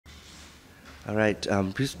All right.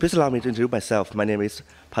 Please allow me to introduce myself. My name is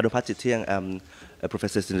𝗕𝗏 𝗫𝐺. I'm a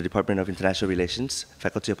professor in the Department of International Relations,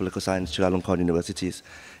 Faculty of Political Science, Chulalongkorn University.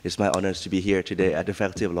 It's my honor to be here today at the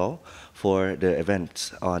Faculty of Law for the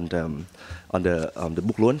event on the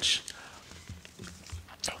book launch.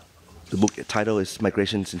 The book title is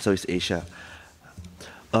Migrations in Southeast Asia.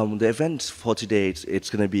 The event for today,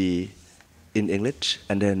 it's going to be in English,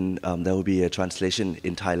 and then there will be a translation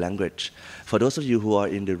in Thai language. For those of you who are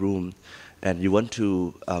in the room and you want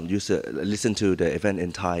to listen to the event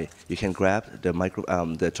in Thai, you can grab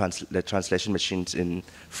the translation machines in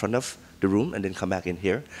front of the room and then come back in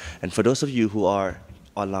here. And for those of you who are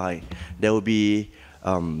online, there will be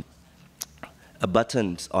a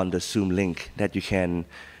button on the Zoom link that you can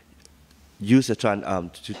use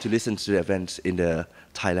to listen to the events in the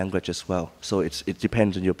Thai language as well. So it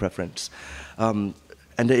depends on your preference.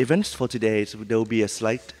 And the events for today, there will be a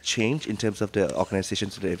slight change in terms of the organization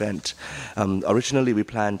of the event. Originally, we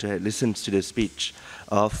planned to listen to the speech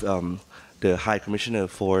of the High Commissioner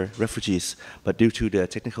for Refugees, but due to the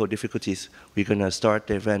technical difficulties, we're going to start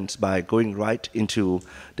the event by going right into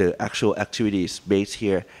the actual activities based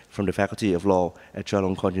here from the Faculty of Law at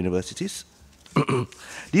Chulalongkorn University.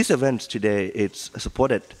 These events today, it's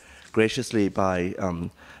supported graciously by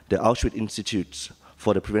the Auschwitz Institute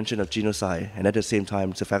for the Prevention of Genocide, and at the same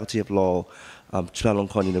time, the Faculty of Law,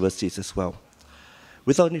 Chulalongkorn University as well.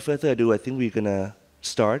 Without any further ado, I think we're going to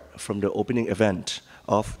start from the opening event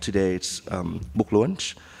of today's book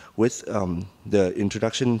launch with the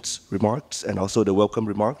introductions remarks and also the welcome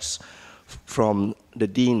remarks from the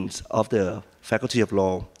deans of the Faculty of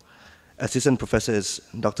Law, Assistant Professors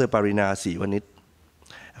Dr. Parina 𝗕𝘂𝘁𝗵𝗲,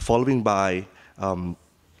 following by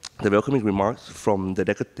the welcoming remarks from the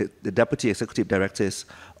Deputy Executive Directors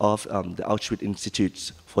of the Auschwitz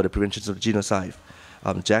Institute for the Prevention of Genocide,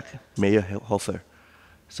 Jack Mayerhofer.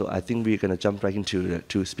 So I think we're going to jump right into the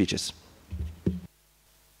two speeches.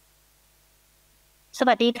 ส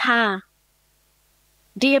วัสดีค่ะ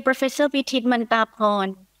Dear Professor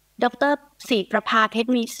𝗕𝘂𝘁𝗵𝗲 Dr.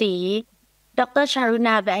 𝗕𝘂𝘁𝗵𝗲, Dr.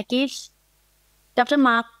 Charuna Baggis, Dr.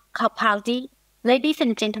 Mark Kapaldi, ladies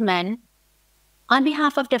and gentlemen. On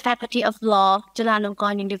behalf of the Faculty of Law,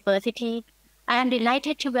 Chulalongkorn University, I am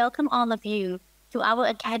delighted to welcome all of you to our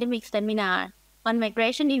academic seminar on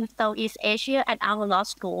migration in Southeast Asia at our law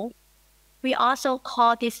school. We also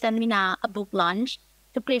call this seminar a book launch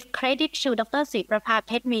to give credit to Dr.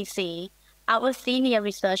 𝗕𝘂𝘁𝗵𝗲, our senior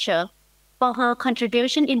researcher, for her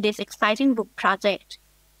contribution in this exciting book project.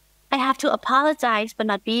 I have to apologize for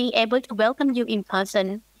not being able to welcome you in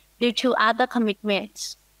person due to other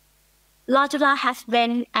commitments. Law Chula has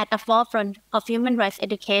been at the forefront of human rights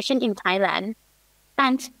education in Thailand,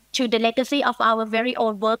 thanks to the legacy of our very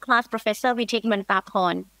own world-class Professor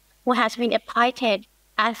𝗦𝘕𝘂𝘂𝘁𝗵𝗲, who has been appointed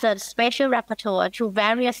as a special rapporteur to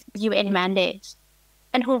various UN mandates,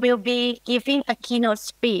 and who will be giving a keynote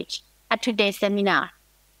speech at today's seminar.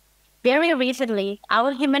 Very recently,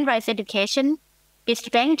 our human rights education is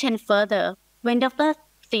strengthened further when Dr.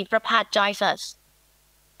 𝗕𝘂𝘁𝗵𝗲 joins us.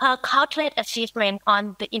 Her countless achievements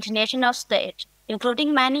on the international stage,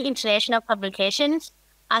 including many international publications,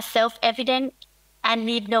 are self-evident and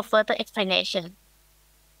need no further explanation.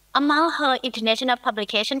 Among her international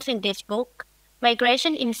publications in this book,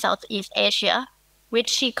 Migration in Southeast Asia, which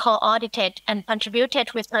she co-audited and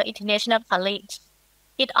contributed with her international colleagues,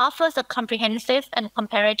 it offers a comprehensive and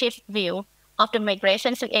comparative view of the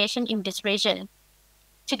migration situation in this region.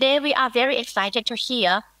 Today, we are very excited to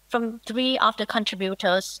hear from three of the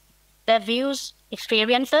contributors, their views,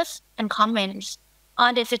 experiences, and comments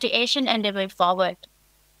on the situation and the way forward.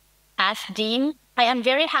 As Dean, I am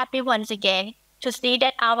very happy once again to see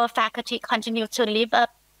that our faculty continue to live up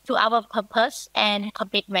to our purpose and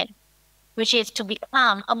commitment, which is to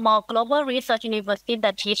become a more global research university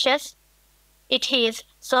that teaches. It is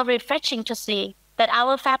so refreshing to see that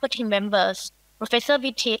our faculty members, Professor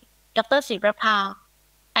Vitit, Dr. 𝗕𝘂𝘁𝗵𝗲,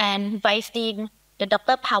 and Vice Dean, the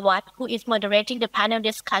Dr. Pawat, who is moderating the panel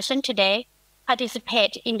discussion today,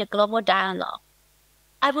 participate in the global dialogue.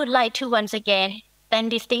 I would like to once again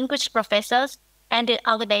thank distinguished professors and the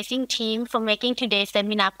organizing team for making today's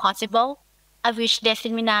seminar possible. I wish this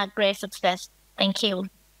seminar great success. Thank you.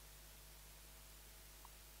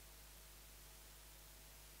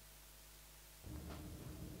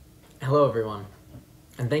 Hello, everyone,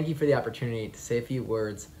 and thank you for the opportunity to say a few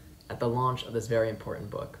words at the launch of this very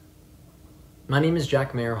important book. My name is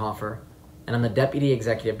Jack Mayerhofer, and I'm the Deputy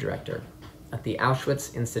Executive Director at the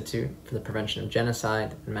Auschwitz Institute for the Prevention of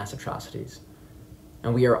Genocide and Mass Atrocities,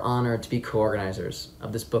 and we are honored to be co-organizers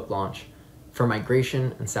of this book launch for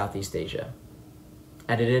Migration in Southeast Asia,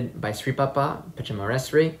 edited by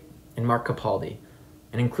𝗕𝘂𝘁𝗵𝗲 and and Mark Capaldi,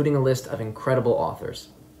 and including a list of incredible authors.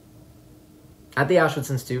 At the Auschwitz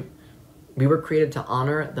Institute, we were created to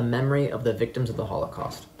honor the memory of the victims of the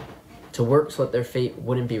Holocaust, to work so that their fate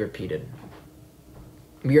wouldn't be repeated.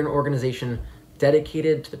 We are an organization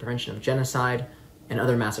dedicated to the prevention of genocide and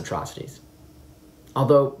other mass atrocities,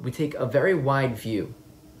 although we take a very wide view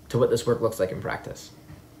to what this work looks like in practice.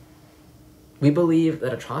 We believe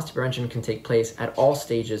that atrocity prevention can take place at all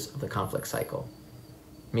stages of the conflict cycle,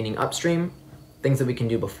 meaning upstream, things that we can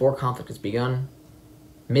do before conflict has begun,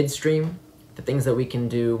 midstream, the things that we can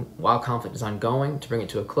do while conflict is ongoing to bring it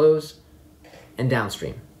to a close, and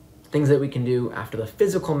downstream, things that we can do after the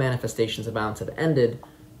physical manifestations of violence have ended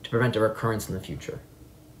to prevent a recurrence in the future.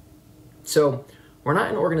 So we're not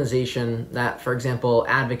an organization that, for example,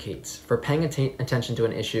 advocates for paying attention to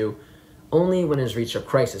an issue only when it has reached a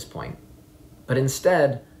crisis point, but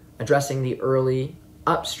instead addressing the early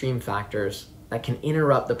upstream factors that can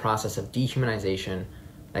interrupt the process of dehumanization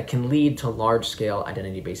that can lead to large-scale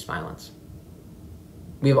identity-based violence.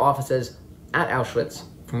 We have offices at Auschwitz,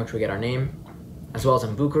 from which we get our name, as well as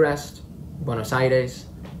in Bucharest, Buenos Aires,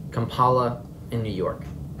 Kampala, and New York.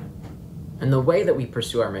 And the way that we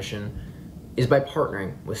pursue our mission is by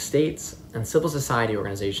partnering with states and civil society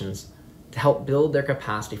organizations to help build their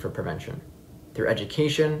capacity for prevention through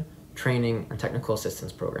education, training, and technical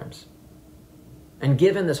assistance programs. And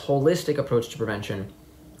given this holistic approach to prevention,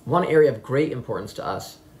 one area of great importance to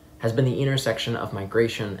us has been the intersection of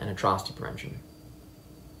migration and atrocity prevention.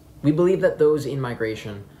 We believe that those in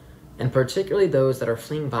migration, and particularly those that are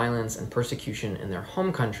fleeing violence and persecution in their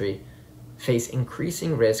home country, face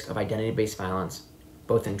increasing risk of identity-based violence,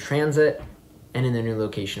 both in transit and in the new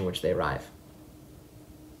location in which they arrive.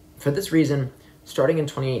 For this reason, starting in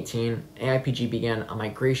 2018, AIPG began a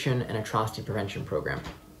migration and atrocity prevention program,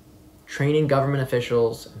 training government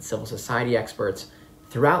officials and civil society experts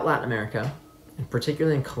throughout Latin America, and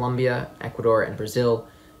particularly in Colombia, Ecuador, and Brazil,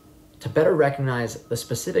 to better recognize the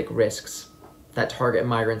specific risks that target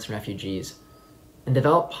migrants and refugees, and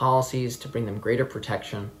develop policies to bring them greater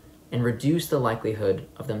protection and reduce the likelihood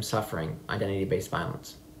of them suffering identity-based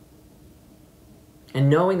violence. And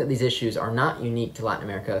knowing that these issues are not unique to Latin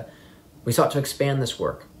America, we sought to expand this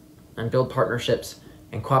work and build partnerships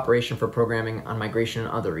and cooperation for programming on migration in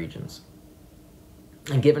other regions.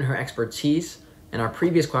 And given her expertise and our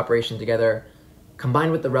previous cooperation together,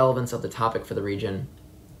 combined with the relevance of the topic for the region,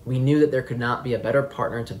 we knew that there could not be a better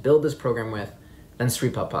partner to build this program with than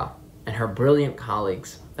𝗕𝗂𝘂𝗏 and her brilliant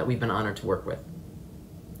colleagues that we've been honored to work with.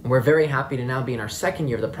 And we're very happy to now be in our second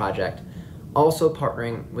year of the project, also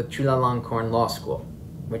partnering with Chulalongkorn Law School,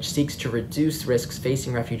 which seeks to reduce risks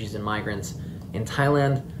facing refugees and migrants in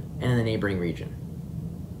Thailand and in the neighboring region.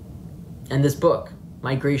 And this book,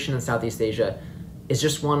 Migration in Southeast Asia, is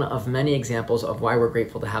just one of many examples of why we're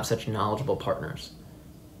grateful to have such knowledgeable partners.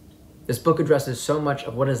 This book addresses so much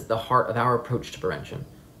of what is the heart of our approach to prevention,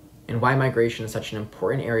 and why migration is such an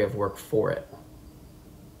important area of work for it.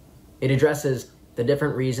 It addresses the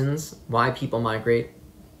different reasons why people migrate,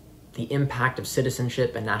 the impact of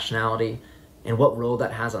citizenship and nationality, and what role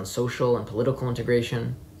that has on social and political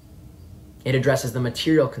integration. It addresses the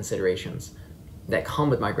material considerations that come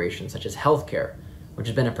with migration, such as healthcare, which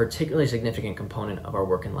has been a particularly significant component of our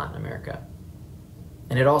work in Latin America.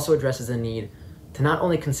 And it also addresses the need to not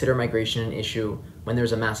only consider migration an issue when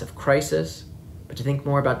there's a massive crisis, but to think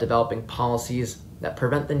more about developing policies that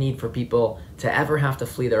prevent the need for people to ever have to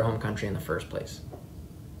flee their home country in the first place.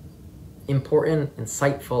 Important,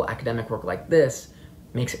 insightful academic work like this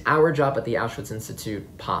makes our job at the Auschwitz Institute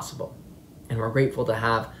possible, and we're grateful to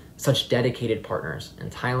have such dedicated partners in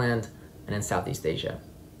Thailand and in Southeast Asia.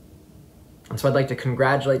 And so I'd like to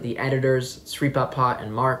congratulate the editors, 𝗕𝗂𝘂𝘁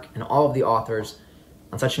and Mark, and all of the authors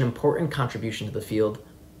on such an important contribution to the field,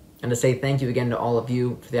 and to say thank you again to all of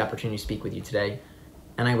you for the opportunity to speak with you today,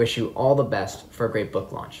 and I wish you all the best for a great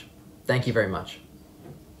book launch. Thank you very much.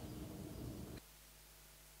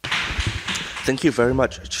 Thank you very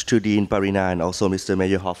much to Dean Parina and also Mr.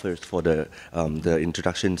 Mayerhofer for the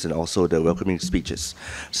introductions and also the welcoming speeches.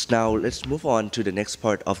 So now let's move on to the next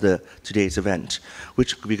part of today's event,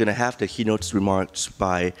 which we're going to have the keynote remarks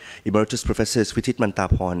by Emeritus Professor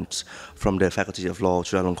𝗦cie𝘂𝘁𝗵𝗲𝘀 from the Faculty of Law,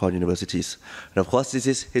 Chulalongkorn University. And of course, this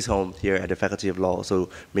is his home here at the Faculty of Law, so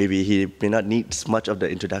maybe he may not need much of the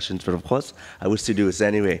introductions, but of course, I will still do this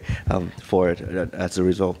anyway as a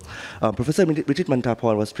result. Professor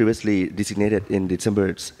𝗦cie𝘂𝘁𝗵𝗲𝘀 was previously designated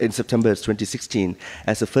designated in September 2016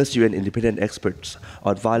 as the first UN independent expert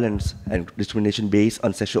on violence and discrimination based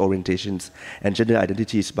on sexual orientations and gender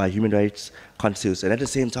identities by human rights councils. And at the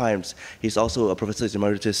same time, he's also a professor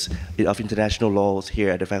emeritus of international laws here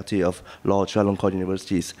at the Faculty of Law, Chulalongkorn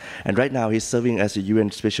University. And right now, he's serving as the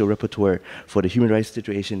UN Special Rapporteur for the human rights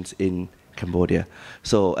situations in Cambodia.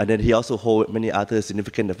 So, and then he also holds many other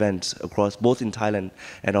significant events across both in Thailand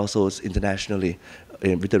and also internationally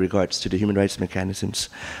with regards to the human rights mechanisms.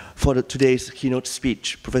 For today's keynote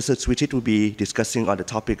speech, Professor 𝗦cie will be discussing on the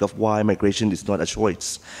topic of why migration is not a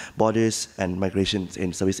choice, borders and migrations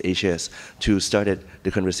in Southeast Asia, to start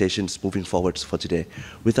the conversations moving forward for today.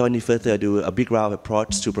 Without any further ado, a big round of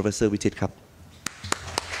applause to Professor 𝗦cie ครับ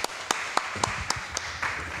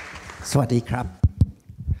สวัสดีครับ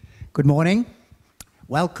Good morning.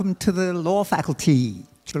 Welcome to the law faculty,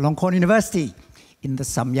 Chulalongkorn University, in the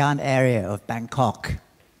Samyan area of Bangkok.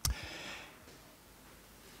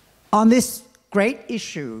 On this great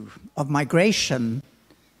issue of migration,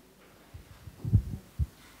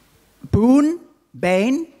 boon,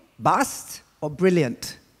 bane, bust, or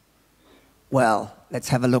brilliant? Well, let's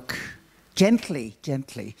have a look gently,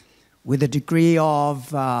 with a degree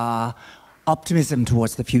of optimism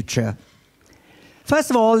towards the future. First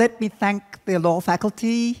of all, let me thank the law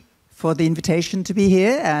faculty for the invitation to be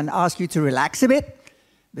here and ask you to relax a bit,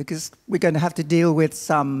 because we're going to have to deal with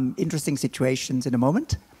some interesting situations in a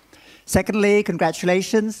moment. Secondly,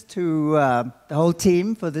 congratulations to the whole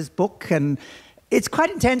team for this book. And it's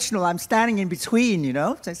quite intentional. I'm standing in between, you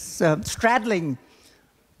know, just straddling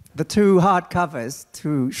the two hardcovers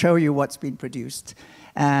to show you what's been produced,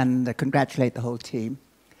 and congratulate the whole team.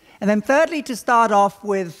 And then thirdly, to start off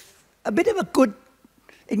with a bit of a good,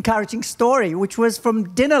 encouraging story, which was from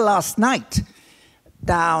dinner last night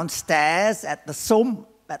downstairs at the 𝗏𝗏,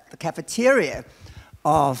 at the cafeteria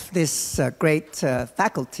of this great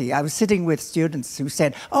faculty. I was sitting with students who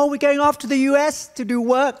said, oh, we're going off to the US to do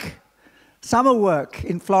work, summer work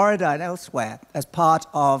in Florida and elsewhere, as part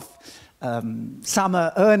of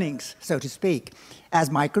summer earnings, so to speak, as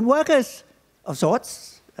migrant workers of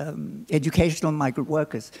sorts, educational migrant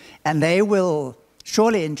workers. And they will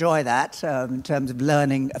surely enjoy that in terms of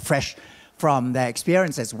learning afresh from their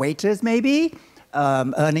experience as waiters, maybe,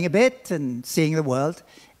 earning a bit and seeing the world.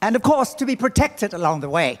 And of course, to be protected along the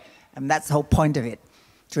way. And that's the whole point of it,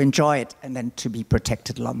 to enjoy it and then to be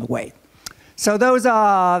protected along the way. So those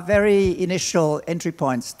are very initial entry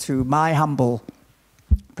points to my humble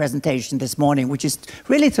presentation this morning, which is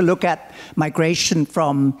really to look at migration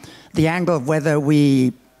from the angle of whether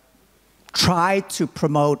we try to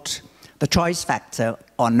promote the choice factor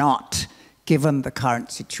or not, given the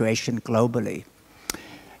current situation globally.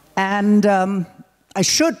 And I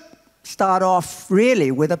should start off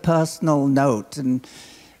really with a personal note. And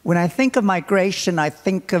when I think of migration, I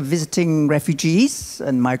think of visiting refugees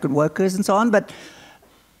and migrant workers and so on. But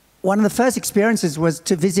one of the first experiences was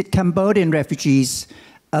to visit Cambodian refugees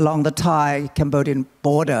along the Thai-Cambodian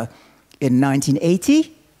border in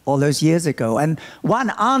 1980, all those years ago. And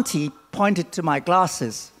one auntie pointed to my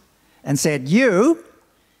glasses and said,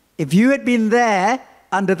 if you had been there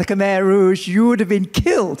under the Khmer Rouge, you would have been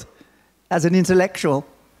killed as an intellectual.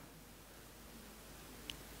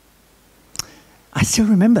 I still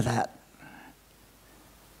remember that.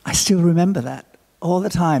 I still remember that all the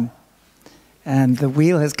time. And the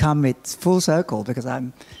wheel has come its full circle, because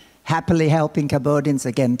I'm happily helping Cambodians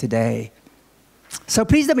again today. So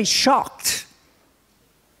please don't be shocked.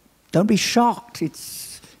 Don't be shocked.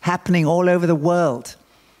 It's happening all over the world.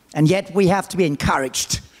 And yet we have to be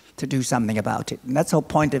encouraged to do something about it. And that's the whole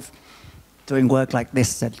point of doing work like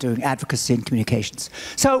this, and doing advocacy and communications.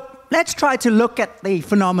 So let's try to look at the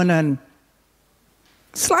phenomenon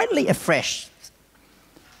slightly afresh.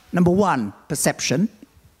 Number one, perception.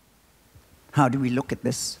 How do we look at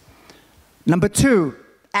this? Number two,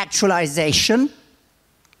 actualization.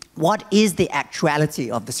 What is the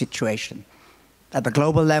actuality of the situation? At the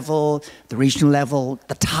global level, the regional level,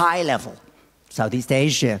 the Thai level, Southeast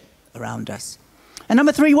Asia around us. And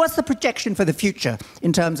number three, what's the projection for the future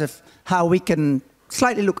in terms of how we can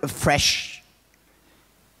slightly look afresh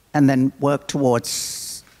and then work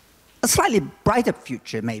towards a slightly brighter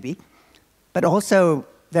future, maybe, but also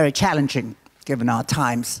very challenging given our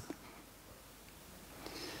times.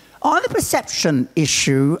 On the perception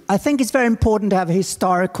issue, I think it's very important to have a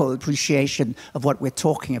historical appreciation of what we're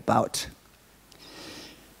talking about.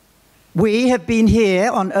 We have been here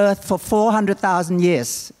on Earth for 400,000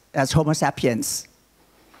 years as Homo sapiens.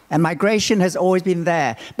 And migration has always been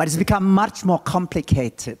there, but it's become much more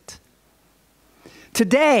complicated.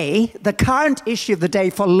 Today, the current issue of the day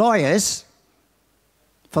for lawyers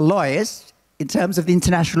in terms of the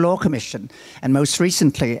International Law Commission, and most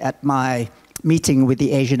recently at my meeting with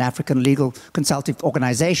the Asian African Legal Consultative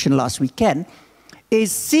Organization last weekend,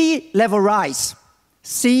 is sea level rise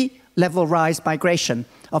migration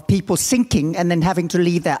of people sinking and then having to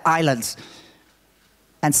leave their islands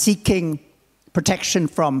and seeking protection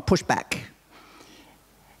from pushback.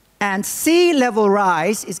 And sea level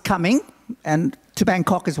rise is coming, and to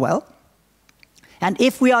Bangkok as well. And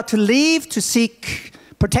if we are to leave to seek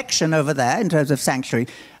protection over there in terms of sanctuary,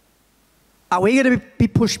 are we going to be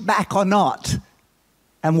pushed back or not?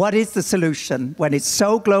 And what is the solution when it's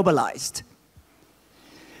so globalized?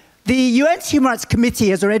 The UN's Human Rights Committee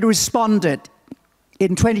has already responded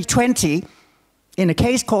in 2020 in a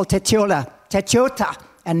case called 𝗕𝗕𝗓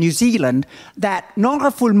and New Zealand that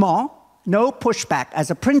non-refoulement, no pushback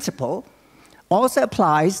as a principle, also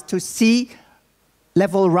applies to sea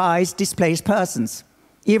level rise displaced persons,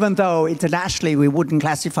 even though internationally we wouldn't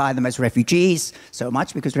classify them as refugees so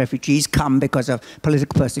much because refugees come because of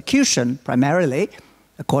political persecution primarily,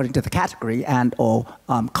 according to the category, and or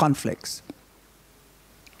conflicts.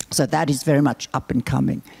 So that is very much up and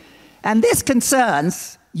coming. And this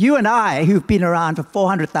concerns you and I, who've been around for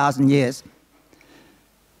 400,000 years.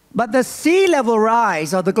 But the sea level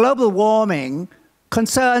rise or the global warming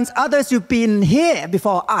concerns others who've been here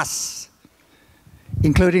before us,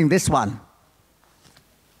 including this one.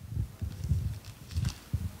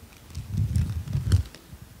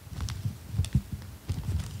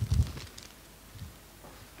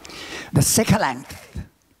 The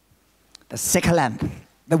𝗕𝗓𝗓𝗫,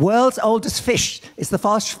 the world's oldest fish, is the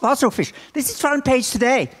fossil fish. This is front page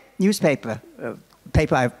today, newspaper,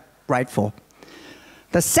 paper I write for.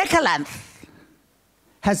 The 𝗕𝗓𝗓𝗫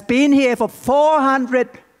has been here for 400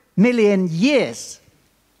 million years.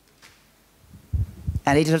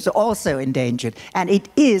 And it is also endangered. And it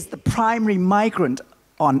is the primary migrant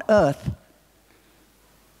on Earth.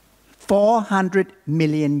 400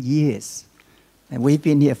 million years. And we've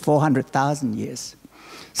been here 400,000 years.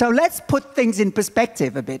 So let's put things in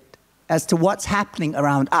perspective a bit as to what's happening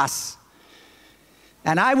around us.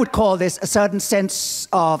 And I would call this a certain sense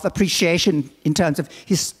of appreciation in terms of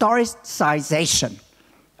historicization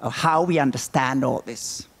of how we understand all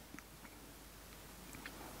this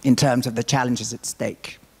in terms of the challenges at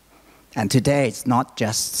stake. And today it's not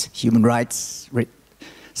just human rights writ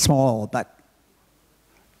small, but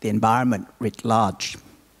the environment writ large.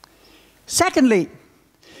 Secondly,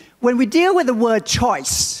 when we deal with the word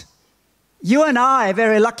choice, you and I are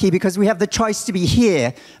very lucky because we have the choice to be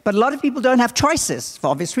here, but a lot of people don't have choices for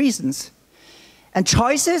obvious reasons. And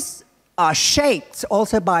choices are shaped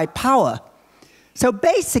also by power. So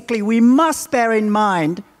basically, we must bear in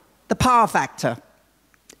mind the power factor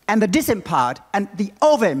and the disempowered and the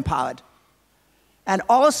overempowered, and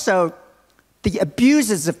also the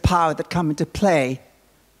abuses of power that come into play.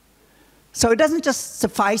 So it doesn't just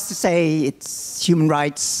suffice to say it's human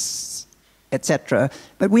rights, etc.,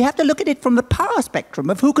 but we have to look at it from the power spectrum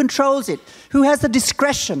of who controls it, who has the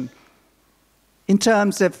discretion in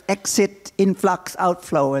terms of exit, influx,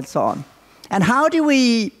 outflow, and so on. And how do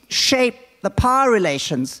we shape the power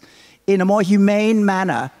relations in a more humane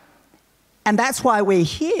manner? And that's why we're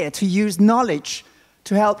here, to use knowledge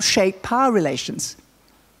to help shape power relations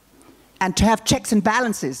and to have checks and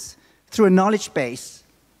balances through a knowledge base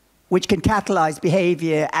which can catalyze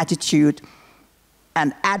behavior, attitude,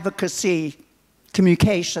 and advocacy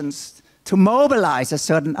communications to mobilize a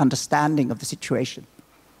certain understanding of the situation.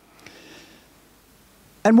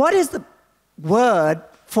 And what is the word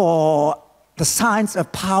for the science of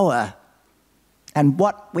power and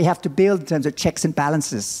what we have to build in terms of checks and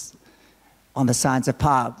balances on the science of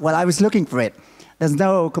power? Well, I was looking for it. There's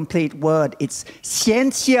no complete word. It's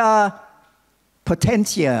𝗕𝗓𝗫𝗁𝗫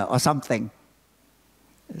potentia or something.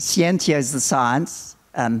 Scientia is the science,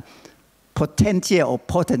 and potentia or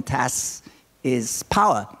potentas is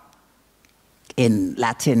power in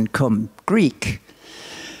Latin cum Greek.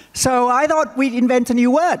 So I thought we'd invent a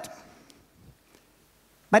new word.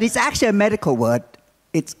 But it's actually a medical word.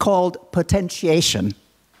 It's called potentiation.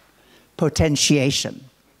 Potentiation.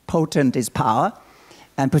 Potent is power,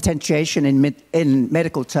 and potentiation in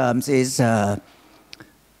medical terms is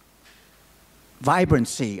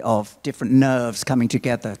vibrancy of different nerves coming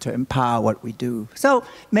together to empower what we do. So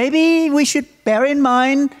maybe we should bear in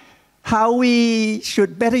mind how we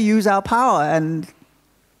should better use our power and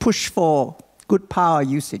push for good power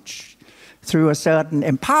usage through a certain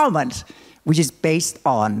empowerment which is based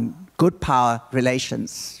on good power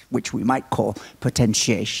relations, which we might call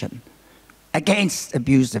potentiation, against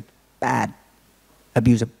abuse of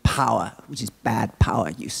power, which is bad power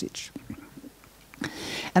usage.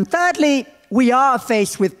 And thirdly, we are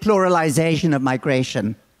faced with pluralization of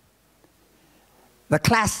migration. The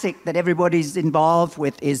classic that everybody's involved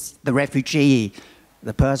with is the refugee,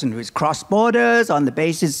 the person who's crossed borders on the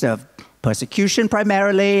basis of persecution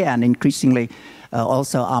primarily and increasingly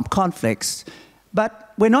also armed conflicts.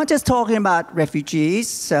 But we're not just talking about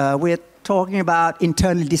refugees, we're talking about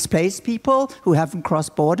internally displaced people who haven't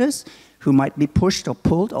crossed borders, who might be pushed or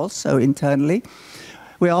pulled also internally.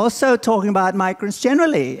 We're also talking about migrants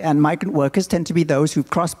generally, and migrant workers tend to be those who've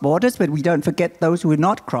crossed borders, but we don't forget those who have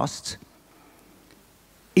not crossed,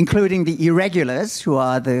 including the irregulars, who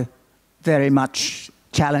are the very much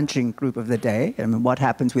challenging group of the day. I mean, what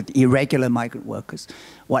happens with irregular migrant workers?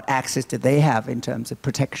 What access do they have in terms of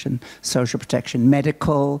protection, social protection,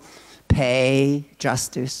 medical, pay,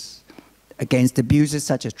 justice, against abuses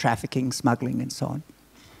such as trafficking, smuggling, and so on?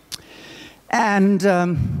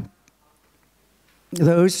 And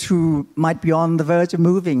those who might be on the verge of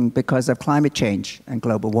moving because of climate change and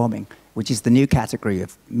global warming, which is the new category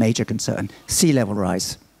of major concern, sea level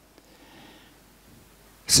rise.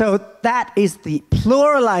 So that is the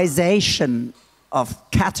pluralization of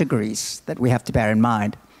categories that we have to bear in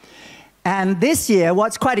mind. And this year,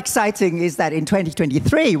 what's quite exciting is that in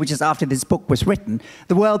 2023, which is after this book was written,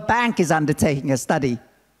 the World Bank is undertaking a study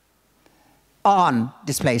on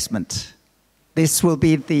displacement. This will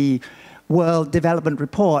be the World Development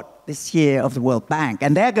Report this year of the World Bank.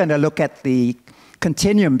 And they're going to look at the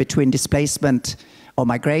continuum between displacement or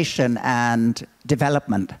migration and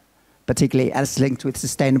development, particularly as linked with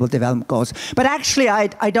Sustainable Development Goals. But actually,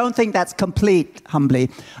 I don't think that's complete, humbly.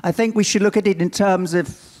 I think we should look at it in terms of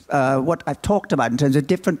what I've talked about, in terms of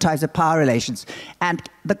different types of power relations. And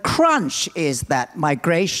the crunch is that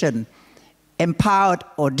migration, empowered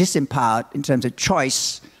or disempowered in terms of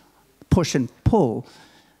choice, push and pull,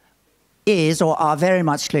 is or are very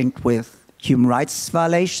much linked with human rights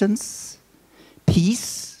violations,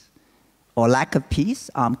 peace or lack of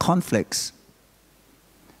peace, armed conflicts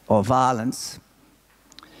or violence,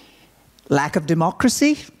 lack of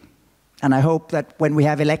democracy. And I hope that when we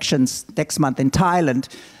have elections next month in Thailand,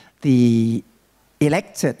 the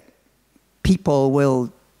elected people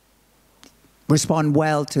will respond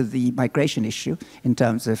well to the migration issue in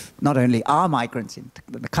terms of not only our migrants in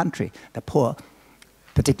the country, the poor,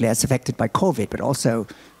 particularly as affected by COVID, but also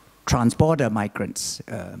trans-border migrants,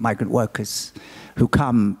 migrant workers who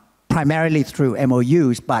come primarily through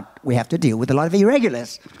MOUs, but we have to deal with a lot of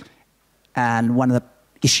irregulars. And one of the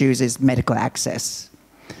issues is medical access,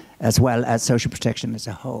 as well as social protection as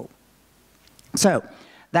a whole. So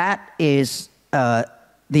that is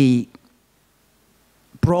the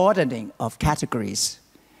broadening of categories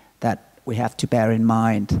that we have to bear in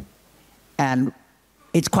mind. And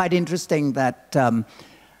it's quite interesting that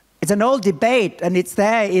it's an old debate, and it's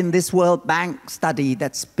there in this World Bank study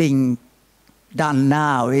that's being done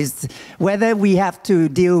now, is whether we have to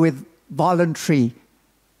deal with voluntary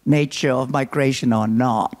nature of migration or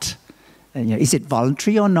not. And, you know, is it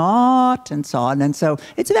voluntary or not, and so on. And so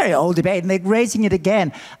it's a very old debate, and they're raising it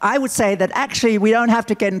again. I would say that actually we don't have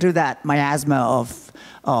to get into that miasma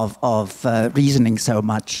of reasoning so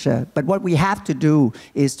much. But what we have to do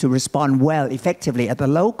is to respond well, effectively, at the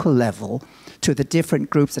local level to the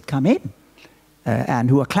different groups that come in and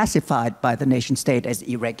who are classified by the nation state as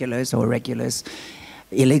irregulars or regulars,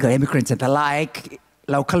 illegal immigrants and the like,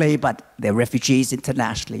 locally, but they're refugees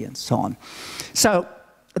internationally and so on. So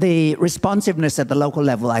the responsiveness at the local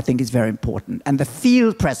level, I think, is very important. And the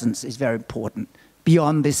field presence is very important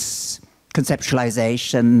beyond this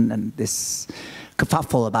conceptualization and this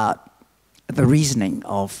kerfuffle about the reasoning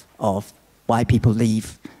of why people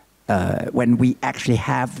leave when we actually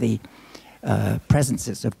have the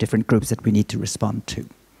presences of different groups that we need to respond to.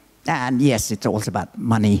 And yes, it's also about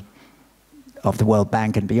money of the World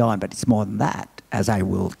Bank and beyond, but it's more than that, as I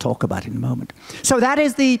will talk about in a moment. So that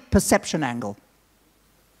is the perception angle.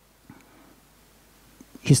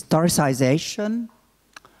 Historicization,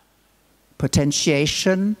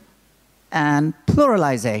 potentiation, and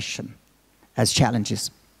pluralization as challenges.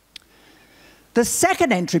 The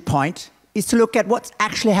second entry point is to look at what's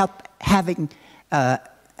actually having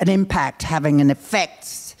an impact, having an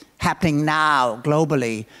effect happening now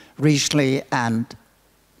globally, regionally, and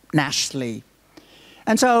nationally.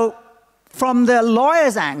 And so from the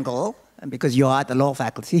lawyer's angle, and because you are at the law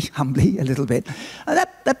faculty, humbly a little bit, there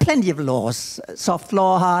are plenty of laws, soft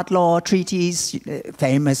law, hard law, treaties,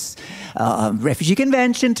 famous refugee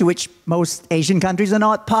convention to which most Asian countries are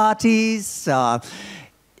not parties,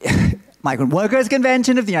 Migrant Workers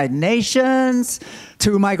Convention of the United Nations,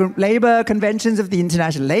 2 Migrant Labor Conventions of the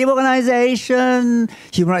International Labour Organization,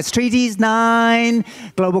 Human Rights Treaties 9,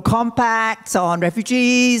 Global Compacts on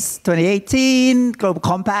Refugees 2018, Global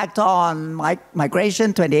Compact on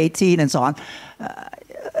Migration 2018, and so on.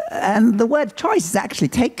 And the word choice is actually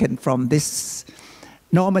taken from this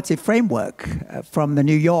normative framework from the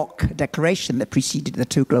New York Declaration that preceded the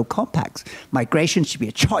 2 Global Compacts. Migration should be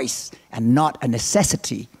a choice and not a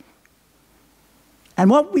necessity. And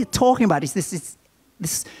what we're talking about is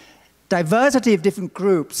this diversity of different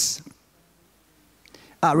groups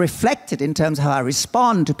are reflected in terms of how I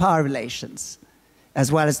respond to power relations,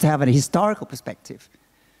 as well as to have a historical perspective,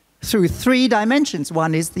 through 3 dimensions.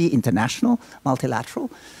 One is the international, multilateral.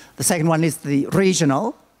 The second one is the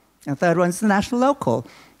regional. And the third one is the national, local.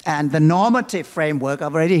 And the normative framework,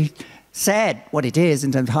 I've already said what it is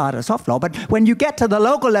in terms of hard or soft law. But when you get to the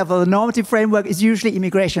local level, the normative framework is usually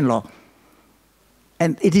immigration law.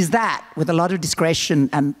 And it is that, with a lot of discretion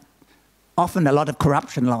and often a lot of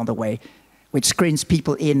corruption along the way, which screens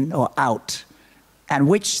people in or out, and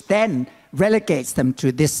which then relegates them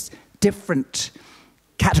to this different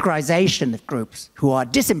categorization of groups who are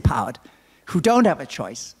disempowered, who don't have a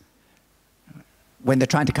choice when they're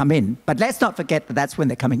trying to come in. But let's not forget that that's when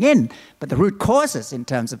they're coming in, but the root causes in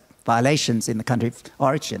terms of violations in the country of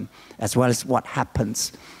origin, as well as what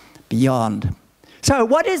happens beyond. So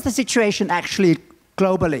what is the situation actually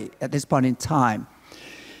globally at this point in time?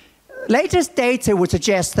 Latest data would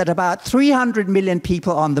suggest that about 300 million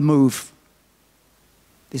people on the move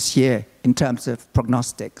this year in terms of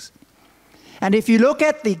prognostics. And if you look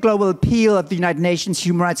at the global appeal of the United Nations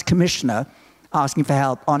Human Rights Commissioner asking for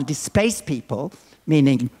help on displaced people,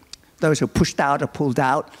 meaning those who are pushed out or pulled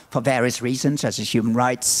out for various reasons, such as human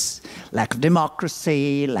rights, lack of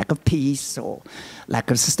democracy, lack of peace, or lack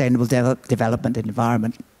of sustainable development and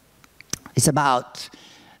environment. It's about,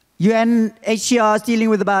 UNHCR is dealing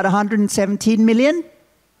with about 117 million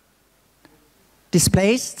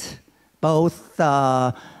displaced, both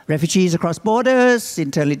refugees across borders,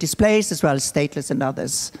 internally displaced, as well as stateless and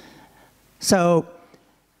others. So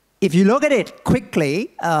if you look at it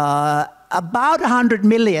quickly, about 100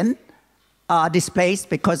 million are displaced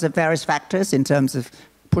because of various factors in terms of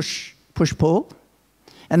push-pull.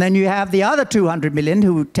 And then you have the other 200 million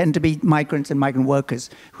who tend to be migrants and migrant workers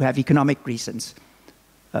who have economic reasons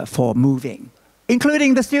for moving,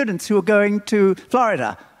 including the students who are going to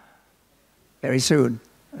Florida very soon.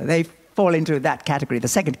 They fall into that category, the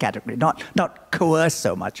second category, not coerced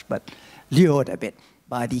so much, but lured a bit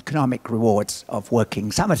by the economic rewards of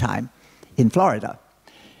working summertime in Florida.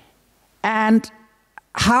 And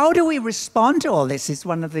how do we respond to all this is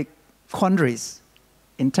one of the quandaries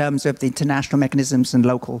in terms of the international mechanisms and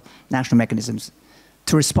local national mechanisms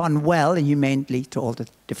to respond well and humanely to all the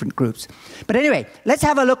different groups. But anyway, let's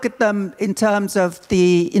have a look at them in terms of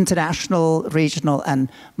the international, regional,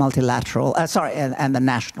 and multilateral, and the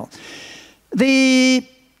national. The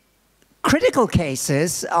critical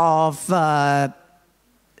cases of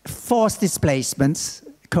forced displacements,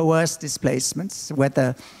 coerced displacements,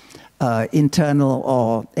 whether internal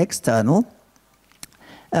or external,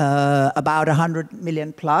 about 100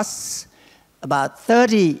 million plus, about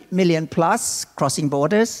 30 million plus crossing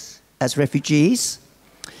borders as refugees.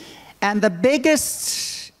 And the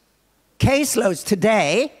biggest caseloads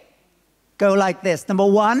today go like this. Number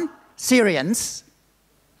 1, Syrians.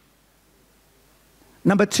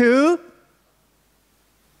 Number 2,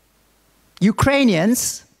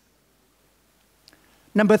 Ukrainians.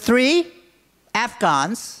 Number 3,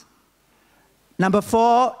 Afghans. Number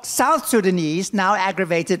 4, South Sudanese, now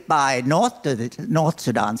aggravated by North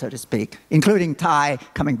Sudan, so to speak, including Thai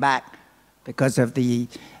coming back because of the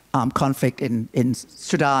conflict in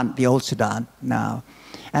Sudan, the old Sudan now.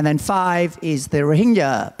 And then 5 is the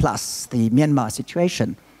Rohingya plus the Myanmar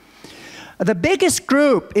situation. The biggest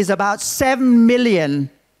group is about 7 million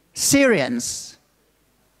Syrians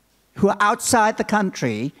who are outside the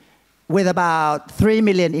country, with about 3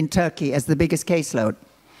 million in Turkey as the biggest caseload.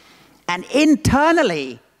 And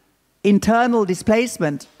internally, internal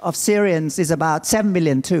displacement of Syrians is about 7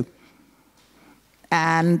 million too.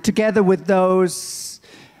 And together with those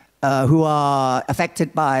who are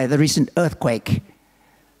affected by the recent earthquake.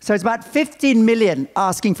 So it's about 15 million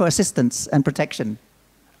asking for assistance and protection,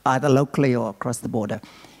 either locally or across the border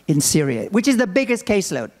in Syria, which is the biggest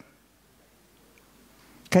caseload.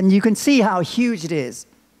 You can see how huge it is.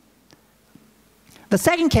 The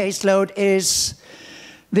second caseload is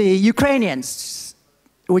the Ukrainians,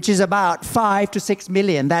 which is about 5 to 6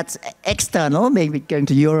 million. That's external, maybe going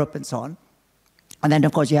to Europe and so on. And then,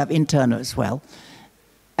 of course, you have internal as well.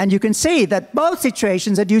 And you can see that both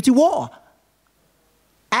situations are due to war,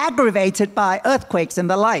 aggravated by earthquakes and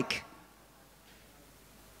the like.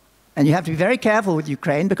 And you have to be very careful with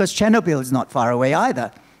Ukraine because Chernobyl is not far away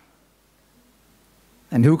either.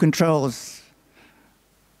 And who controls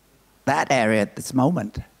that area at this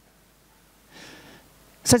moment?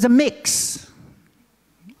 So it's a mix.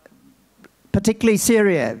 Particularly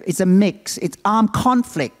Syria, it's a mix. It's armed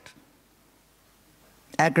conflict,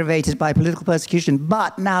 aggravated by political persecution,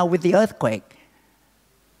 but now with the earthquake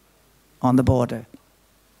on the border,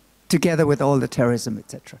 together with all the terrorism,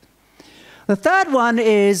 etc. The third one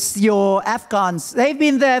is your Afghans. They've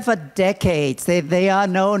been there for decades. They are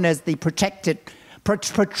known as the protracted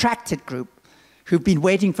group who've been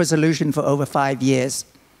waiting for a solution for over 5 years.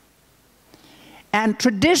 And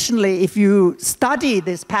traditionally, if you study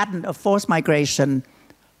this pattern of forced migration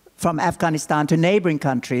from Afghanistan to neighboring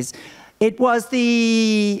countries, it was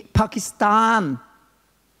the Pakistan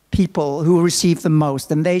people who received the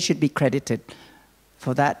most, and they should be credited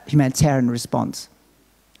for that humanitarian response.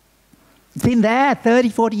 It's been there 30,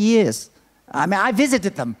 40 years. I mean, I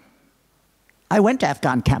visited them. I went to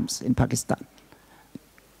Afghan camps in Pakistan.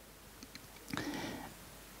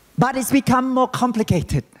 But it's become more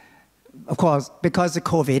complicated, of course, because of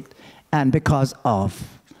COVID and because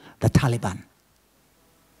of the Taliban,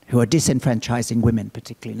 who are disenfranchising women,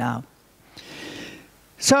 particularly now.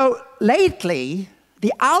 So lately,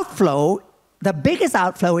 the outflow, the biggest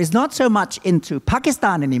outflow is not so much into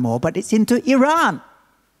Pakistan anymore, but it's into Iran.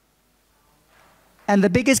 And the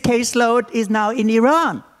biggest caseload is now in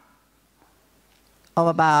Iran, of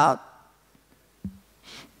about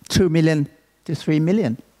 2 million to 3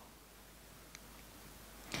 million.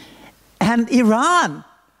 And Iran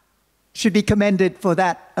should be commended for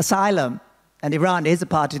that asylum. And Iran is a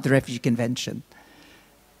party to the Refugee Convention.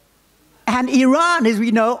 And Iran, as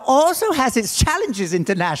we know, also has its challenges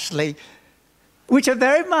internationally, which are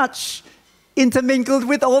very much intermingled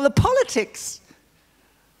with all the politics,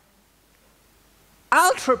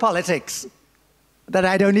 ultra-politics, that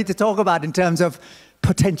I don't need to talk about in terms of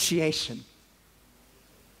potentiation.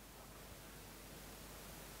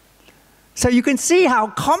 So you can see how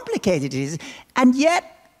complicated it is, and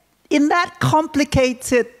yet in that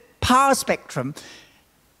complicated power spectrum,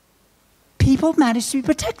 people manage to be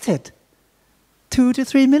protected. 2 to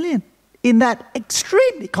 3 million in that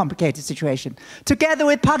extremely complicated situation. Together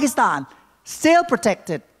with Pakistan, still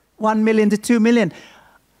protected, 1 million to 2 million.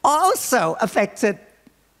 Also affected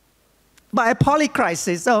by a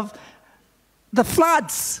polycrisis of the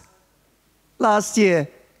floods last year,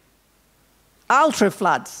 ultra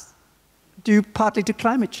floods, due partly to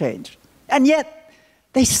climate change. And yet,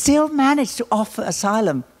 they still managed to offer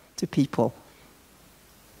asylum to people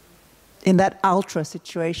in that ultra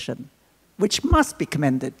situation, which must be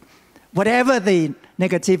commended, whatever the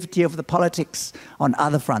negativity of the politics on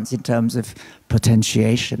other fronts in terms of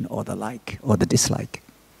potentiation or the like, or the dislike.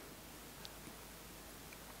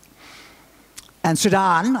 And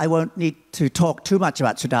Sudan, I won't need to talk too much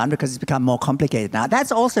about Sudan because it's become more complicated now.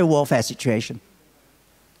 That's also a warfare situation.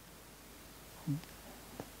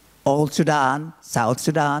 Old Sudan, South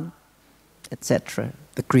Sudan, etc.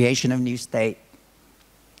 The creation of new state.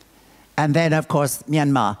 And then, of course,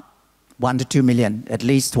 Myanmar, 1 to 2 million, at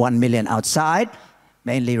least 1 million outside,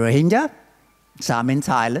 mainly Rohingya, some in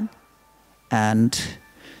Thailand, and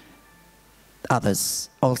others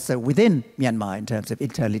also within Myanmar in terms of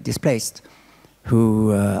internally displaced,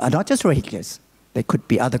 who are not just Rohingyas. There could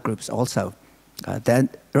be other groups also.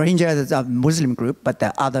 Rohingya is a Muslim group, but there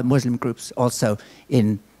are other Muslim groups also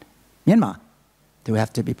in Myanmar who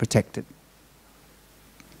have to be protected.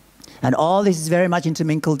 And all this is very much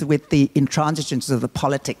intermingled with the intransigence of the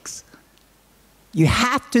politics. You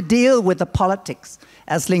have to deal with the politics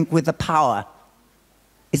as linked with the power.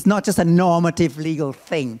 It's not just a normative legal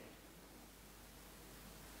thing.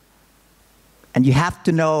 And you have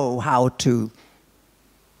to know how to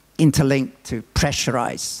interlink, to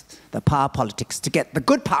pressurize the power politics to get the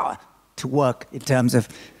good power to work in terms of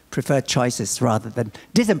preferred choices rather than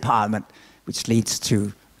disempowerment, which leads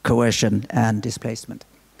to coercion and displacement.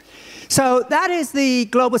 So that is the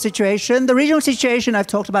global situation. The regional situation I've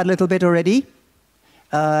talked about a little bit already.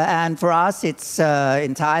 And for us, it's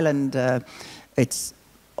in Thailand, it's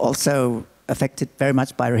also affected very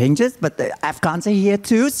much by Rohingyas, but the Afghans are here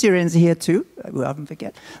too, Syrians are here too, we often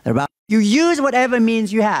forget. You use whatever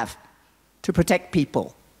means you have to protect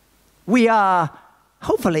people. We are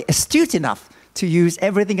hopefully astute enough to use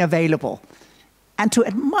everything available and to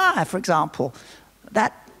admire, for example,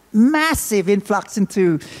 that massive influx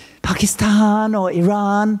into Pakistan or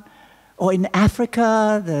Iran or in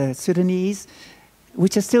Africa, the Sudanese,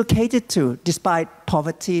 which are still catered to despite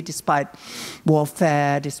poverty, despite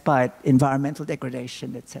warfare, despite environmental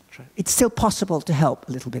degradation, etc. It's still possible to help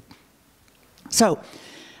a little bit. So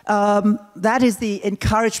that is the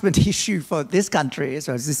encouragement issue for this country as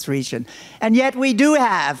well as this region. And yet we do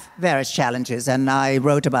have various challenges, and I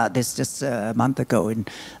wrote about this just a month ago in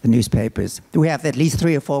the newspapers. We have at least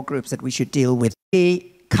 3 or 4 groups that we should deal with. The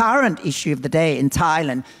current issue of the day in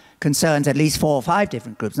Thailand concerns at least 4 or 5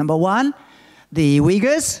 different groups. Number one, the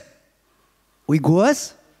Uyghurs.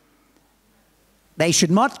 They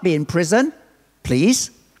should not be in prison,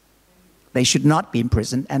 please. They should not be in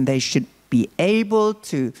prison, and they should be able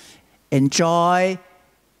to enjoy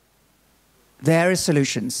various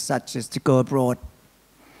solutions, such as to go abroad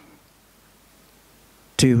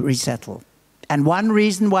to resettle. And one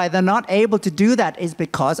reason why they're not able to do that is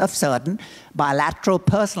because of certain bilateral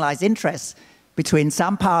personalized interests between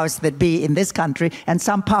some powers that be in this country and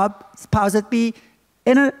some powers that be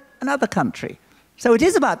in another country. So it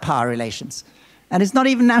is about power relations. And it's not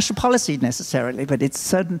even national policy necessarily, but it's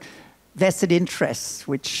certain vested interests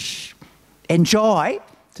which enjoy,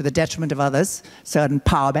 to the detriment of others, certain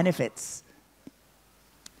power benefits,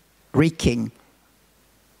 wreaking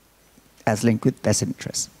as linked with vested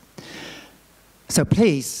interests. So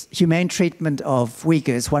please, humane treatment of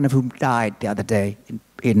Uyghurs, one of whom died the other day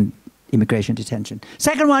in immigration detention.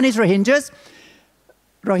 Second one is Rohingyas.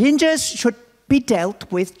 Rohingyas should be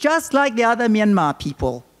dealt with just like the other Myanmar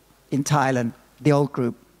people in Thailand, the old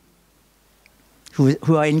group,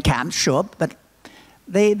 who are in camps, sure, but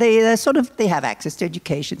they have access to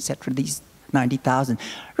education, etc. These 90,000.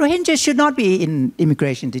 Rohingyas should not be in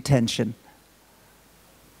immigration detention.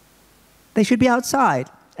 They should be outside.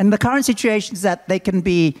 And the current situation is that they can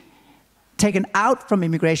be taken out from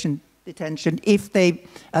immigration detention if they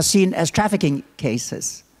are seen as trafficking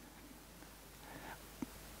cases.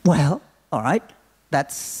 Well, all right,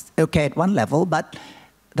 that's okay at one level, but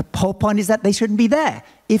the whole point is that they shouldn't be there.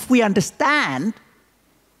 If we understand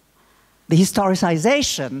the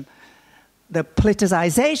historicization, the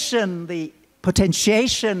politicization, the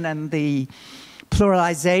potentiation, and the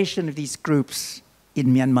pluralization of these groups in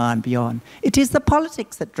Myanmar and beyond, it is the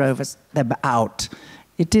politics that drove them out.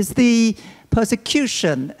 It is the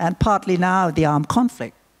persecution and partly now the armed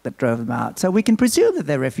conflict that drove them out. So we can presume that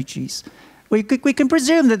they're refugees. We can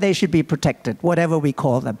presume that they should be protected, whatever we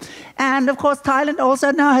call them. And of course, Thailand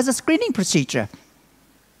also now has a screening procedure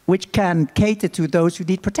which can cater to those who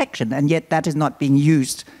need protection, and yet that is not being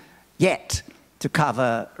used yet to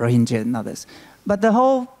cover Rohingya and others. But the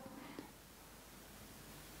whole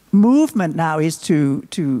movement now is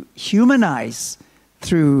to humanize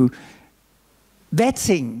through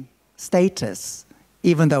vetting status,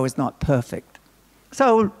 even though it's not perfect.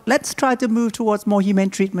 So let's try to move towards more humane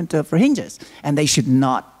treatment of Rohingyas. And they should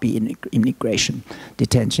not be in immigration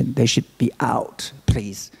detention. They should be out,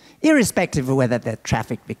 please, irrespective of whether they're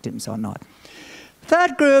traffic victims or not.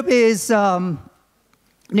 Third group is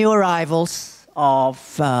new arrivals of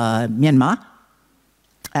Myanmar.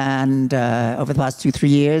 And over the past 2-3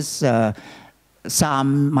 years,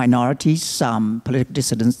 some minorities, some political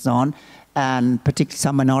dissidents and so on, and particularly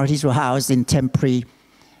some minorities were housed in temporary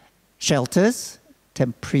shelters,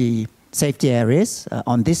 temporary safety areas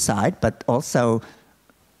on this side, but also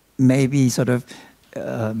maybe sort of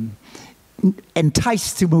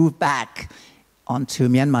enticed to move back onto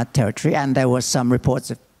Myanmar territory. And there were some reports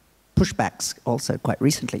of pushbacks also quite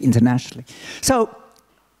recently, internationally. So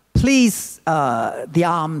please, the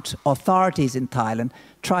armed authorities in Thailand,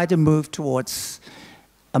 try to move towards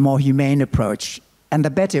a more humane approach. And the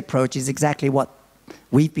better approach is exactly what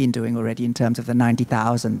we've been doing already in terms of the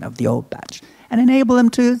 90,000 of the old batch, and enable them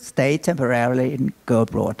to stay temporarily and go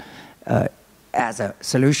abroad as a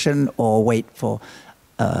solution or wait for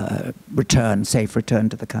return, safe return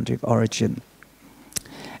to the country of origin.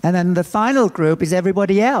 And then the final group is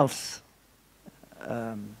everybody else.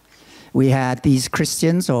 We had these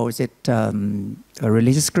Christians, or is it a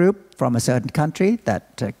religious group from a certain country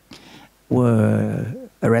that were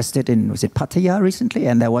arrested in, was it Pattaya recently?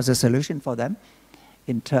 And there was a solution for them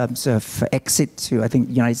in terms of exit to, I think,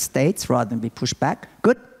 the United States rather than be pushed back.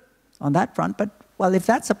 Good on that front, but well, if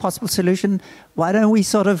that's a possible solution, why don't we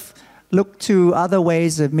sort of look to other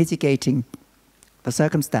ways of mitigating the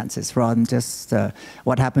circumstances rather than just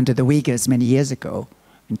what happened to the Uyghurs many years ago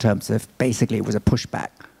in terms of basically it was a pushback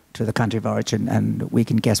to the country of origin, and we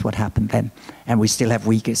can guess what happened then. And we still have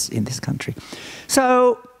Uyghurs in this country.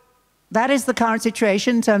 So that is the current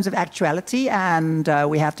situation in terms of actuality, and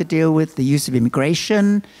we have to deal with the use of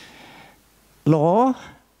immigration law,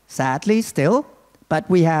 sadly still, but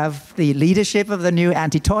we have the leadership of the new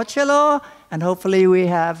anti-torture law, and hopefully we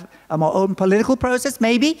have our own political process,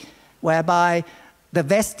 maybe, whereby the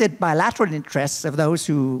vested bilateral interests of those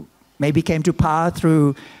who maybe came to power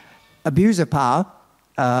through abuse of power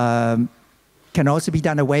can also be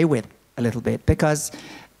done away with a little bit, because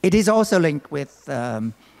it is also linked with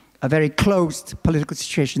a very closed political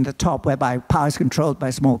situation at the top, whereby power is controlled by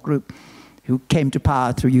a small group who came to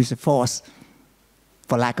power through use of force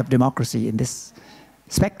for lack of democracy in this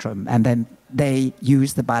spectrum. And then they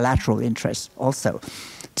use the bilateral interests also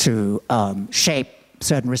to shape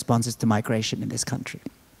certain responses to migration in this country.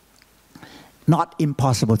 Not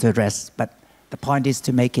impossible to address, but the point is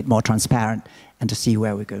to make it more transparent and to see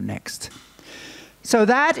where we go next. So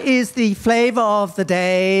that is the flavor of the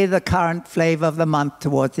day, the current flavor of the month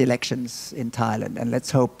towards the elections in Thailand. And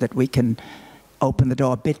let's hope that we can open the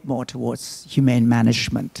door a bit more towards humane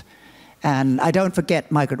management. And I don't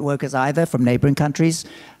forget migrant workers either from neighboring countries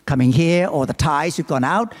coming here, or the Thais who've gone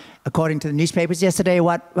out. According to the newspapers yesterday,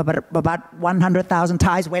 about 100,000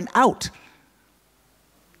 Thais went out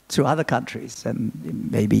to other countries, and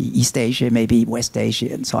maybe East Asia, maybe West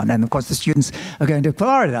Asia, and so on. And of course, the students are going to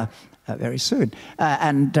Florida very soon.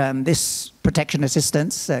 This protection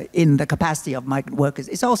assistance in the capacity of migrant workers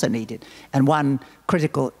is also needed. And one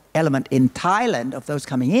critical element in Thailand of those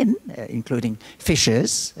coming in, including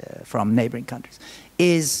fishers from neighboring countries,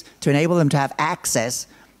 is to enable them to have access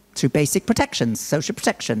to basic protections, social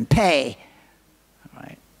protection, pay,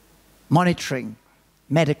 right, monitoring,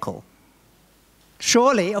 medical.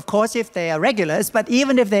 Surely, of course, if they are regulars, but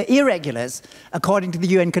even if they're irregulars, according to the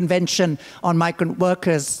UN Convention on Migrant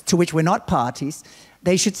Workers, to which we're not parties,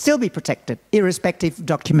 they should still be protected, irrespective of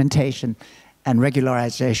documentation and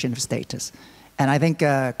regularization of status. And I think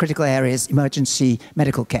a critical area is emergency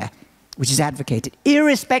medical care, which is advocated,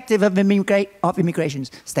 irrespective of immigration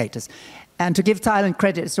status. And to give Thailand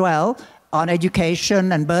credit as well on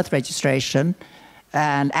education and birth registration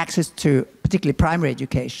and access to particularly primary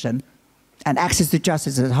education, and access to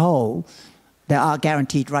justice as a whole, there are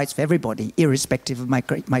guaranteed rights for everybody, irrespective of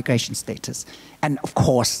migration status. And of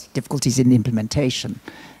course, difficulties in implementation,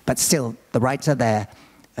 but still, the rights are there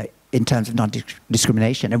in terms of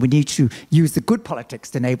non-discrimination. And we need to use the good politics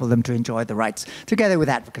to enable them to enjoy the rights, together with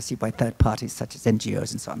advocacy by third parties, such as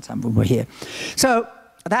NGOs and so on, some of whom were here. So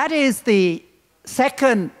that is the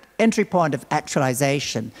second entry point of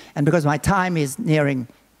actualization. And because my time is nearing,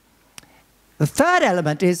 the third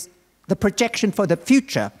element is the projection for the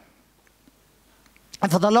future.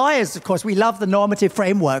 And for the lawyers, of course, we love the normative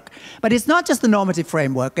framework, but it's not just the normative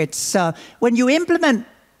framework. It's when you implement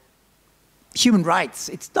human rights,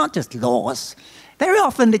 it's not just laws. Very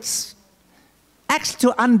often it's actually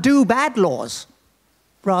to undo bad laws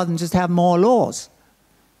rather than just have more laws,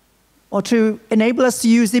 or to enable us to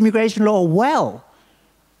use the immigration law well,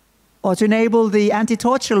 or to enable the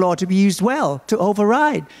anti-torture law to be used well, to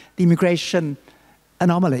override the immigration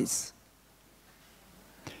anomalies.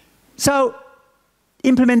 So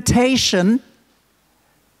implementation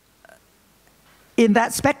in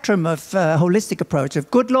that spectrum of holistic approach of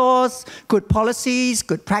good laws, good policies,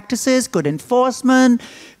 good practices, good enforcement,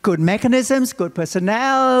 good mechanisms, good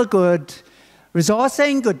personnel, good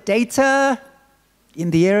resourcing, good data, in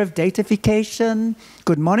the era of datafication,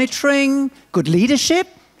 good monitoring, good leadership,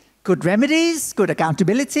 good remedies, good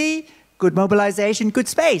accountability, good mobilization, good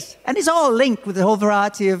space. And it's all linked with a whole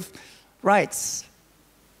variety of rights.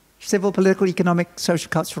 Civil, political, economic, social,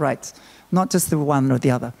 cultural rights. Not just the one or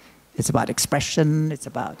the other. It's about expression, it's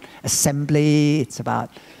about assembly, it's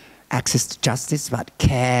about access to justice, about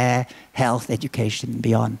care, health, education, and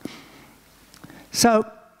beyond. So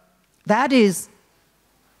that is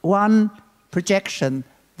one projection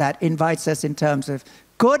that invites us in terms of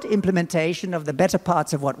good implementation of the better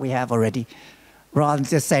parts of what we have already, rather than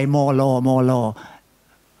just say more law, more law.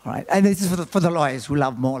 All right? And this is for the lawyers who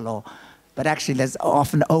love more law. But actually, there's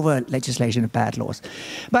often over-legislation of bad laws.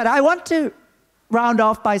 But I want to round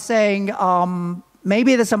off by saying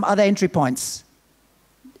maybe there's some other entry points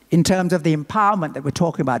in terms of the empowerment that we're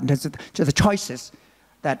talking about, in terms of the choices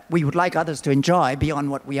that we would like others to enjoy beyond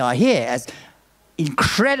what we are here as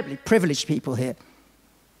incredibly privileged people here,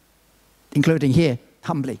 including here,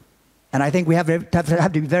 humbly. And I think we have to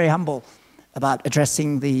be very humble about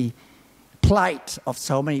addressing the plight of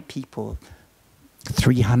so many people.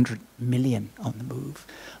 300 million on the move,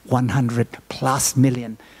 100+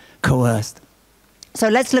 million coerced. So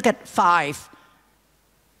let's look at 5,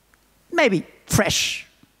 maybe fresh,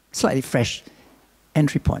 slightly fresh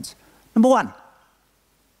entry points. Number 1,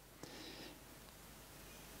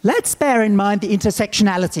 let's bear in mind the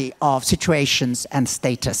intersectionality of situations and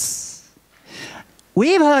status.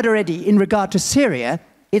 We've heard already in regard to Syria,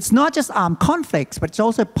 it's not just armed conflicts, but it's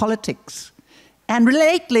also politics, And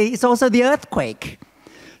lately, it's also the earthquake.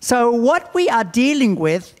 So what we are dealing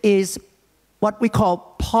with is what we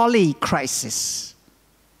call polycrisis,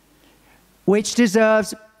 which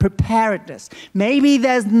deserves preparedness. Maybe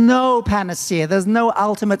there's no panacea, there's no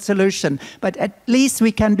ultimate solution, but at least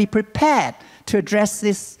we can be prepared to address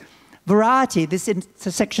this variety, this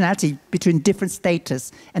intersectionality between different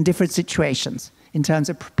status and different situations in terms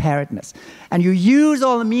of preparedness. And you use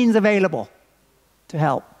all the means available to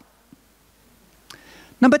help.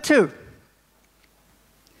 Number two,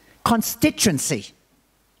 constituency.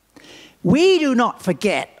 We do not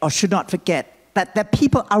forget, or should not forget, that there are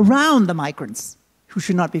people around the migrants who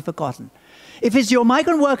should not be forgotten. If it's your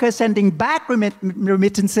migrant workers sending back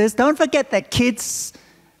remittances, don't forget their kids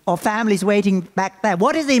or families waiting back there.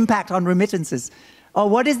 What is the impact on remittances? Or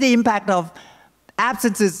what is the impact of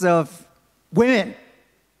absences of women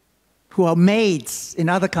who are maids in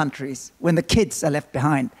other countries when the kids are left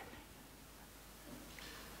behind?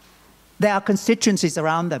 There are constituencies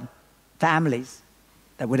around them, families,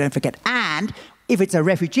 that we don't forget. And if it's a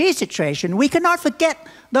refugee situation, we cannot forget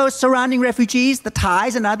those surrounding refugees, the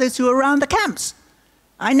Thais and others who are around the camps.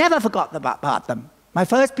 I never forgot about them. My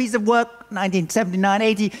first piece of work,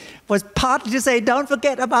 1979-80, was partly to say, don't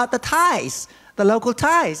forget about the Thais, the local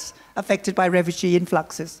Thais affected by refugee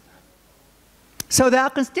influxes. So there are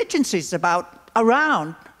constituencies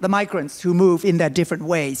around the migrants who move in their different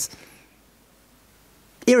ways,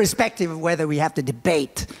 irrespective of whether we have to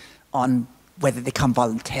debate on whether they come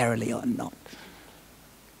voluntarily or not.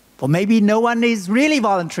 Or maybe no one is really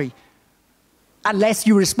voluntary, unless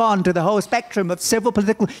you respond to the whole spectrum of civil,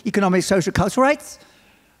 political, economic, social, cultural rights,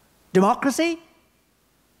 democracy,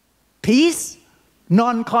 peace,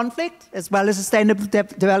 non-conflict, as well as sustainable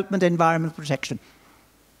development and environmental protection.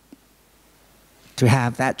 To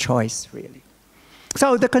have that choice, really.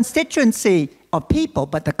 So the constituency of people,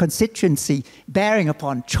 but the constituency bearing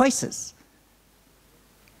upon choices.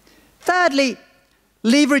 Thirdly,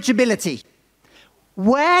 leverageability.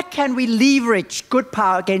 Where can we leverage good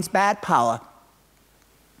power against bad power?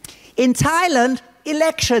 In Thailand,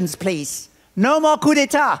 elections, please. No more coup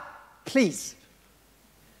d'etat, please.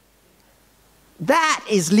 That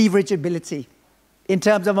is leverageability in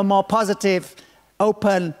terms of a more positive,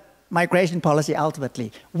 open migration policy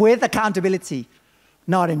ultimately, with accountability,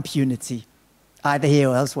 not impunity, either here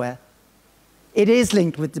or elsewhere. It is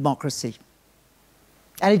linked with democracy.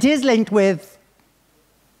 And it is linked with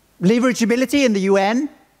leverageability in the UN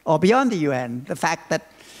or beyond the UN, the fact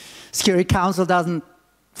that Security Council doesn't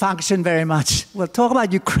function very much. We'll talk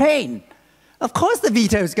about Ukraine. Of course the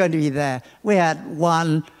veto is going to be there. We had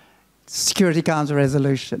one Security Council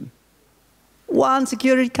resolution. One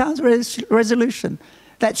Security Council resolution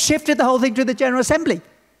that shifted the whole thing to the General Assembly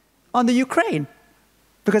on the Ukraine,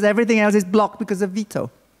 because everything else is blocked because of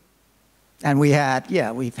veto. And we've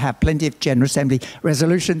had plenty of General Assembly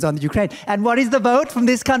resolutions on the Ukraine. And what is the vote from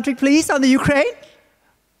this country, please, on the Ukraine?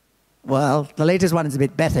 Well, the latest one is a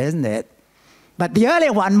bit better, isn't it? But the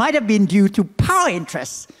earlier one might have been due to power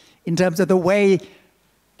interests in terms of the way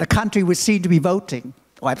the country was seen to be voting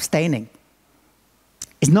or abstaining.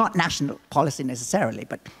 It's not national policy necessarily,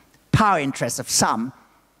 but power interests of some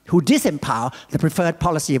who disempower the preferred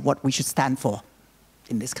policy of what we should stand for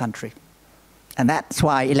in this country. And that's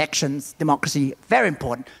why elections, democracy, very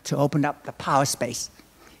important to open up the power space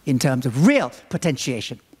in terms of real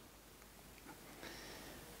potentiation.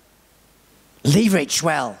 Leverage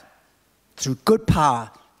well through good power,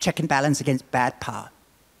 check and balance against bad power.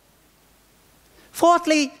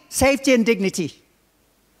 Fourthly, safety and dignity.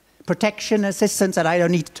 Protection, assistance, and I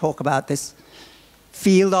don't need to talk about this.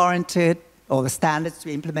 Field-oriented, all the standards to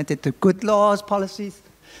be implemented through good laws, policies,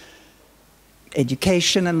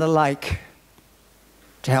 education and the like,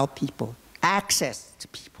 to help people, access to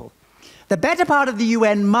people. The better part of the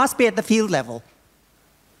UN must be at the field level,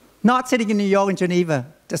 not sitting in New York and Geneva,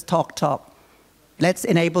 just talk. Let's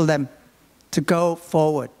enable them to go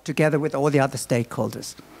forward together with all the other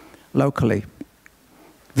stakeholders locally.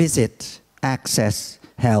 Visit, access,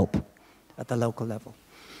 help at the local level.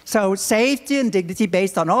 So safety and dignity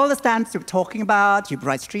based on all the standards we're talking about, human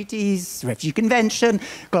rights treaties, Refugee Convention,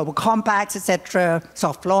 global compacts, etc.,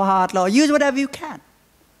 soft law, hard law, use whatever you can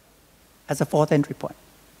as a fourth entry point.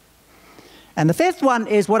 And the fifth one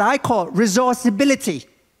is what I call resourceability.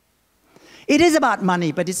 It is about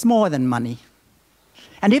money, but it's more than money.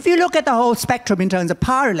 And if you look at the whole spectrum in terms of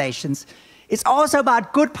power relations, it's also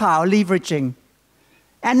about good power leveraging.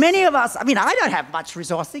 And many of us, I don't have much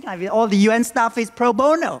resourcing. All the UN stuff is pro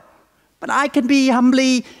bono. But I can be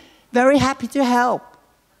humbly very happy to help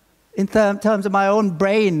in terms of my own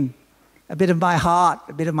brain, a bit of my heart,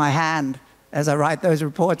 a bit of my hand, as I write those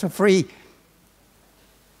reports for free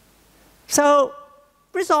So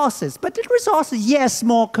resources, but the resources, yes,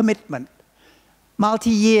 more commitment.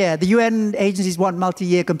 Multi-year, the UN agencies want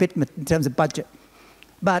multi-year commitment in terms of budget.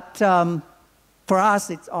 But for us,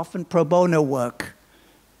 it's often pro bono work.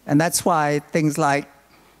 And that's why things like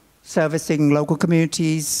servicing local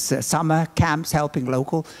communities, summer camps, helping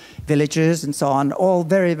local villages and so on, all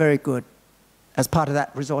very, very good as part of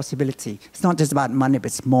that resourceability. It's not just about money, but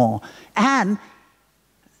it's more. And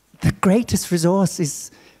the greatest resource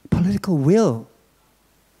is political will.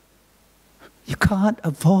 You can't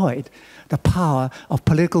avoid the power of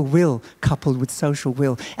political will coupled with social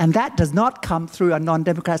will. And that does not come through a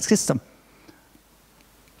non-democratic system,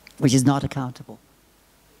 which is not accountable.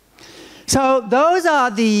 So those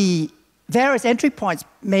are the various entry points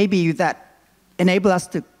maybe that enable us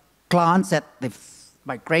to glance at the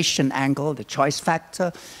migration angle, the choice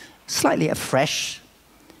factor, slightly afresh.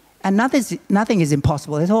 And nothing is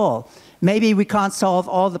impossible at all. Maybe we can't solve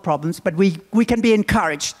all the problems, but we can be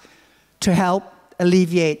encouraged to help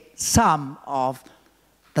alleviate some of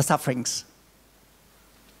the sufferings.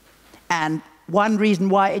 And one reason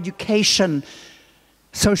why education,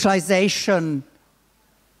 socialization,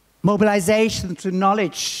 mobilization through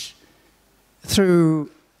knowledge,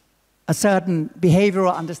 through a certain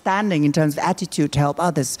behavioral understanding in terms of attitude to help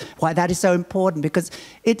others, why that is so important, because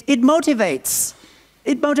it motivates.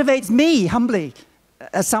 It motivates me, humbly,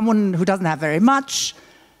 as someone who doesn't have very much,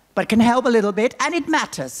 but can help a little bit, and it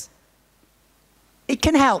matters. It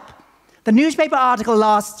can help. The newspaper article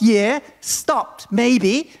last year stopped,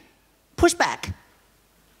 maybe, pushback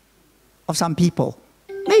of some people.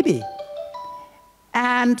 Maybe.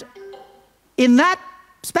 And in that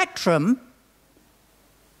spectrum,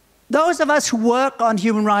 those of us who work on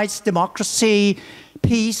human rights, democracy,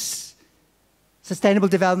 peace, sustainable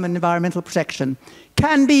development, environmental protection,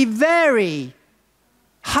 can be very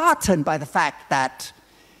heartened by the fact that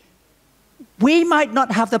we might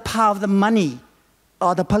not have the power of the money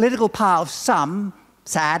or the political power of some,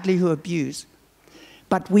 sadly, who abuse,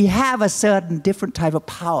 but we have a certain different type of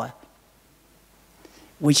power,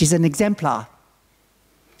 which is an exemplar.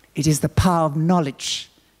 It is the power of knowledge.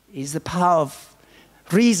 It is the power of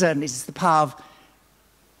reason. It is the power of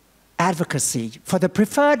advocacy for the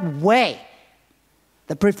preferred way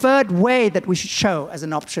that we should show as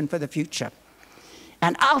an option for the future.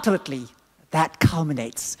 And ultimately, that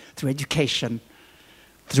culminates through education,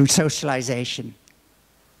 through socialization,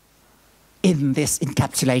 in this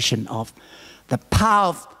encapsulation of the power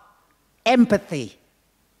of empathy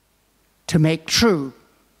to make true,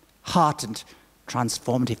 heartened,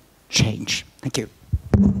 transformative change. Thank you.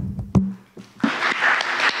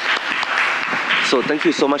 So thank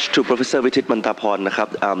you so much to Professor 𝗦ฒิ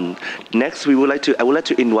𝘂𝘁𝗵𝗲 Next, I would like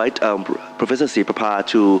to invite Professor 𝗕ษฎิภา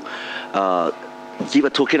to give a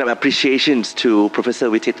token of appreciation to Professor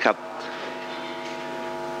𝗦ฒิ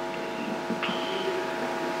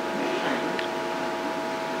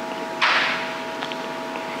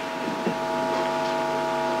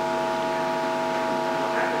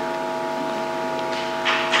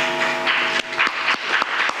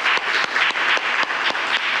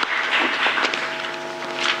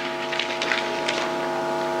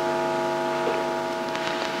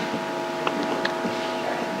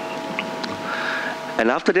And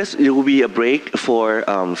after this, there will be a break for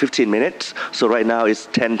 15 minutes. So right now it's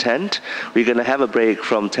 10:10. We're going to have a break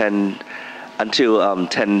from 10 until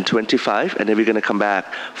 10:25, and then we're going to come back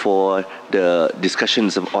for the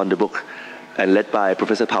discussions on the book, and led by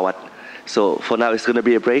Professor Pawat. So for now, it's going to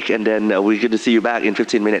be a break, and then we're going to see you back in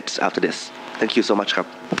 15 minutes after this. Thank you so much.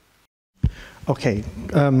 Okay.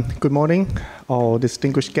 Good morning, all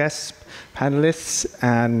distinguished guests, panelists,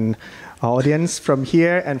 and our audience from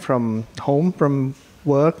here and from home, from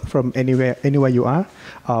work, from anywhere you are.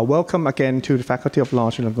 Welcome again to the Faculty of Law,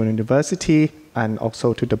 Chulalongkorn University, and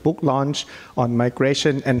also to the book launch on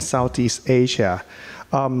migration and Southeast Asia.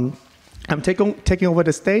 I'm taking over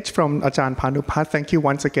the stage from Ajahn Phanupat. Thank you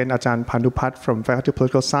once again, Ajahn Phanupat from Faculty of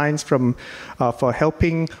Political Science for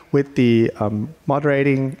helping with the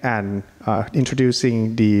moderating and introducing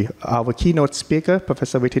our keynote speaker,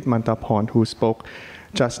 Professor 𝗦ฒิ𝘂𝘂𝘁𝗵𝗲, who spoke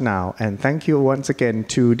just now. And thank you once again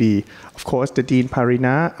to of course, the Dean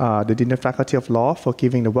Parina, the Dean of Faculty of Law, for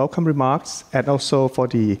giving the welcome remarks, and also for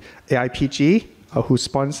the AIPG, who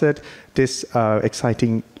sponsored this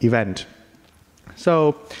exciting event.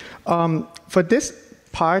 So for this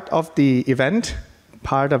part of the event,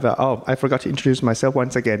 I forgot to introduce myself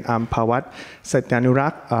once again. I'm Pawat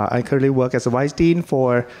Satyanurak. I currently work as a Vice Dean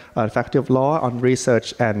for Faculty of Law on Research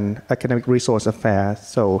and Academic Resource Affairs.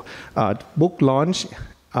 So book launch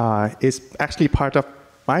is actually part of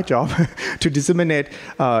my job, to disseminate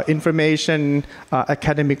information,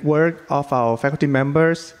 academic work of our faculty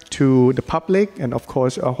members to the public, and of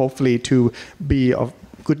course, hopefully to be of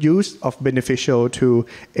good use, of beneficial to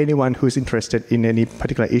anyone who's interested in any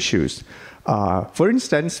particular issues. For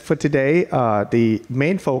instance, for today, the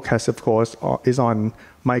main focus, of course, is on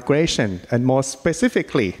migration, and more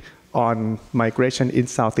specifically on migration in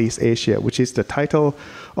Southeast Asia, which is the title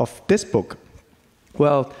of this book.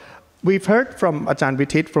 Well, we've heard from Ajahn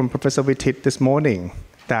Vitit, from Professor Vitit this morning,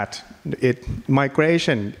 that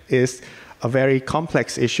migration is a very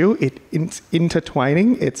complex issue. It's intertwining,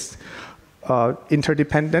 it's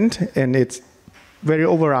interdependent, and it's very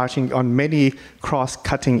overarching on many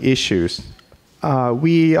cross-cutting issues.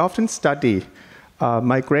 We often study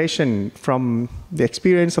migration from the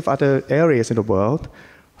experience of other areas in the world.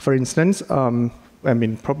 For instance,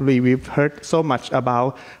 probably we've heard so much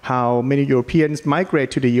about how many Europeans migrate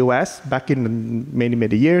to the US back in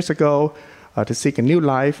many years ago to seek a new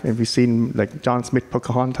life, and we've seen like John Smith,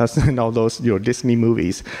 Pocahontas, and all those Disney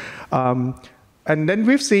movies. And then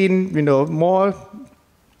we've seen more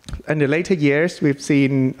in the later years. We've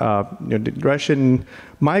seen the Russian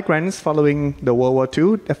migrants following the World War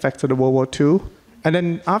II, the effects of the World War II, and then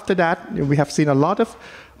after that we have seen a lot of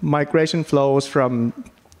migration flows from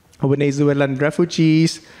Venezuelan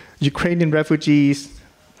refugees, Ukrainian refugees,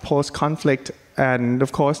 post-conflict, and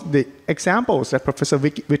of course the examples that Professor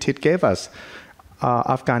Vitit gave us,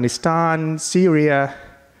 Afghanistan, Syria,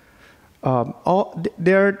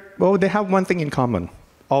 they have one thing in common.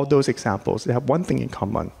 All those examples, they have one thing in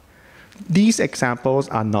common. These examples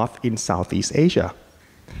are not in Southeast Asia,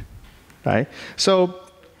 right? So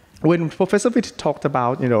when Professor Vitit talked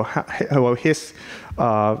about his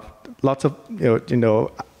lots of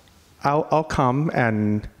outcome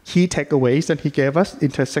and key takeaways that he gave us: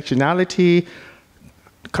 intersectionality,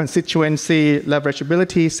 constituency,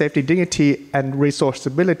 leverageability, safety, dignity, and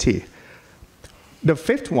resourceability. The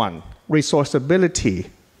fifth one, resourceability,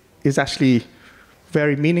 is actually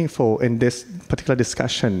very meaningful in this particular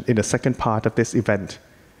discussion in the second part of this event,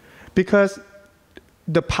 because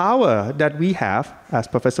the power that we have, as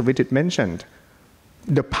Professor Vitit mentioned,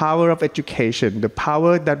 the power of education, the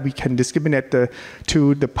power that we can disseminate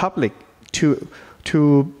to the public, to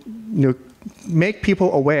make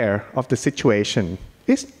people aware of the situation,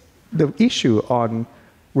 is the issue on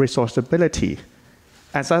resourceability.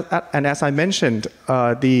 And as I mentioned,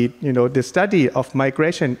 the study of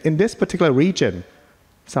migration in this particular region,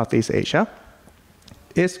 Southeast Asia,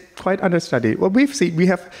 is quite understudied. Well, we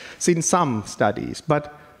have seen some studies,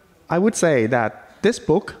 but I would say that this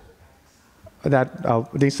book that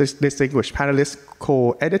this distinguished panelists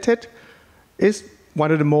co-edited is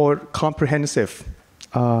one of the more comprehensive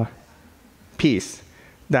piece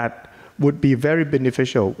that would be very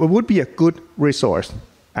beneficial. It would be a good resource,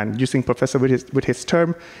 and using Professor with his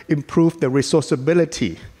term, improve the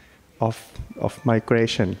resourceability of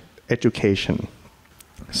migration education.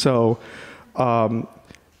 So,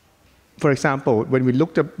 for example, when we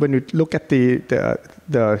look at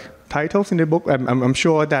the titles in the book, I'm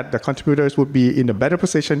sure that the contributors would be in a better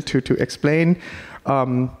position to explain.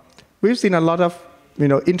 We've seen a lot of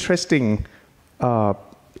interesting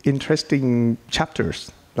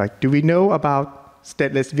chapters. Like, do we know about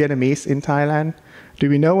stateless Vietnamese in Thailand? Do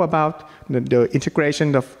we know about the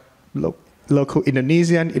integration of local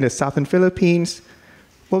Indonesian in the southern Philippines?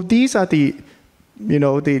 Well, these are the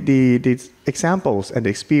examples and the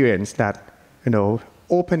experience that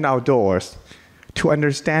open our doors to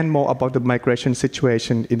understand more about the migration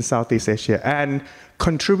situation in Southeast Asia and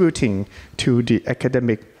contributing to the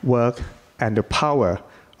academic work and the power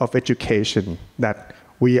of education that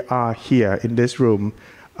we are here in this room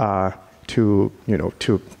to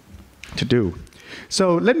do.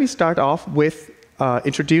 So let me start off with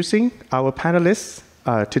introducing our panelists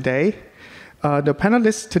today. The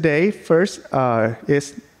panelists today first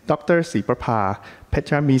is Dr. 𝗕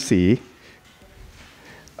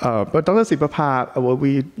But Dr.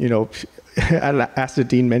 𝗕 as the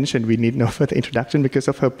Dean mentioned, we need no further introduction because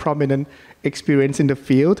of her prominent experience in the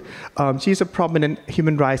field. She's a prominent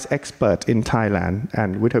human rights expert in Thailand,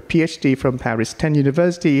 and with her PhD from Paris 10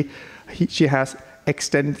 University, she has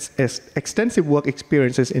extensive work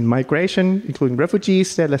experiences in migration, including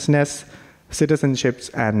refugees, statelessness, citizenships,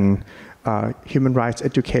 and human rights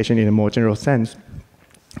education in a more general sense.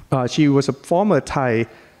 She was a former Thai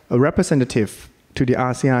representative to the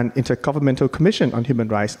ASEAN Intergovernmental Commission on Human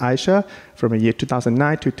Rights, AICHA, from the year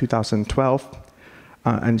 2009 to 2012.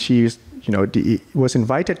 And she was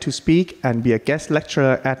invited to speak and be a guest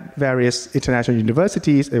lecturer at various international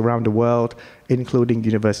universities around the world, including the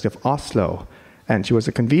University of Oslo. and she was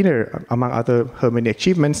a convener, among other her many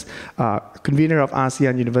achievements, convener of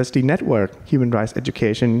ASEAN University Network, Human Rights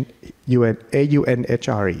Education,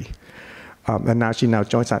 AUNHRE. And now she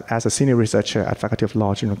joins us as a senior researcher at Faculty of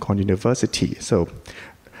Law, Chulalongkorn University. So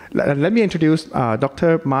let me introduce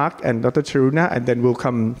Dr. Mark and Dr. Charuna, and then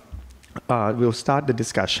we'll start the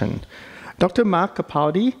discussion. Dr.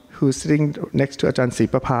 𝗦𝘂𝘂𝘁𝗵𝗲, who's sitting next to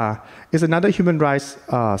𝗦𝗦𝘂𝘂𝘁𝗵𝗲, is another human rights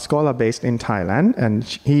scholar based in Thailand, and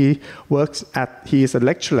he is a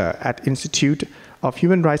lecturer at Institute of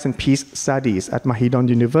Human Rights and Peace Studies at Mahidol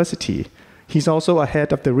University. He's also a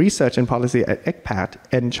head of the research and policy at 𝗕𝗏𝗏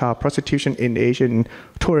and child prostitution in Asian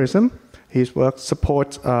tourism. His work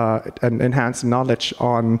supports and enhances knowledge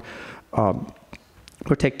on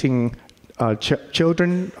protecting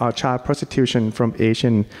children child prostitution from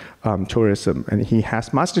Asian tourism. And he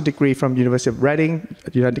has master's degree from University of Reading,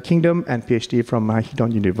 United Kingdom, and PhD from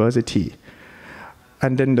Mahidol University.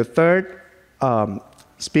 And then the third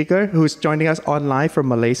speaker who is joining us online from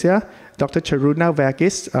Malaysia, Dr.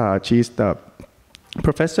 𝗕𝗓𝗏𝗏𝘀𝗁𝗏. She's the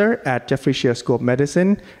professor at 𝗕𝗓𝘂𝘂𝘁𝗵𝗏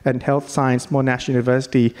Medicine and Health Science, Monash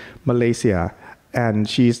University, Malaysia. And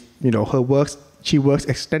she works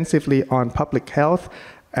extensively on public health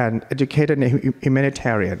and educated and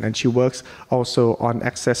humanitarian, and she works also on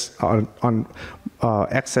access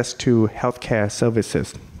to healthcare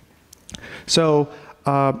services. So,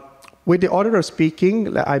 with the order of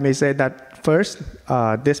speaking, I may say that first,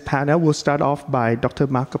 this panel will start off by Dr.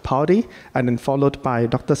 𝗦𝘂𝘂𝘁𝗂𝘁𝗏, and then followed by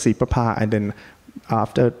Dr. 𝗕𝗂𝘂𝘁𝗏, and then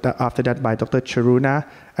after that by Dr. Charuna,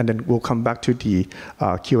 and then we'll come back to the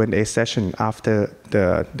Q&A session after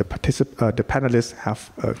the panelists have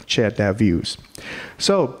shared their views.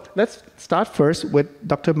 So let's start first with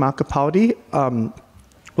Dr. 𝗦𝘂𝘂𝘁𝗂𝘁𝗏.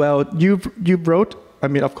 Well, you wrote, I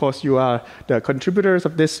mean, of course, you are the contributors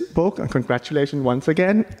of this book, and congratulations once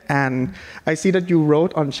again. And I see that you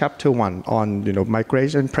wrote on chapter 1 on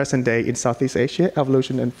migration, present day in Southeast Asia,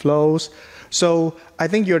 evolution and flows. So I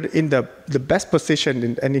think you're in the best position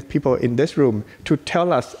in any people in this room to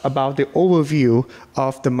tell us about the overview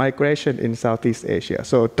of the migration in Southeast Asia.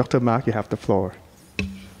 So Dr. Mark, you have the floor.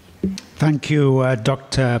 Thank you,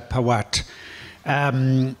 Dr. Pawat.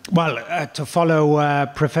 To follow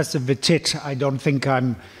Professor Vitit, I don't think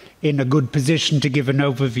I'm in a good position to give an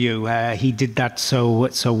overview. He did that so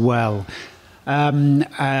well.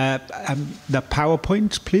 The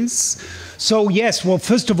PowerPoint, please. So yes, well,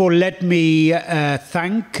 first of all, let me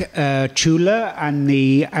thank Chula and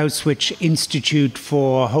the Auschwitz Institute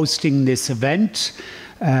for hosting this event.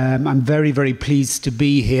 I'm very, very pleased to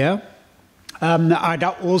be here. I'd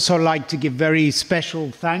also like to give very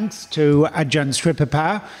special thanks to Ajahn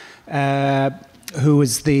Sripapa, who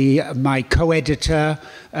is my co-editor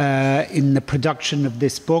in the production of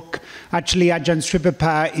this book. Actually, Ajahn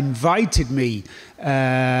Sripapa invited me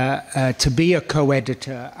to be a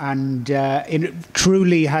co-editor, and it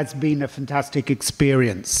truly has been a fantastic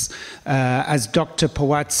experience. As Dr.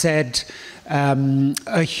 Pawat said,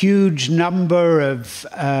 a huge number of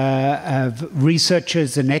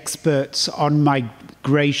researchers and experts on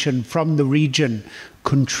migration from the region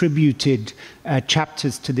contributed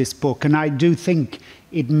chapters to this book, and I do think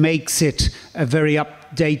it makes it a very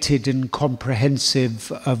updated and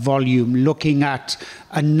comprehensive volume, looking at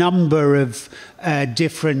a number of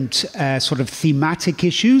different sort of thematic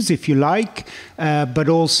issues, if you like, but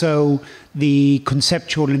also the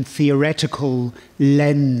conceptual and theoretical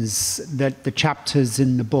lens that the chapters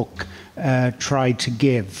in the book try to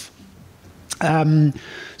give.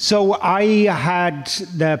 So I had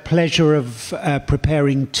the pleasure of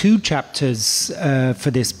preparing 2 chapters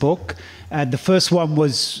for this book. The first one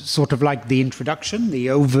was sort of like the introduction, the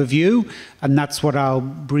overview, and that's what I'll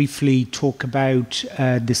briefly talk about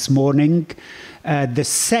this morning. The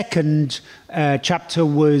second chapter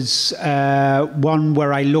was one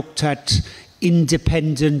where I looked at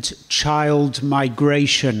independent child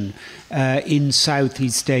migration in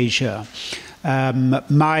Southeast Asia.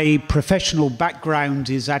 My professional background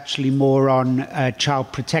is actually more on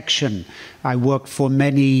child protection. I worked for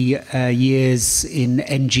many years in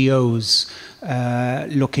NGOs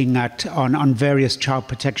looking at on various child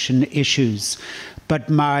protection issues. But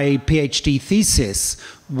my PhD thesis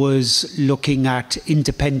was looking at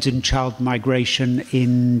independent child migration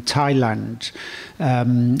in Thailand.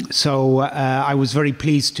 So I was very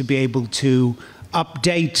pleased to be able to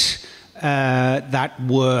update that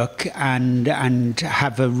work and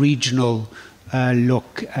have a regional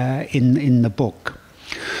look in the book.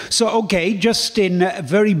 So, okay, just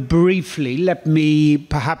very briefly, let me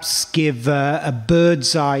perhaps give a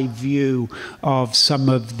bird's eye view of some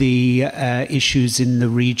of the issues in the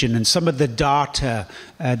region and some of the data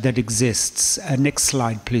that exists. Next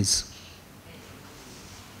slide, please.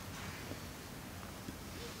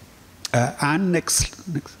 And next,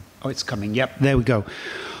 oh, it's coming. Yep, there we go.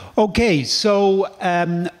 Okay, so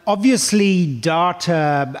obviously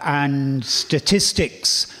data and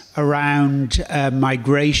statistics around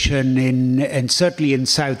migration and certainly in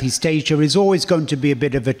Southeast Asia is always going to be a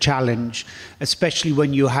bit of a challenge, especially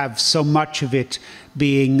when you have so much of it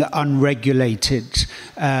being unregulated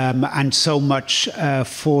and so much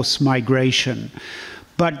forced migration.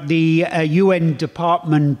 But the UN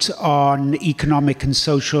Department on Economic and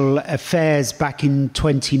Social Affairs back in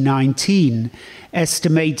 2019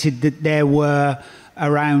 estimated that there were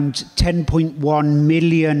around 10.1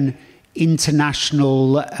 million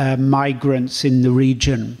international migrants in the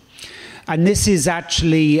region. And this is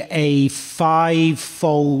actually a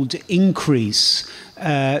 5-fold increase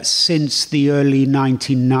since the early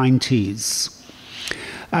 1990s.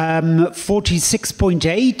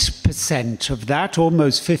 46.8% of that,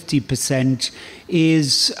 almost 50%,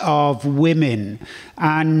 is of women.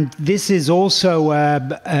 And this is also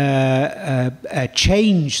a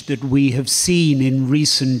change that we have seen in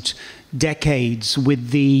recent decades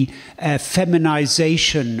with the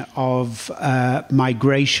feminization of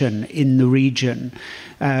migration in the region.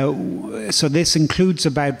 So this includes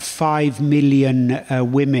about 5 million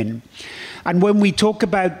women. And when we talk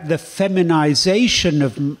about the feminization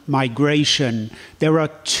of migration, there are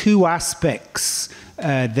two aspects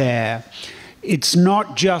there. It's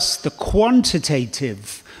not just the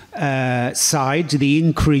quantitative side,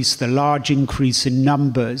 the large increase in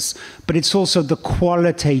numbers, but it's also the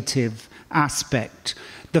qualitative aspect.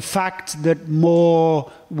 The fact that more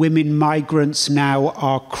women migrants now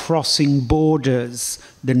are crossing borders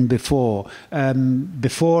than before.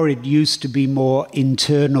 Before it used to be more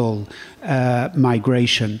internal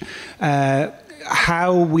migration.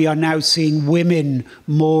 How we are now seeing women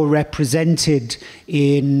more represented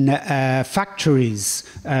in factories,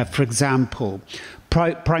 for example.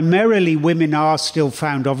 Primarily, women are still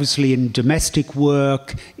found, obviously, in domestic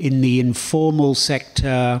work, in the informal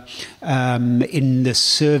sector, in the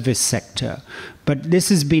service sector. But this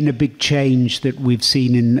has been a big change that we've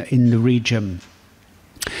seen in the region.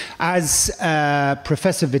 As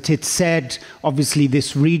Professor 𝗦𝘗 said, obviously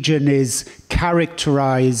this region is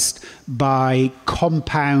characterized by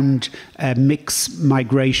compound mixed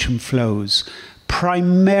migration flows,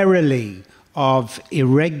 primarily of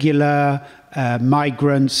irregular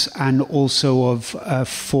migrants and also of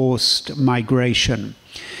forced migration.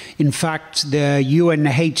 In fact, the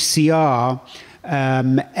UNHCR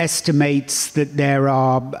estimates that there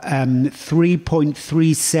are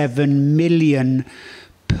 3.37 million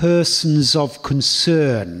persons of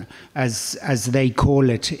concern, as they call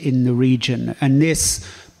it in the region. And this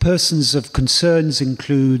persons of concerns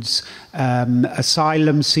includes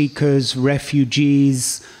asylum seekers,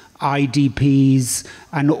 refugees, IDPs,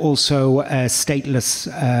 and also stateless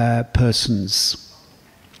persons.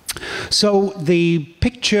 So the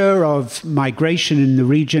picture of migration in the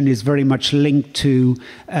region is very much linked to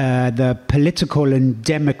the political and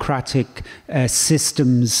democratic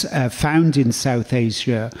systems found in South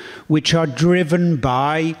Asia, which are driven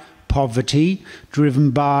by poverty,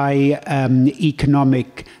 driven by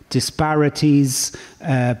economic disparities,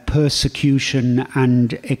 persecution,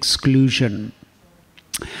 and exclusion.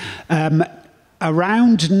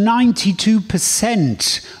 Around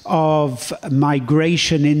 92% of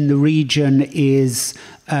migration in the region is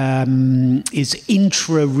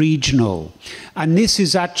intra-regional. And this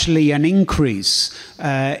is actually an increase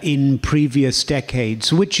in previous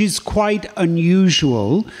decades, which is quite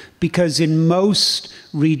unusual because in most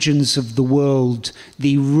regions of the world,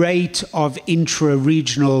 the rate of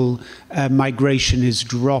intra-regional migration is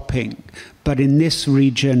dropping. But in this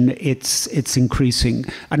region, it's increasing.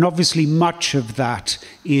 And obviously, much of that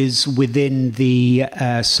is within the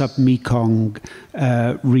sub-Mekong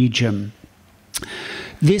region.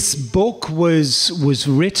 This book was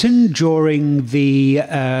written during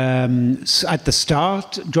during the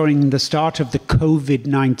start of the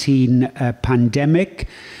COVID-19 pandemic,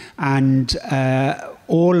 and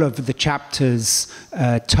all of the chapters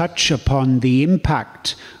touch upon the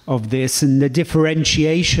impact of this and the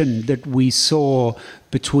differentiation that we saw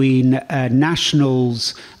between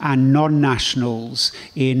nationals and non-nationals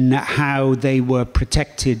in how they were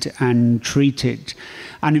protected and treated.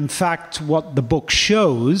 And in fact, what the book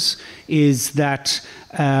shows is that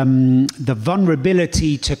the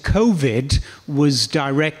vulnerability to COVID was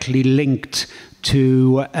directly linked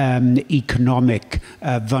to economic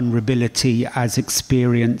vulnerability as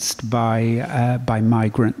experienced by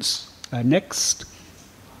migrants. Next.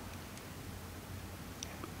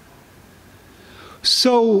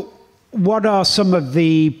 So what are some of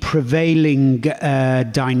the prevailing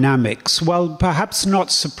dynamics? Well, perhaps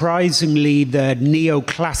not surprisingly, the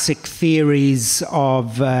neoclassic theories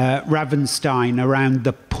of Ravenstein around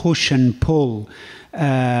the push and pull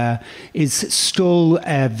is still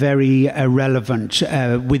very relevant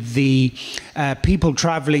with the people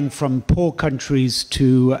traveling from poor countries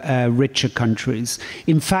to richer countries.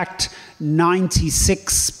 In fact,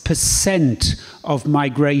 96% of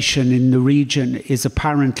migration in the region is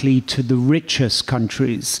apparently to the richest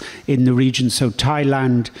countries in the region, so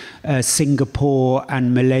Thailand, Singapore,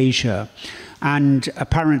 and Malaysia. And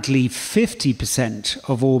apparently 50%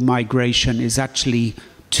 of all migration is actually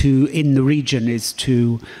in the region is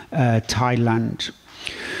to Thailand.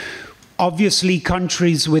 Obviously,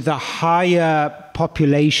 countries with a higher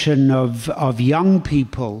population of young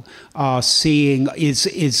people are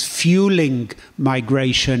is fueling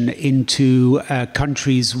migration into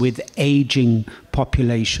countries with aging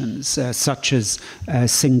populations, such as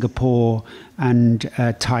Singapore and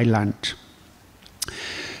Thailand.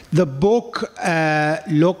 The book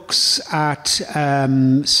looks at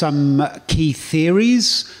some key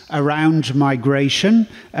theories around migration,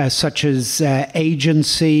 such as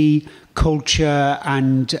agency, culture,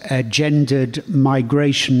 and gendered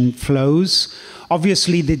migration flows.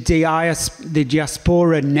 Obviously, the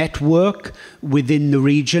diaspora network within the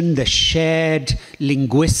region, the shared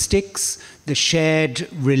linguistics, the shared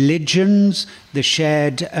religions, the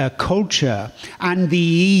shared culture, and the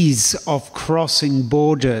ease of crossing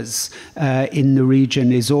borders in the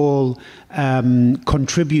region is all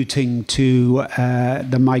contributing to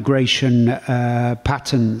the migration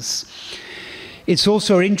patterns. It's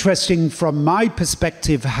also interesting from my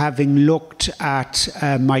perspective, having looked at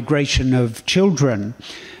migration of children,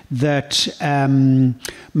 that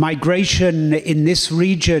migration in this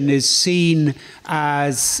region is seen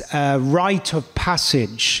as a rite of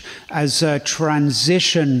passage, as a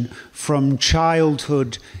transition from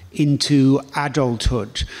childhood into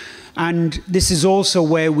adulthood. And this is also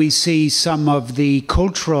where we see some of the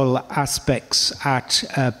cultural aspects at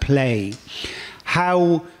play.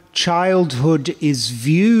 How childhood is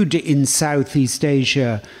viewed in Southeast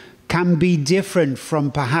Asia can be different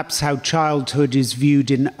from perhaps how childhood is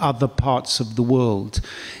viewed in other parts of the world.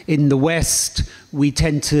 In the West, we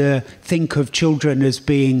tend to think of children as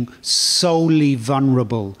being solely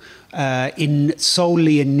vulnerable,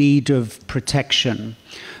 solely in need of protection.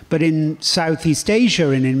 But in Southeast Asia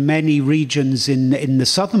and in many regions in the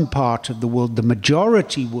southern part of the world, the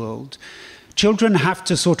majority world, children have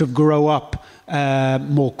to sort of grow up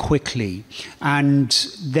more quickly. And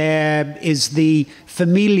there is the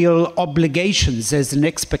familial obligations. There's an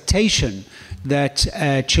expectation that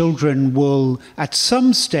children will, at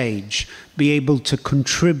some stage, be able to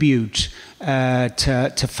contribute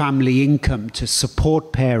to family income, to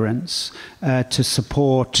support parents, to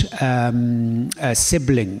support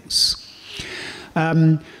siblings.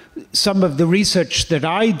 Some of the research that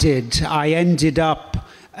I did, I ended up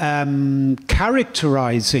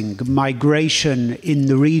characterizing migration in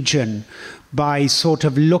the region by sort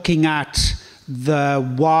of looking at the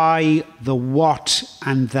why, the what,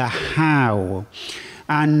 and the how.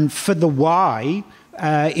 And for the why,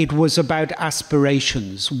 it was about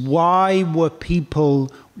aspirations. Why were people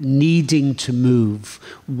needing to move?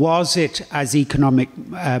 Was it as economic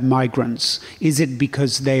migrants? Is it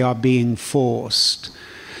because they are being forced?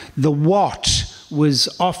 The what was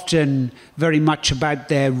often very much about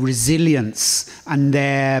their resilience and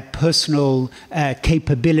their personal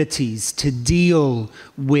capabilities to deal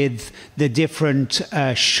with the different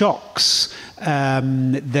shocks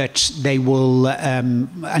that they will,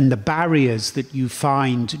 and the barriers that you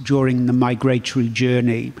find during the migratory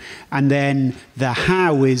journey. And then the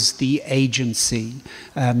how is the agency,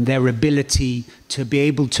 their ability to be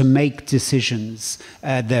able to make decisions,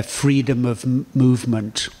 their freedom of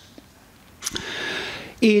movement.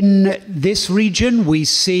 In this region, we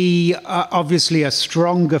see obviously a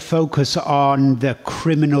stronger focus on the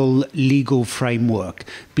criminal legal framework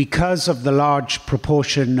because of the large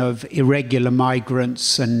proportion of irregular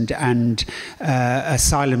migrants and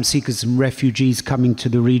asylum seekers and refugees coming to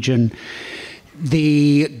the region.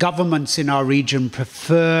 The governments in our region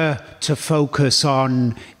prefer to focus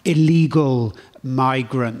on illegal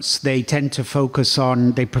migrants. They tend to focus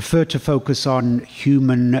on, they prefer to focus on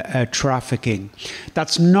human trafficking.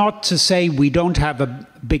 That's not to say we don't have a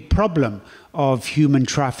big problem of human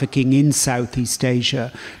trafficking in Southeast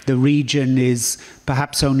Asia. The region is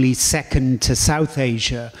perhaps only second to South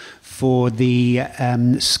Asia for the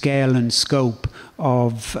scale and scope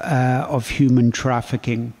of human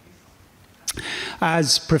trafficking.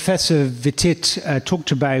 As Professor 𝗦𝘂𝘁𝗵𝗏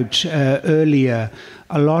talked about earlier,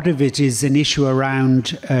 a lot of it is an issue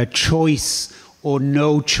around choice or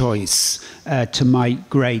no choice to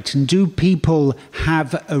migrate. And do people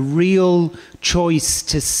have a real choice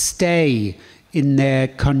to stay in their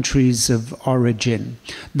countries of origin?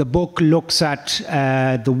 The book looks at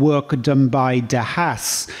the work done by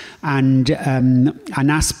𝙎𝙧𝙬 and an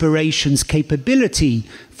aspirations capability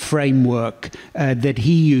framework that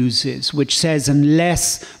he uses, which says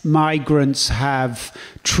unless migrants have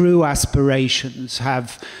true aspirations,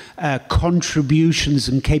 have contributions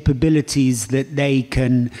and capabilities that they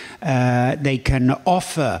can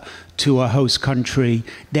offer to a host country,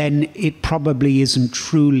 then it probably isn't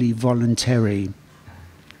truly voluntary.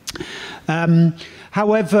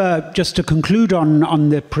 However, just to conclude on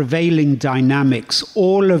the prevailing dynamics,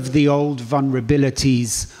 all of the old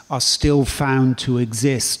vulnerabilities are still found to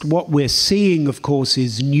exist. What we're seeing, of course,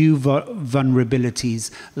 is new vulnerabilities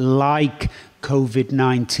like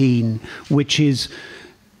COVID-19, which is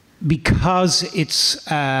because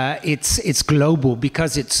it's global,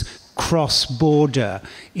 because it's cross-border,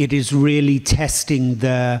 it is really testing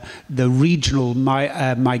the regional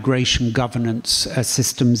migration governance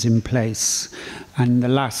systems in place. And the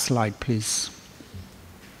last slide, please.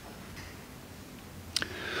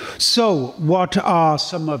 So, what are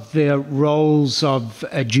some of the roles of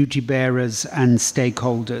duty bearers and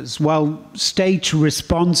stakeholders? Well, state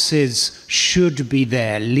responses should be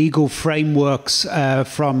there. Legal frameworks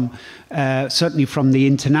certainly from the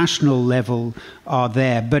international level are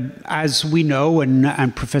there. But as we know,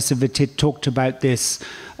 and Professor Vattit talked about this,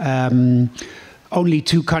 only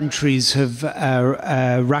 2 countries have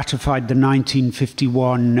ratified the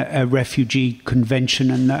 1951 Refugee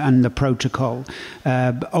Convention and the protocol.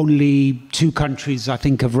 Only 2 countries, I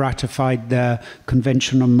think, have ratified the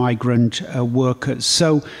Convention on Migrant Workers.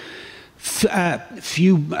 So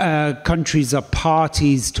few countries are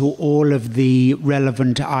parties to all of the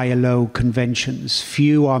relevant ILO conventions.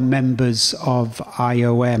 Few are members of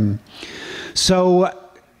IOM. So,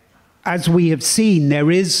 as we have seen,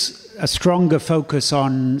 there is a stronger focus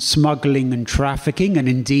on smuggling and trafficking, and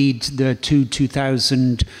indeed the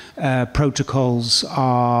 2000 protocols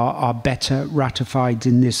are better ratified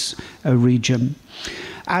in this region.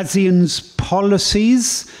 ASEAN's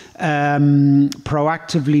policies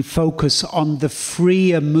proactively focus on the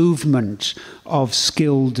freer movement of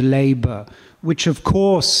skilled labor, which of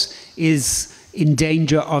course is in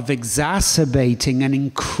danger of exacerbating and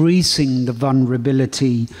increasing the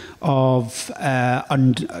vulnerability of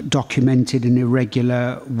undocumented and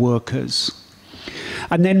irregular workers.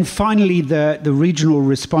 And then finally, the regional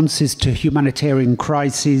responses to humanitarian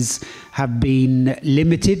crises have been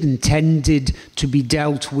limited and tended to be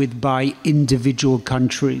dealt with by individual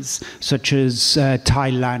countries, such as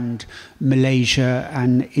Thailand, Malaysia,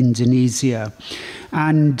 and Indonesia.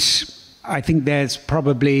 And I think there's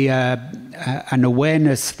probably an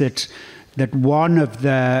awareness that one of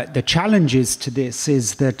the challenges to this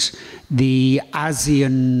is that the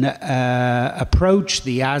ASEAN approach,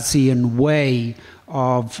 the ASEAN way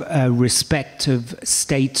of respect of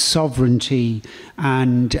state sovereignty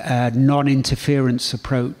and non-interference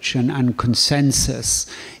approach and consensus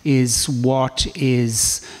is what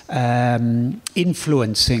is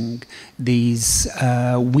influencing these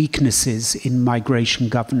weaknesses in migration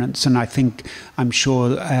governance. And I'm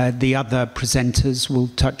sure the other presenters will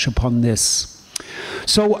touch upon this.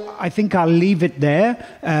 So I think I'll leave it there,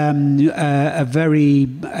 a very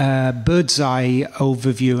bird's eye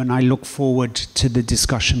overview, and I look forward to the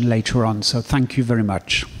discussion later on. So thank you very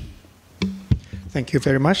much. Thank you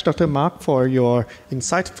very much, Dr. Mark, for your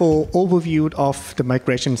insightful overview of the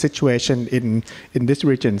migration situation in this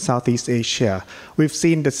region, Southeast Asia. We've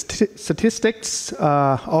seen the statistics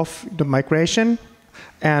of the migration,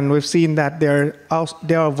 and we've seen that there are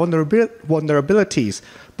vulnerabilities,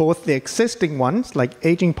 both the existing ones like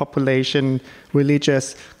aging population,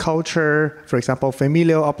 religious culture, for example,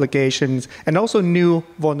 familial obligations, and also new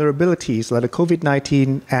vulnerabilities like the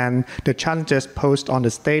COVID-19 and the challenges posed on the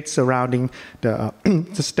states surrounding the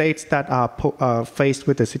states that are faced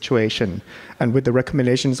with the situation, and with the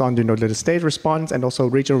recommendations on the state response and also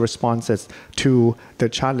regional responses to the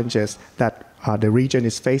challenges that the region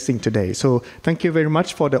is facing today. So thank you very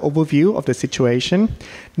much for the overview of the situation.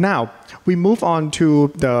 Now, we move on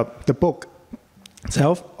to the book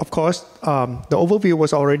itself. Of course, the overview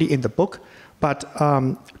was already in the book, but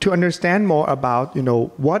to understand more about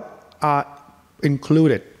what are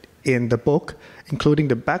included in the book, including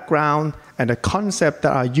the background and the concept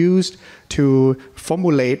that are used to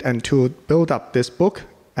formulate and to build up this book,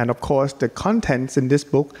 and of course the contents in this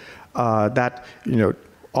book that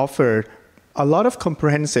offer a lot of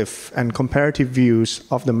comprehensive and comparative views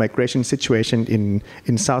of the migration situation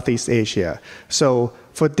in Southeast Asia. So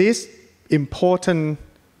for this important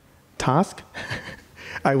task,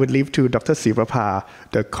 I would leave to Dr. 𝗕𝗵𝗏,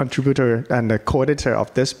 the contributor and the co-editor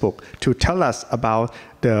of this book, to tell us about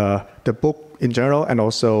the book in general and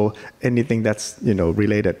also anything that's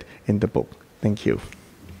related in the book. Thank you.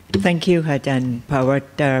 Thank you, Ajahn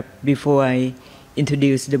Pawat. Before I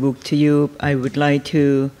introduce the book to you, I would like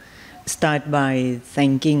to start by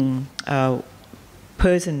thanking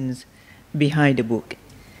persons behind the book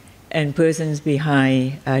and persons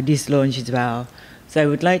behind this launch as well. So I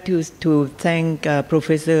would like to thank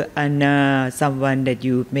Professor Anna, someone that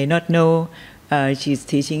you may not know. She's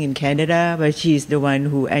teaching in Canada, but she's the one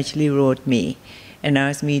who actually wrote me and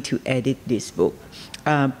asked me to edit this book.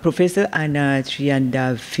 Professor Anna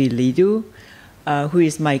Triandafilidou, who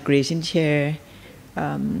is Migration Chair,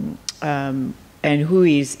 and who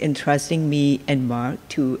is entrusting me and Mark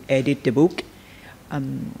to edit the book.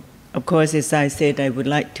 Of course, as I said, I would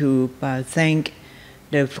like to thank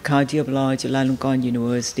the Faculty of Law, Chulalongkorn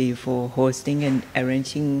University, for hosting and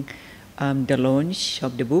arranging the launch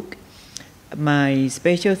of the book. My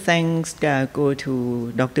special thanks go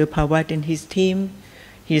to Dr. Pawat and his team,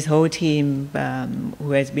 his whole team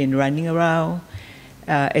who has been running around,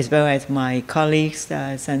 as well as my colleagues,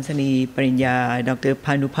 Sansani Parinya, Dr.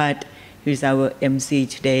 Panupat, who is our MC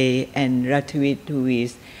today, and Ratwit, who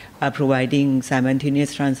is providing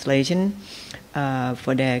simultaneous translation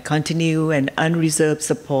for their continued and unreserved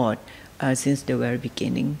support since the very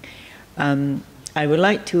beginning. I would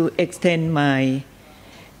like to extend my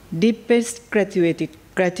deepest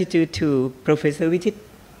gratitude to Professor 𝗕𝗏𝗏,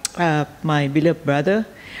 my beloved brother,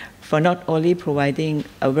 for not only providing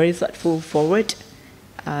a very thoughtful foreword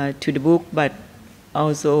to the book, but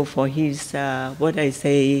also for his, what I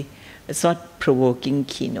say, thought-provoking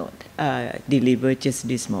keynote delivered just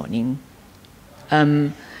this morning.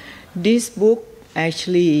 This book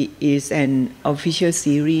actually is an official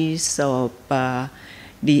series of the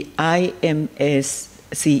IMISCEO,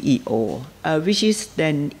 which is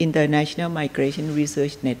an international migration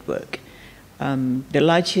research network, the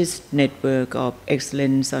largest network of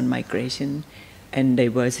excellence on migration and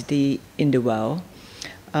diversity in the world.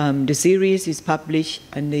 The series is published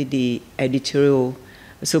under the editorial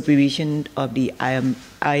supervision of the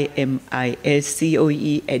IMISCOE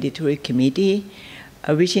Editorial Committee,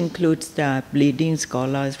 which includes leading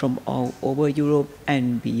scholars from all over Europe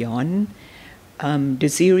and beyond. The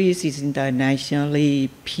series is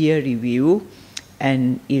internationally peer-reviewed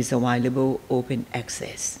and is available open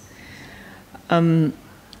access.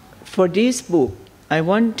 For this book, I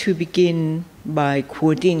want to begin by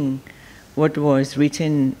quoting what was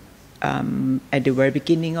written at the very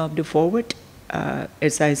beginning of the foreword.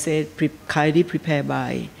 As I said, kindly prepared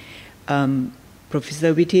by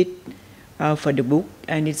Professor 𝗕𝗏𝗏 for the book,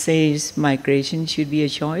 and it says migration should be a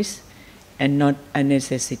choice and not a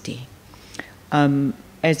necessity.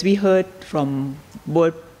 As we heard from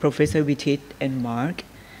both Professor 𝗕𝗏𝗏 and Mark,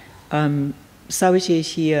 Southeast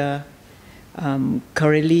Asia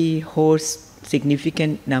currently hosts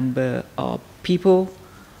significant number of people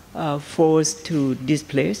forced to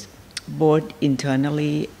displace, both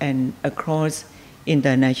internally and across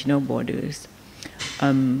international borders.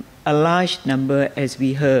 A large number, as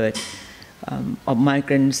we heard, of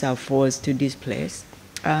migrants are forced to displace.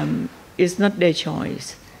 It's not their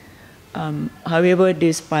choice. However,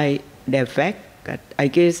 despite the fact that I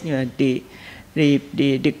guess the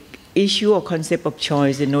issue or concept of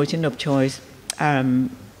choice, the notion of choice,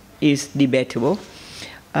 is debatable.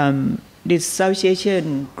 This South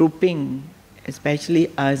Asian grouping,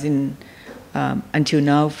 especially as in until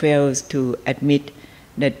now, fails to admit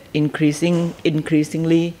that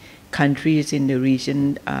increasingly countries in the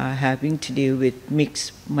region are having to deal with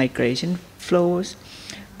mixed migration flows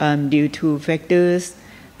due to factors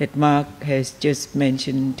that Mark has just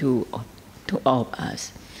mentioned to all of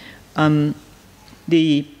us. One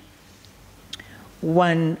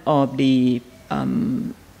of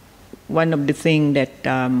the things that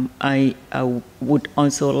I would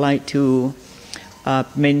also like to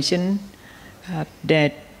mention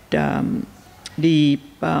that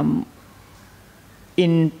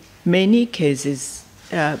in many cases,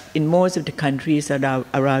 in most of the countries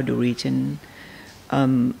around the region,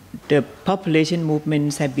 the population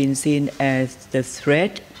movements have been seen as the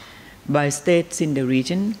threat by states in the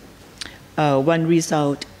region. One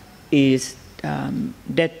result is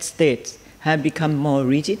that states have become more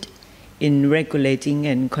rigid in regulating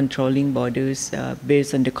and controlling borders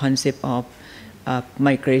based on the concept of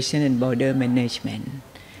migration and border management.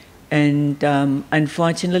 And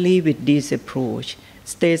unfortunately, with this approach,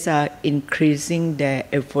 states are increasing their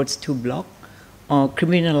efforts to block or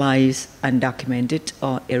criminalize undocumented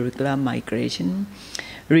or irregular migration,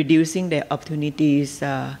 reducing their opportunities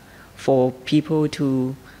for people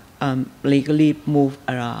to legally move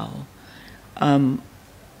around.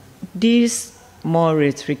 These more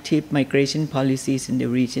restrictive migration policies in the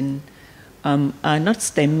region are not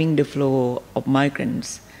stemming the flow of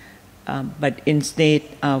migrants, but instead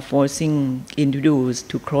are forcing individuals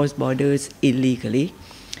to cross borders illegally,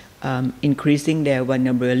 increasing their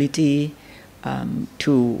vulnerability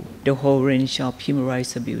to the whole range of human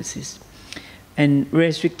rights abuses. And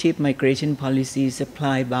restrictive migration policies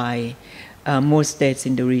applied by most states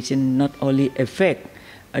in the region not only affect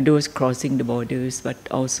those crossing the borders, but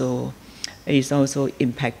also is also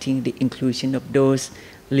impacting the inclusion of those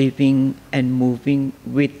living and moving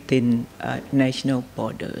within national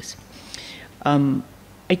borders. I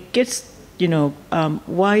guess,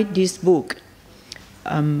 why this book?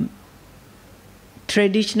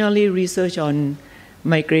 Traditionally, research on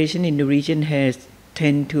migration in the region has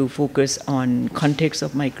tend to focus on contexts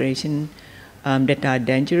of migration that are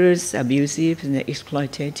dangerous, abusive, and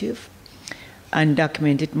exploitative.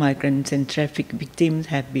 Undocumented migrants and traffic victims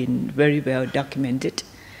have been very well documented,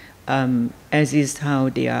 as is how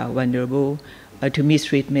they are vulnerable to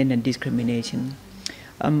mistreatment and discrimination.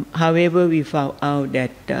 However, we found out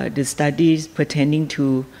that the studies pertaining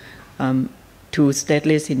to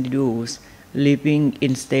stateless individuals living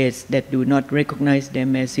in states that do not recognize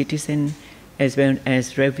them as citizens, as well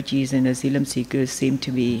as refugees and asylum seekers, seem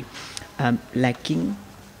to be lacking.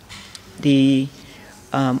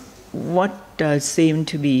 What seemed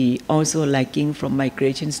to be also lacking from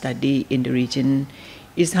migration study in the region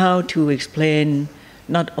is how to explain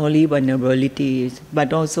not only vulnerabilities,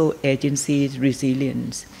 but also agencies,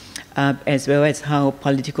 resilience, as well as how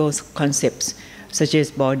political concepts such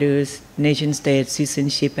as borders, nation-state,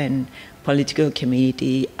 citizenship, and political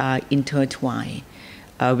community are intertwined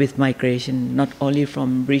with migration, not only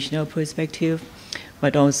from regional perspective,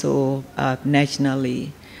 but also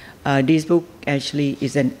nationally. This book actually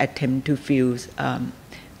is an attempt to fill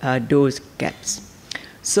those gaps.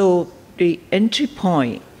 So the entry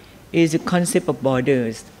point is the concept of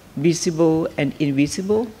borders, visible and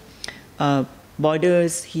invisible.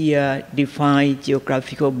 Borders here define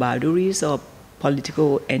geographical boundaries of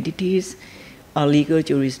political entities or legal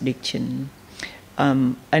jurisdiction.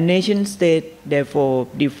 A nation state therefore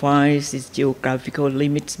defines its geographical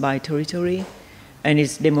limits by territory and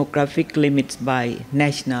its demographic limits by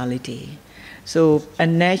nationality. So a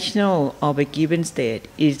national of a given state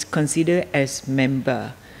is considered as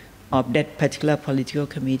member of that particular political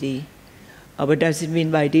committee. What does it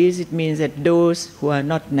mean by this? It means that those who are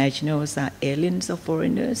not nationals are aliens or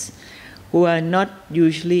foreigners who are not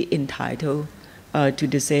usually entitled to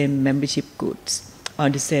the same membership goods or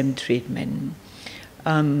the same treatment.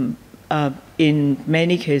 In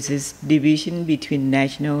many cases, division between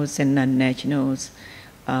nationals and non-nationals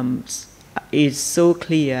is so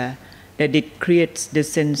clear that it creates the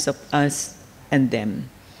sense of us and them,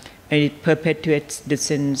 and it perpetuates the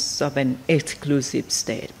sense of an exclusive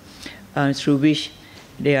state through which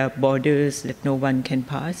there are borders that no one can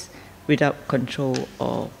pass without control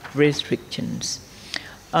or restrictions.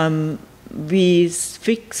 We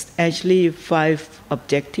fixed actually 5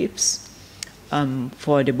 objectives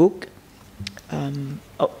for the book.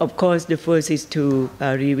 Of course, the first is to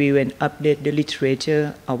review and update the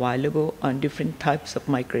literature available on different types of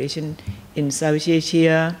migration in Southeast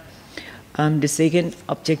Asia. The second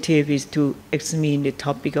objective is to examine the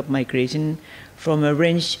topic of migration from a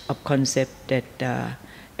range of concepts that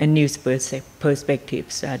and news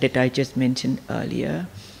perspectives that I just mentioned earlier.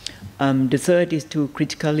 The third is to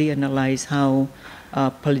critically analyze how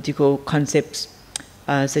political concepts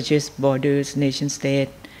such as borders, nation-state,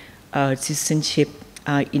 citizenship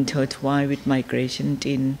are intertwined with migration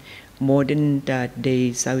in modern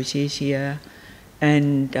day South Asia.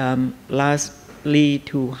 And lastly,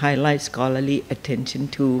 to highlight scholarly attention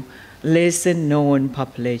to lesser known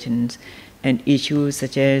populations and issues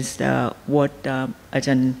such as what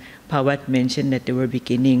Ajahn Pawat mentioned at the very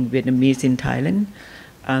beginning, Vietnamese in Thailand.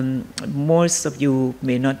 Most of you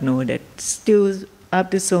may not know that still,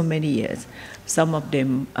 after so many years, some of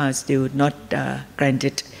them are still not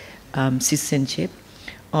granted citizenship,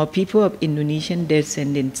 or people of Indonesian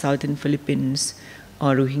descent in southern Philippines,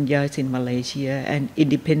 or Rohingyas in Malaysia, and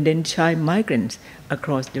independent child migrants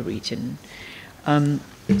across the region.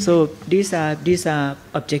 So these are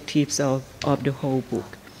objectives of the whole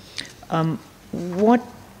book. What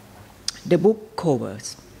the book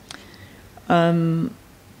covers.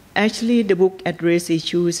 Actually, the book addresses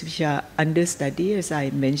issues which are under study, as I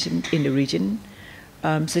mentioned, in the region.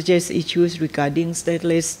 such as issues regarding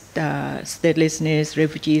statelessness,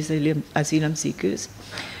 refugees, asylum seekers,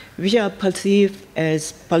 which are perceived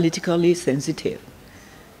as politically sensitive.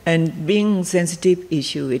 And being sensitive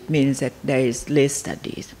issue, it means that there is less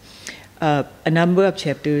studies. A number of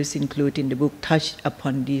chapters included in the book touch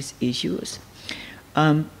upon these issues.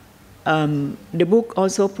 The book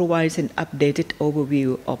also provides an updated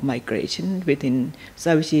overview of migration within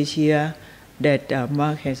Southeast Asia that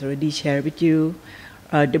Mark has already shared with you.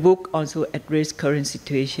 The book also addressed current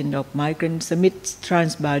situation of migrants amidst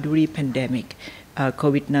transboundary pandemic,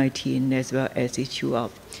 COVID-19, as well as issue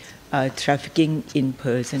of trafficking in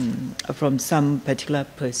person from some particular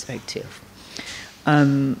perspective.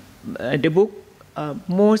 The book,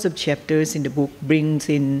 most of chapters in the book brings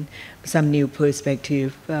in some new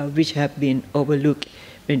perspective which have been overlooked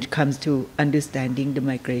when it comes to understanding the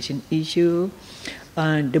migration issue.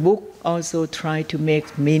 The book also tries to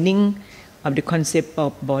make meaning of the concept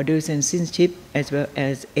of borders and citizenship as well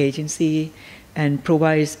as agency, and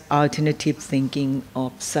provides alternative thinking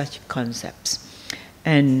of such concepts.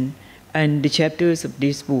 And the chapters of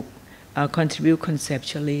this book contribute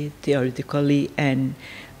conceptually, theoretically, and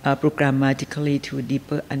programmatically to a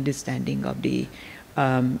deeper understanding of the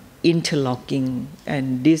interlocking.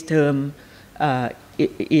 And this term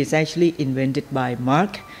is actually invented by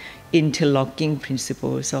Mark, interlocking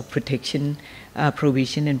principles of protection,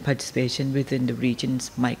 provision, and participation within the region's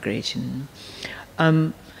migration.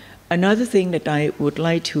 Another thing that I would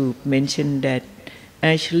like to mention that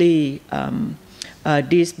actually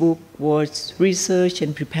this book was researched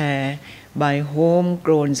and prepared by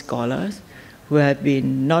homegrown scholars who have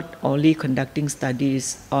been not only conducting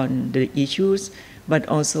studies on the issues, but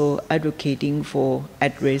also advocating for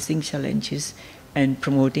addressing challenges and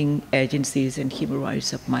promoting agencies and human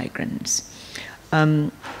rights of migrants.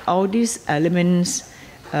 All these elements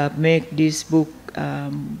make this book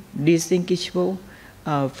distinguishable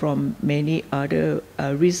from many other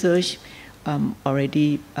research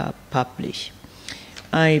already published.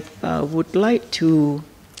 I would like to,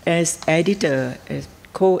 as editor, as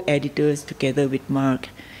co-editors together with Mark,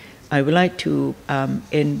 I would like to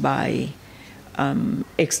end by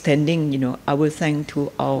extending, our thanks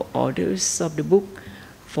to our authors of the book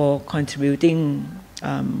for contributing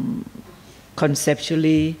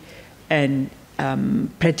conceptually and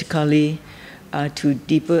practically to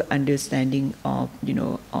deeper understanding of,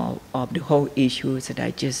 of the whole issues that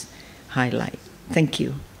I just highlight. Thank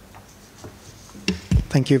you.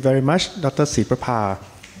 Thank you very much, Dr. 𝗕𝗵𝗏,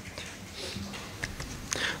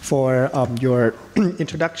 for your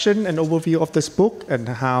introduction and overview of this book and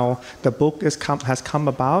how the book has come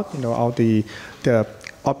about, all the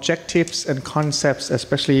objectives and concepts,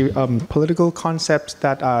 especially political concepts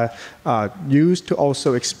that are used to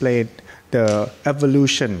also explain the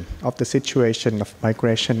evolution of the situation of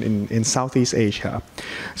migration in Southeast Asia.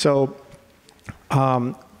 So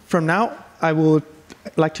from now, I would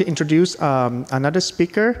like to introduce another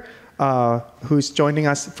speaker who's joining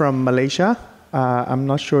us from Malaysia. I'm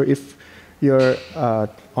not sure if you're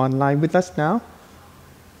online with us now.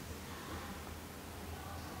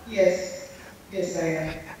 Yes,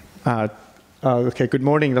 I am. Okay, good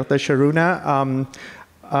morning, Dr. Charuna.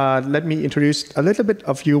 Let me introduce a little bit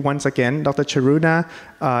of you once again. Dr. Charuna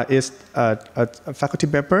is a faculty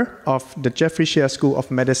member of the Jeffrey Shea School of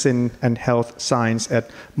Medicine and Health Science at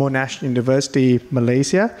Monash University,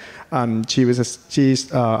 Malaysia. She's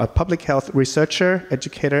a public health researcher,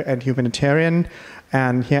 educator, and humanitarian.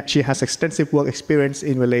 And she has extensive work experience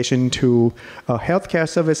in relation to healthcare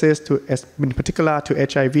services, in particular to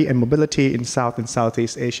HIV and mobility in South and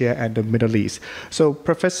Southeast Asia and the Middle East. So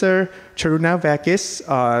Professor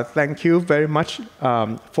𝗔𝘀𝗵𝗏, thank you very much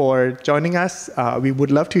for joining us. We would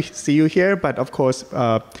love to see you here, but of course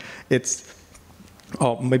it's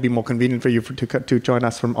maybe more convenient for you to join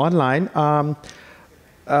us from online.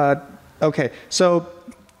 Okay, so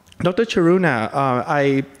Dr. Charuna,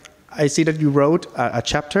 I see that you wrote a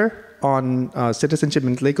chapter on citizenship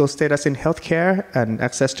and legal status in healthcare and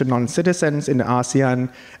access to non-citizens in ASEAN,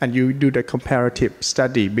 and you do the comparative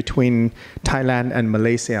study between Thailand and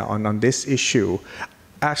Malaysia on this issue.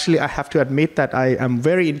 Actually, I have to admit that I am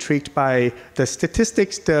very intrigued by the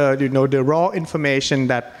statistics, the raw information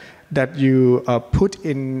that you put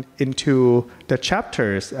into the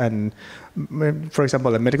chapters, and for example,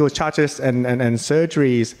 the medical charges and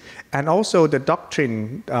surgeries, and also the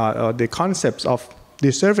doctrine, the concepts of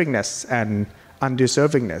deservingness and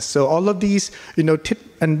undeservingness. So all of these, tit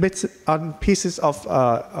and bits and pieces of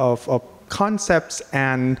concepts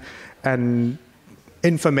and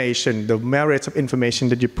information, the merits of information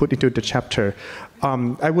that you put into the chapter.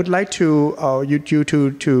 I would like to you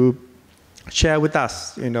to share with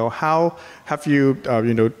us, how have you,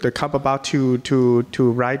 come about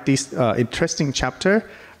to write this interesting chapter,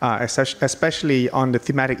 especially on the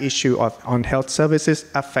thematic issue on health services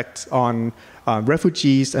effects on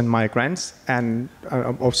refugees and migrants, and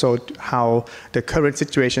also how the current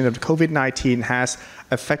situation of COVID-19 has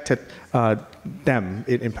affected them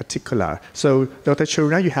in particular. So, Dr.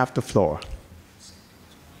 Charuna, you have the floor.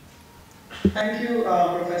 Thank you,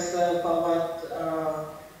 Professor 𝗂𝗏𝗏𝗏.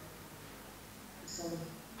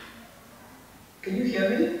 Can you hear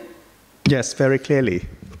me? Yes, very clearly.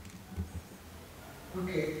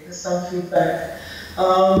 Okay, there's some feedback. I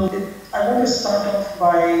want to start off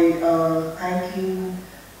by thanking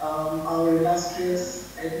our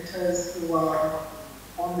illustrious editors who are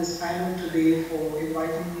on this panel today for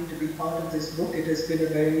inviting me to be part of this book. It has been a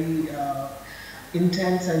very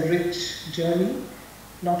intense and rich journey,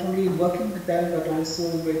 not only working with them but also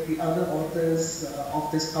with the other authors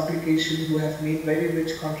of this publication who have made very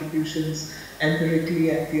rich contributions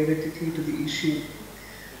empirically and theoretically to the issue.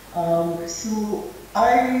 So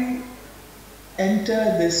I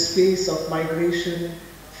enter this space of migration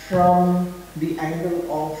from the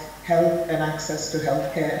angle of health and access to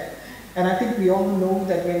healthcare. And I think we all know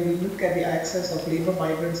that when we look at the access of labor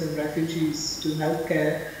migrants and refugees to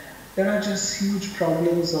healthcare, there are just huge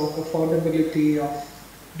problems of affordability, of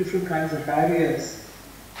different kinds of barriers.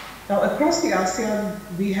 Now, across the ASEAN,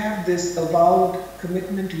 we have this avowed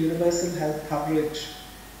commitment to universal health coverage.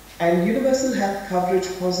 And universal health coverage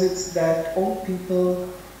posits that all people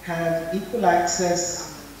have equal access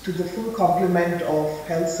to the full complement of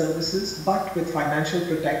health services, but with financial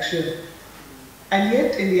protection. And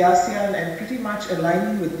yet, in the ASEAN, and pretty much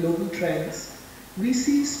aligning with global trends, we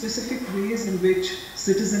see specific ways in which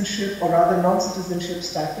citizenship, or rather non-citizenship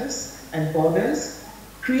status and borders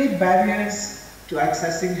create barriers to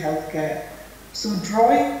accessing healthcare. So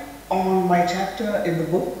drawing on my chapter in the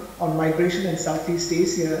book on migration in Southeast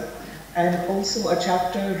Asia, and also a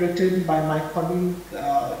chapter written by my colleague,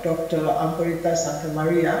 Dr.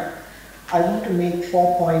 𝗦𝗂𝘂𝘁𝗵𝗲, I want to make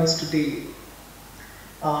 4 points today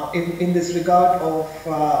in this regard of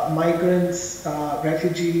migrants,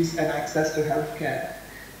 refugees, and access to healthcare.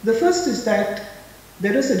 The first is that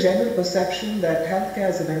there is a general perception that healthcare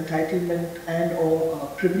is an entitlement and or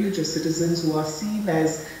privilege of citizens who are seen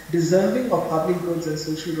as deserving of public goods and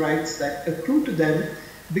social rights that accrue to them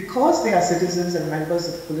because they are citizens and members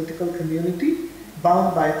of a political community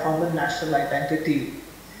bound by a common national identity.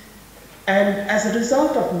 And as a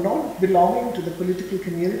result of not belonging to the political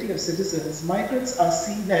community of citizens, migrants are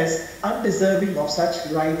seen as undeserving of such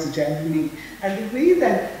rights generally. And the way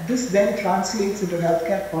that this then translates into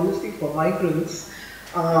healthcare policy for migrants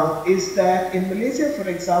is that in Malaysia, for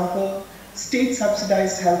example,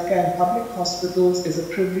 state-subsidized healthcare in public hospitals is a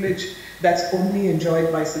privilege that's only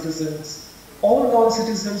enjoyed by citizens. All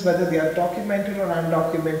non-citizens, whether they are documented or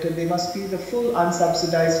undocumented, they must pay the full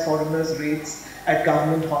unsubsidized foreigners' rates at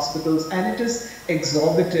government hospitals, and it is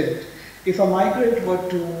exorbitant. If a migrant were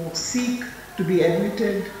to seek to be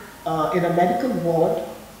admitted in a medical ward,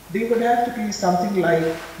 they would have to pay something like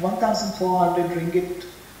 1,400 ringgit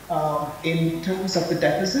in terms of the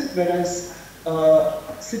deposit, whereas a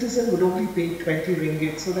citizen would only pay 20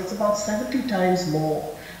 ringgit. So that's about 70 times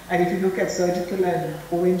more. And if you look at surgical and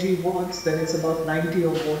ONG wards, then it's about 90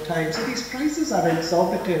 or more times. So these prices are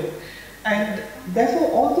exorbitant. And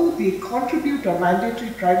therefore, although they contribute to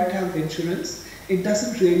mandatory private health insurance, it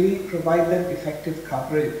doesn't really provide them effective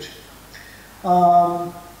coverage.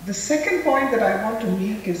 The second point that I want to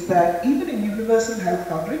make is that even in universal health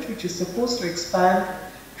coverage, which is supposed to expand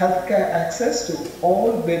healthcare access to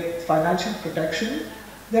all with financial protection,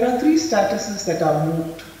 there are 3 statuses that are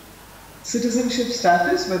moved. Citizenship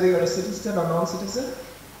status, whether you're a citizen or non-citizen.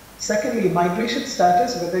 Secondly, migration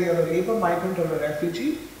status, whether you're a labor migrant or a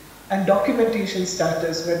refugee. And documentation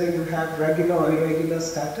status, whether you have regular or irregular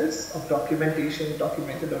status of documentation,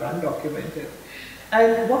 documented or undocumented.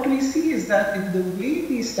 And what we see is that in the way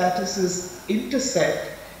these statuses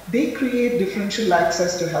intersect, they create differential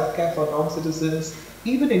access to healthcare for non-citizens,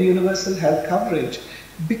 even in universal health coverage,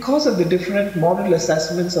 because of the different moral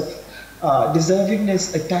assessments of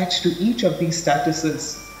deservingness attached to each of these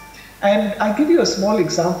statuses. And I'll give you a small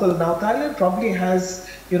example. Now, Thailand probably has,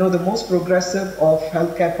 the most progressive of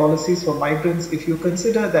healthcare policies for migrants if you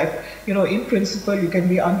consider that, in principle, you can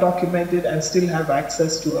be undocumented and still have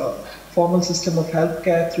access to a formal system of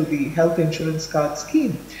healthcare through the health insurance card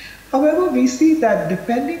scheme. However, we see that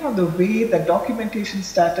depending on the way that documentation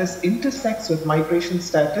status intersects with migration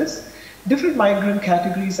status, different migrant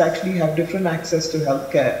categories actually have different access to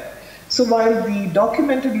healthcare. So while the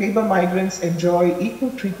documented labor migrants enjoy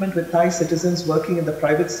equal treatment with Thai citizens working in the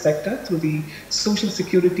private sector through the Social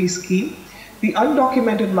Security scheme, the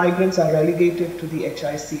undocumented migrants are relegated to the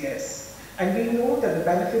HICS. And we know that the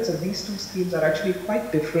benefits of these two schemes are actually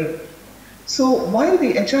quite different. So while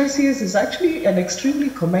the HICS is actually an extremely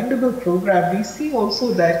commendable program, we see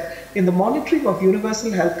also that in the monitoring of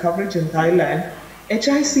universal health coverage in Thailand,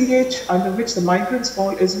 HICH, under which the migrants fall,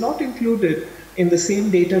 is not included in the same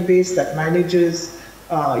database that manages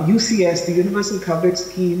UCS, the Universal Coverage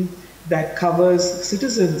Scheme that covers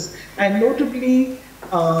citizens. And notably,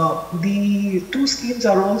 the two schemes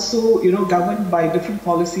are also governed by different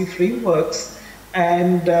policy frameworks.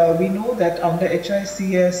 And we know that under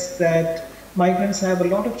HICS that migrants have a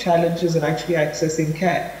lot of challenges in actually accessing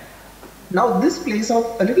care. Now, this plays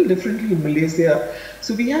out a little differently in Malaysia.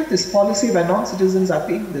 So we have this policy where non-citizens are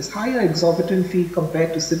paying this higher exorbitant fee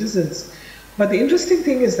compared to citizens. But the interesting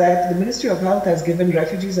thing is that the Ministry of Health has given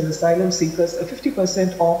refugees and asylum seekers a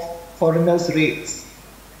 50% off foreigners' rates.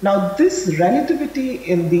 Now, this relativity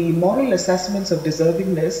in the moral assessments of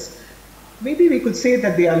deservingness, maybe we could say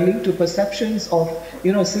that they are linked to perceptions of,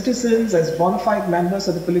 citizens as bona fide members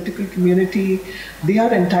of the political community. They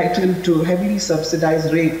are entitled to heavily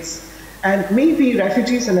subsidized rates. And maybe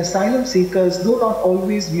refugees and asylum seekers, though not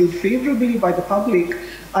always viewed favorably by the public,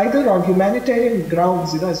 either on humanitarian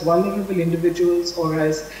grounds, as vulnerable individuals or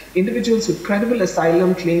as individuals with credible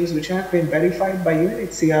asylum claims which have been verified by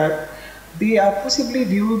UNHCR, they are possibly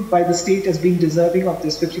viewed by the state as being deserving of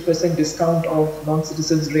this 50% discount of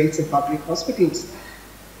non-citizens' rates in public hospitals.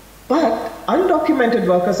 But undocumented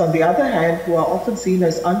workers, on the other hand, who are often seen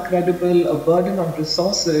as uncredible, a burden on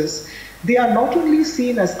resources, they are not only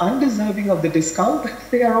seen as undeserving of the discount, but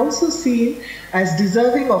they are also seen as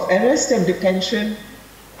deserving of arrest and detention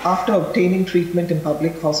after obtaining treatment in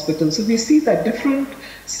public hospitals. So we see that different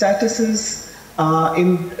statuses,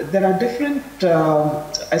 there are different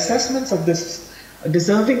assessments of this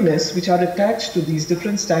deservingness which are attached to these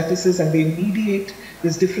different statuses, and they mediate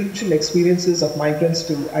these differential experiences of migrants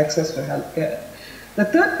to access to healthcare. The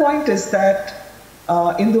third point is that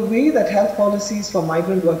in the way that health policies for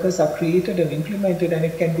migrant workers are created and implemented, and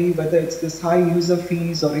it can be whether it's this high user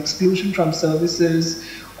fees or exclusion from services,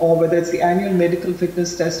 or whether it's the annual medical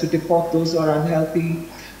fitness test to deport those who are unhealthy,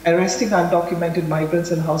 arresting undocumented migrants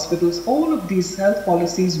in hospitals, all of these health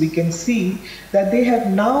policies, we can see that they have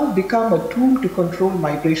now become a tool to control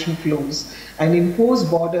migration flows and impose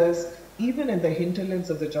borders even in the hinterlands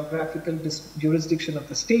of the geographical jurisdiction of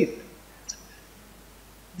the state.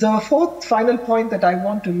 The fourth final point that I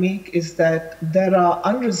want to make is that there are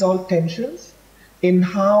unresolved tensions in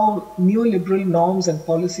how neoliberal norms and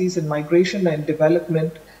policies in migration and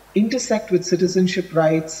development intersect with citizenship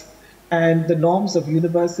rights and the norms of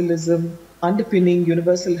universalism underpinning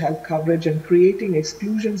universal health coverage and creating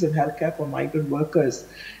exclusions in healthcare for migrant workers.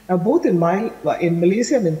 Now, both in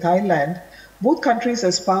Malaysia and in Thailand, both countries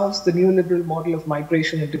espouse the neoliberal model of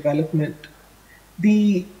migration and development.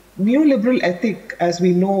 The neoliberal ethic, as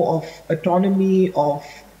we know, of autonomy, of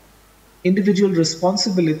individual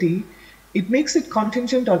responsibility, it makes it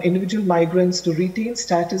contingent on individual migrants to retain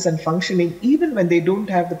status and functioning even when they don't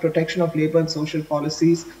have the protection of labor and social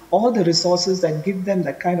policies or the resources that give them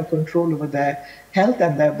that kind of control over their health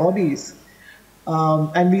and their bodies.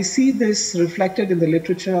 And we see this reflected in the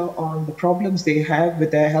literature on the problems they have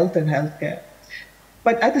with their health and healthcare.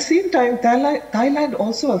 But at the same time, Thailand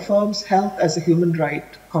also affirms health as a human right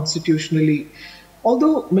constitutionally.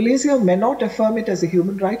 Although Malaysia may not affirm it as a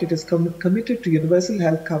human right, it is committed to universal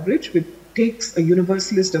health coverage, which takes a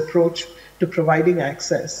universalist approach to providing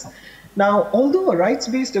access. Now, although a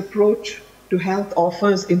rights-based approach to health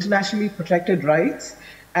offers internationally protected rights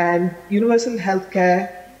and universal health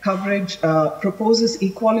care coverage proposes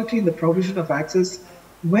equality in the provision of access,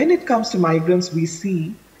 when it comes to migrants, we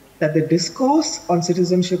see that the discourse on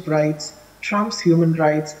citizenship rights trumps human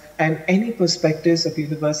rights and any perspectives of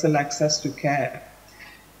universal access to care.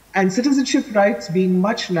 And citizenship rights being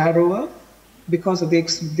much narrower because of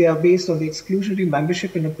they are based on the exclusionary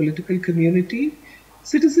membership in a political community.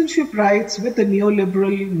 Citizenship rights with the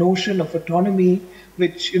neoliberal notion of autonomy,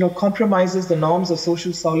 which compromises the norms of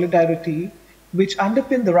social solidarity, which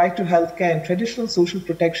underpin the right to healthcare and traditional social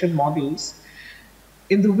protection models.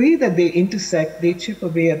 In the way that they intersect, they chip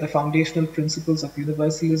away at the foundational principles of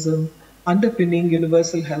universalism, underpinning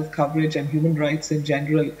universal health coverage and human rights in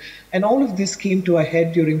general. And all of this came to a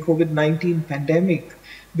head during COVID-19 pandemic,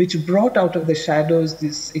 which brought out of the shadows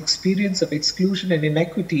this experience of exclusion and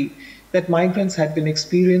inequity that migrants had been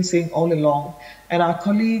experiencing all along. And our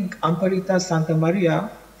colleague Amparitta Santa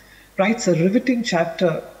Maria writes a riveting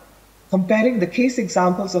chapter comparing the case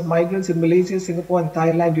examples of migrants in Malaysia, Singapore, and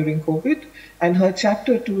Thailand during COVID. And her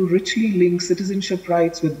chapter 2 richly links citizenship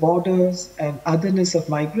rights with borders and otherness of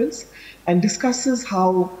migrants, and discusses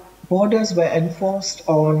how borders were enforced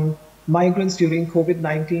on migrants during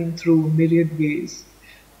COVID-19 through myriad ways.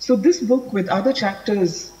 So this book, with other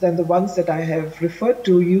chapters than the ones that I have referred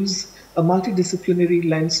to, use a multidisciplinary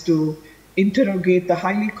lens to interrogate the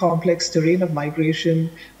highly complex terrain of migration,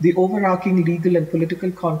 the overarching legal and political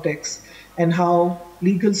context, and how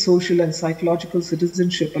legal, social, and psychological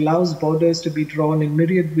citizenship allows borders to be drawn in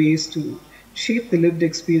myriad ways to shape the lived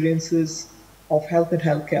experiences of health and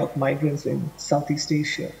healthcare of migrants in Southeast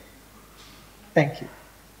Asia. Thank you.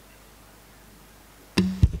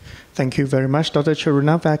 Thank you very much, Dr.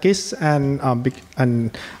 𝗎𝙗𝗵𝗏𝘀.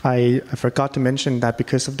 And I forgot to mention that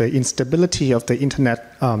because of the instability of the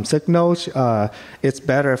internet signals, it's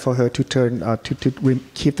better for her to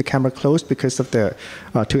keep the camera closed because of the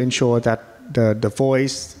to ensure that the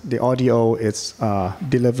voice, the audio is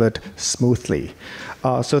delivered smoothly.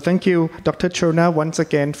 So thank you, Dr. 𝗎𝙗𝗵𝗏, once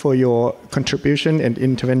again for your contribution and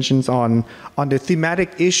interventions on the thematic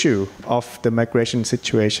issue of the migration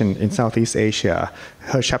situation in Southeast Asia.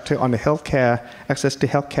 Her chapter on the healthcare, access to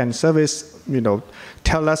healthcare and service,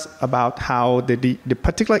 tell us about how the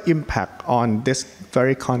particular impact on this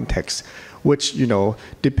very context, which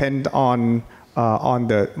depend on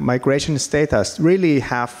the migration status, really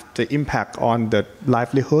have the impact on the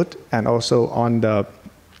livelihood and also on the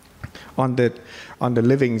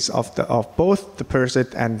livings of both the person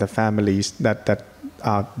and the families that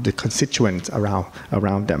are the constituents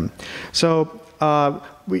around them. So all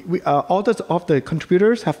of the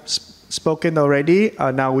contributors have spoken already.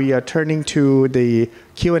 Now we are turning to the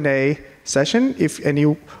Q&A session. If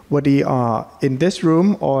anybody in this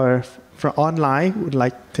room or from online would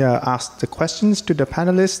like to ask the questions to the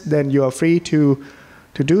panelists, then you are free to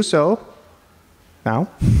do so now.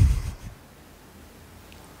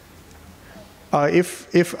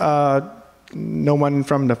 If no one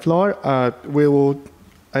from the floor,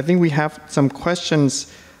 I think we have some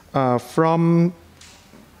questions from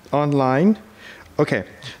online. Okay,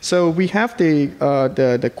 so we have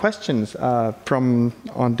the questions from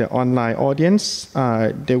the online audience.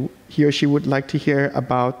 He or she would like to hear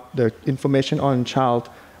about the information on child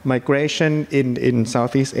migration in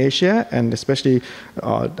Southeast Asia, and especially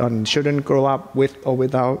on children grow up with or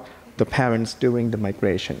without the parents during the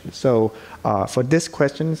migration. So for these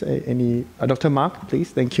questions, Dr. Mark,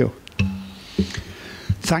 please. Thank you.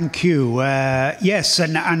 Thank you. Yes,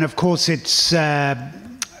 and of course it's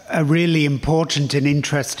a really important and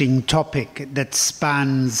interesting topic that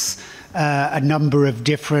spans a number of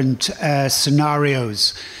different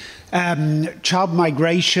scenarios. Child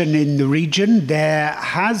migration in the region, there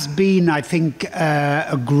has been, I think,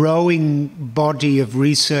 a growing body of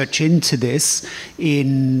research into this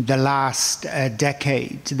in the last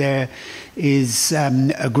decade. There is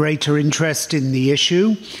a greater interest in the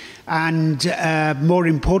issue, and more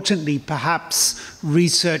importantly, perhaps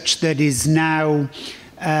research that is now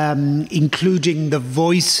including the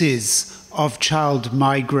voices of child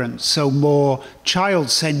migrants, so more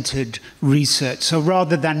child-centered research. So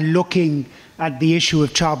rather than looking at the issue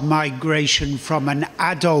of child migration from an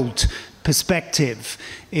adult perspective,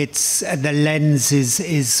 the lens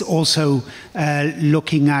is also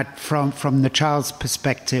looking at from the child's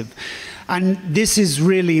perspective. And this is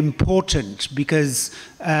really important because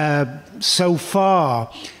so far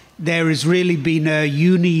there has really been a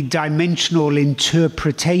unidimensional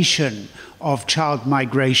interpretation of child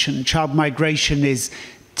migration. Child migration is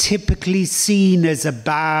typically seen as a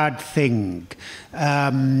bad thing.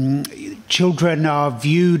 Children are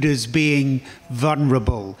viewed as being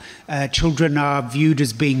vulnerable. Children are viewed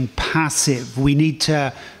as being passive. We need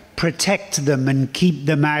to protect them and keep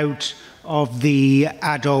them out of the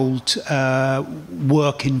adult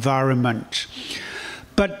work environment.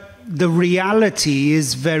 But the reality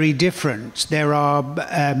is very different. There are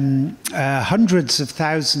hundreds of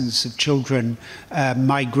thousands of children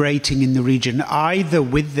migrating in the region, either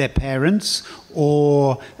with their parents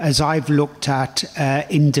or, as I've looked at,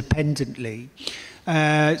 independently.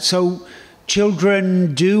 So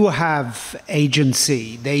children do have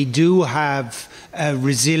agency. They do have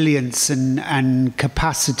resilience and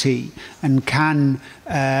capacity and can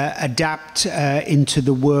adapt into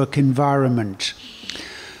the work environment.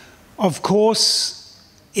 Of course,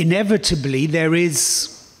 inevitably, there is,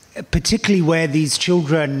 particularly where these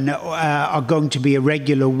children are going to be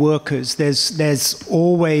irregular workers, there's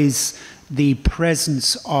always the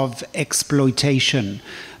presence of exploitation.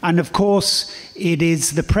 And of course, it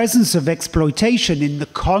is the presence of exploitation in the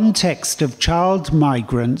context of child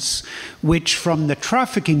migrants, which from the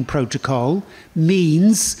trafficking protocol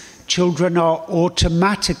means child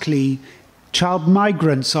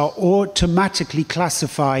migrants are automatically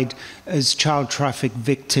classified as child traffic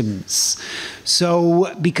victims.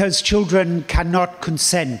 So, because children cannot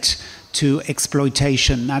consent to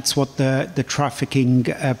exploitation, that's what the trafficking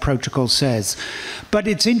protocol says. But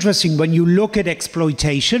it's interesting, when you look at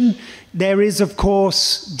exploitation, there is, of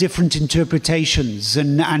course, different interpretations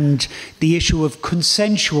and the issue of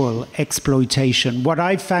consensual exploitation. What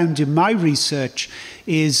I found in my research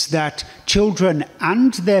is that children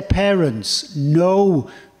and their parents know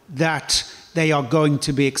that they are going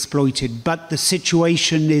to be exploited, but the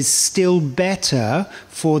situation is still better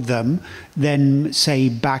for them than, say,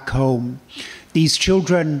 back home. These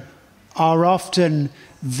children are often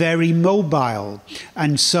very mobile,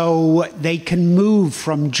 and so they can move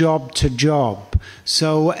from job to job.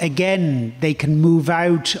 So again, they can move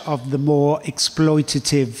out of the more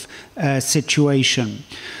exploitative situation.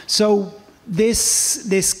 So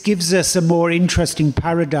this gives us a more interesting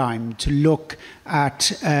paradigm to look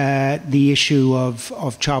at the issue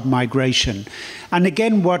of child migration. And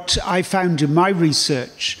again, what I found in my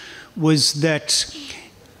research was that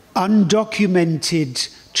undocumented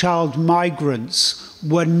child migrants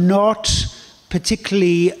were not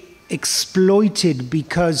particularly exploited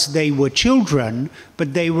because they were children,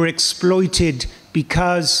 but they were exploited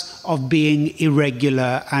because of being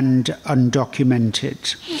irregular and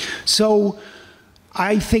undocumented. So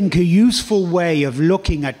I think a useful way of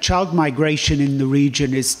looking at child migration in the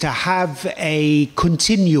region is to have a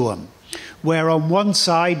continuum, where on one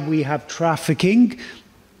side we have trafficking,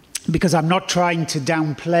 because I'm not trying to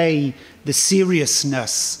downplay the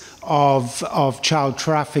seriousness of child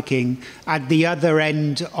trafficking. At the other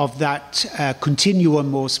end of that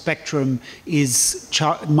continuum or spectrum is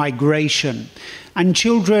migration. And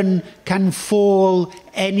children can fall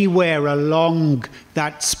anywhere along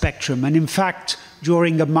that spectrum. And in fact,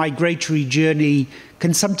 during a migratory journey,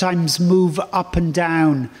 can sometimes move up and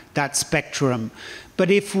down that spectrum.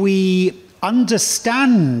 But if we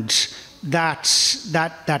understand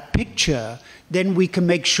that picture, then we can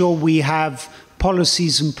make sure we have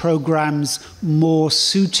policies and programs more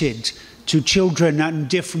suited to children in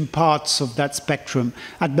different parts of that spectrum.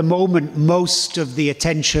 At the moment, most of the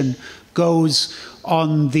attention goes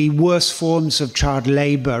on the worst forms of child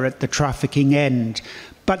labor at the trafficking end.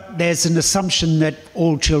 But there's an assumption that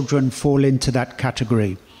all children fall into that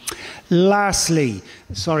category. Lastly,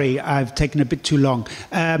 sorry, I've taken a bit too long.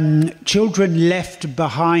 Children left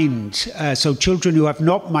behind, so children who have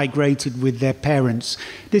not migrated with their parents.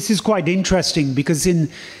 This is quite interesting because in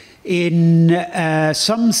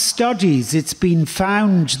some studies it's been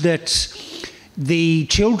found that the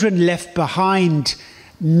children left behind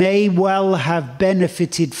may well have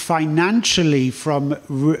benefited financially from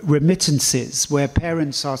remittances, where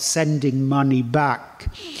parents are sending money back,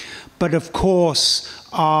 but of course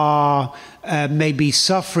are maybe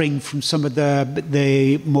suffering from some of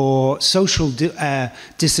the more social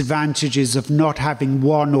disadvantages of not having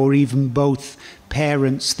one or even both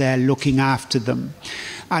parents there looking after them.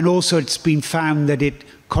 And also it's been found that it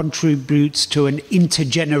contributes to an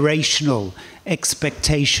intergenerational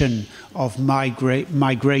expectation of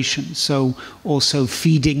migration. So also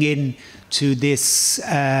feeding in to this,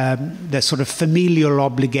 the sort of familial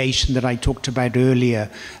obligation that I talked about earlier,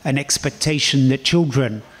 an expectation that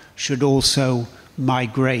children should also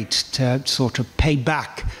migrate to sort of pay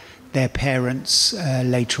back their parents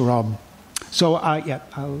later on. So yeah,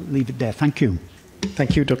 I'll leave it there. Thank you.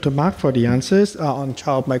 Thank you, Dr. Mark, for the answers on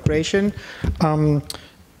child migration. From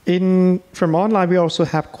online, we also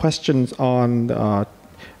have questions on, are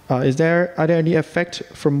there any effect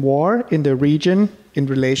from war in the region in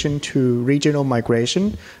relation to regional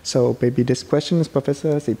migration? So maybe this question is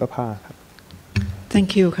Professor 𝗕𝗵𝗏.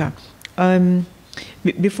 Thank you.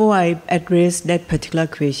 Before I address that particular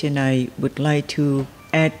question, I would like to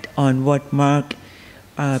add on what Mark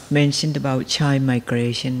mentioned about child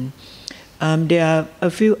migration. There are a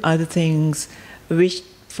few other things which,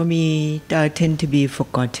 for me, tend to be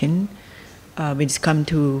forgotten when it comes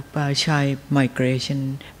to child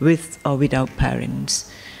migration with or without parents.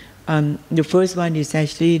 The first one is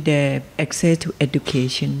actually the access to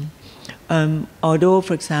education. Although,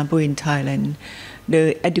 for example, in Thailand,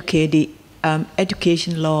 the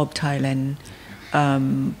education law of Thailand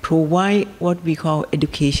provide what we call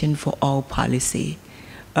education for all policy.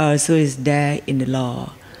 So it's there in the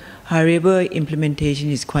law. However, implementation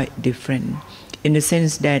is quite different in the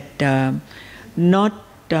sense that not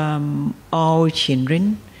all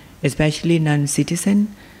children, especially non-citizens,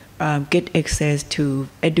 get access to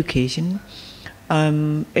education,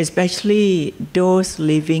 especially those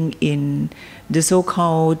living in the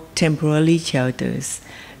so-called temporary shelters,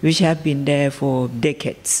 which have been there for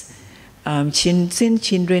decades. Since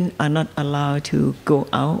children are not allowed to go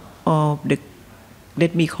out of the,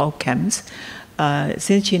 let me call camps,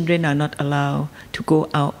 since children are not allowed to go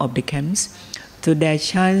out of the camps, so their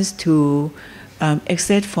chance to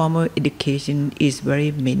access formal education is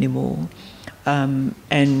very minimal.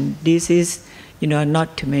 And this is,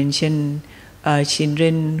 not to mention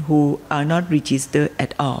children who are not registered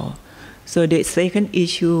at all. So the second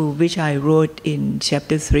issue, which I wrote in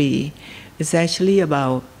chapter 3, is actually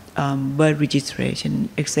about birth registration,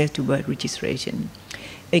 access to birth registration.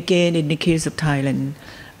 Again, in the case of Thailand,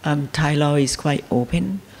 Thai law is quite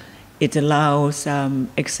open. It allows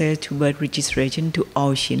access to birth registration to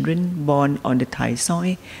all children born on the Thai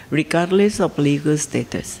soil, regardless of legal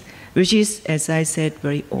status, which is, as I said,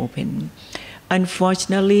 very open.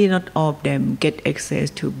 Unfortunately, not all of them get access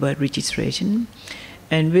to birth registration.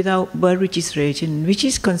 And without birth registration, which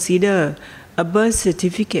is considered a birth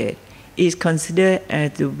certificate, is considered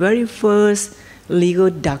as the very first legal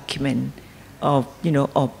document of,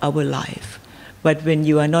 of our life. But when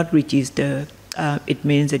you are not registered, it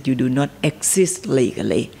means that you do not exist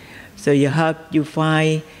legally. So you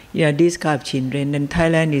find these kind of children, and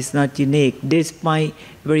Thailand is not unique despite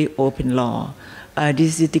very open law.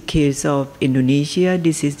 This is the case of Indonesia,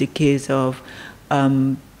 this is the case of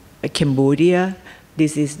Cambodia,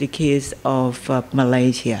 this is the case of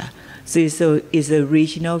Malaysia. So it's a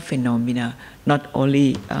regional phenomena, not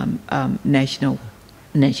only national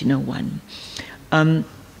one.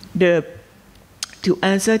 To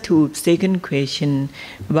answer to second question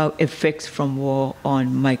about effects from war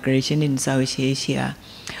on migration in South Asia,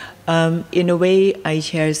 in a way I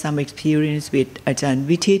share some experience with Ajahn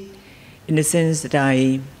Vitit, in the sense that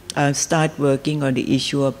I started working on the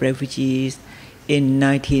issue of refugees in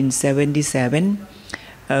 1977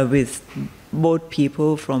 with both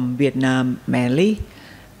people from Vietnam mainly.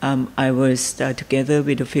 I was together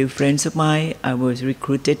with a few friends of mine. I was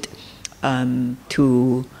recruited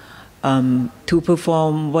to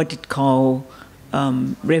perform what it called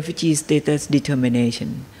refugee status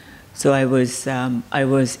determination. So I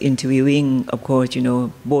was interviewing, of course,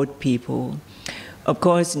 both people. Of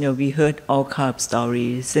course, we heard all kind of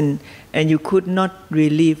stories, and you could not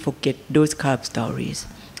really forget those kind of stories.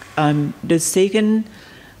 The second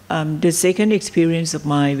experience of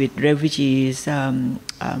mine with refugees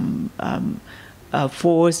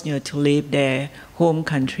forced to leave their home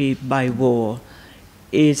country by war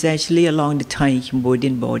is actually along the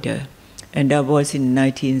Thai-Cambodian border, and that was in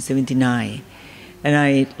 1979. And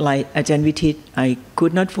I, like Ajahn Vitit, I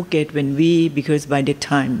could not forget because by the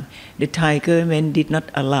time the Thai government did not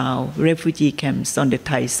allow refugee camps on the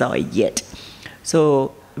Thai soil yet.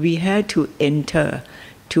 So we had to enter,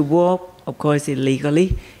 to walk, of course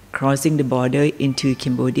illegally, crossing the border into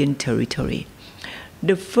Cambodian territory.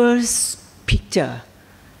 The first picture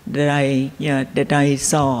that I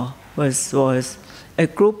saw was a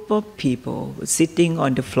group of people sitting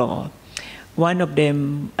on the floor. One of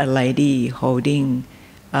them, a lady holding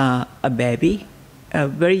a baby, a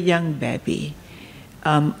very young baby.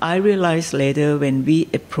 I realized later when we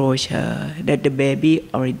approached her that the baby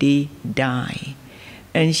already died,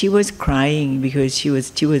 and she was crying because she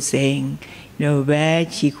was saying,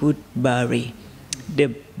 where she could bury the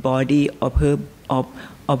body of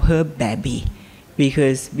her baby,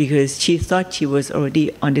 because she thought she was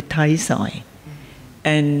already on the Thai soil,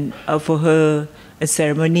 and for her, a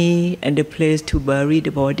ceremony and the place to bury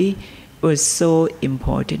the body was so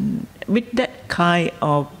important. With that kind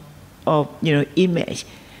of image,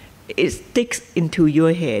 it sticks into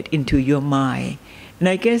your head, into your mind, and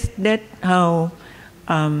I guess that's how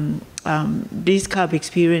this kind of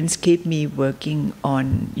experience kept me working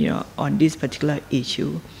on on this particular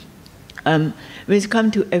issue. When it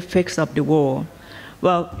comes to effects of the war,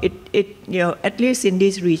 well, at least in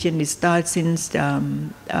this region, it starts since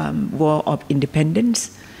War of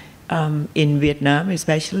Independence in Vietnam,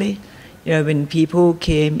 especially. When people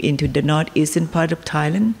came into the northeastern part of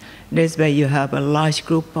Thailand, that's where you have a large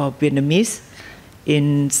group of Vietnamese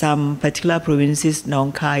in some particular provinces,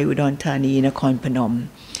 Nong Khai, Udon Thani, Nakhon Phanom.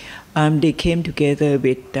 They came together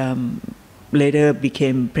with, later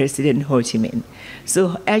became President Ho Chi Minh.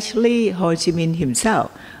 So actually, Ho Chi Minh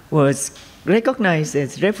himself was recognized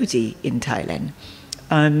as refugee in Thailand.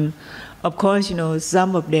 Of course,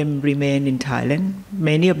 some of them remain in Thailand.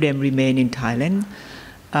 Many of them remain in Thailand.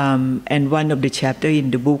 And one of the chapters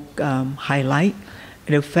in the book highlight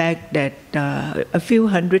the fact that a few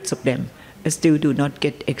hundreds of them still do not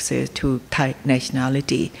get access to Thai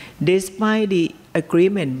nationality, despite the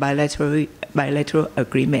agreement, bilateral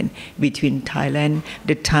agreement between Thailand,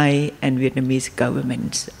 the Thai and Vietnamese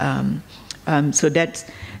governments. So that's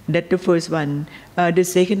the first one. The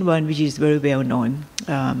second one, which is very well known,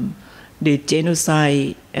 the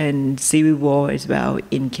genocide and civil war as well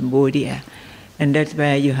in Cambodia. And that's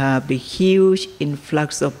where you have the huge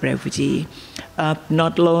influx of refugees,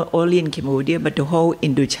 not only in Cambodia, but the whole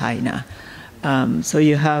Indochina. So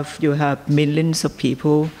you have millions of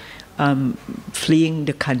people fleeing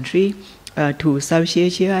the country to South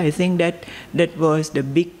Asia. I think that was the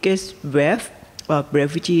biggest wave of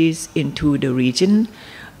refugees into the region.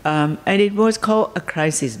 And it was called a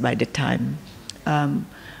crisis by the time.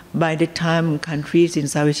 By the time countries in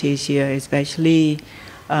South Asia, especially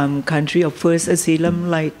countries of first asylum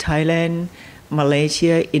like Thailand,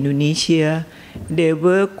 Malaysia, Indonesia, they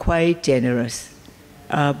were quite generous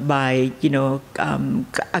by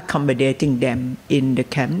accommodating them in the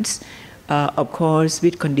camps. Of course,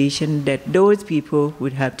 with condition that those people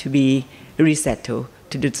would have to be resettled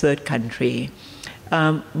to the third country.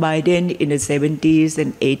 By then, in the 70s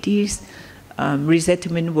and 80s,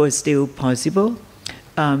 resettlement was still possible.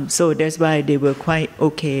 So that's why they were quite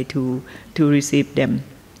okay to receive them.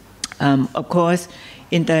 Of course,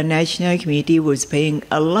 international community was paying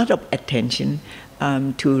a lot of attention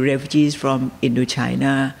to refugees from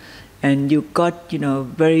Indochina, and you got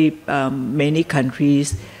very many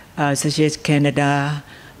countries such as Canada,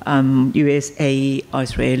 USA,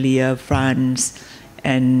 Australia, France,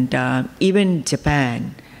 and even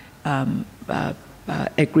Japan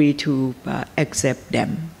agreed to accept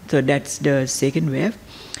them. So that's the second wave.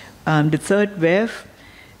 The third wave,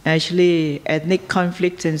 actually, ethnic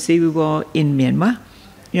conflicts and civil war in Myanmar.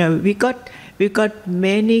 We got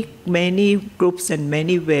many groups and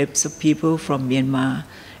many waves of people from Myanmar,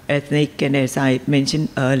 ethnic, and as I mentioned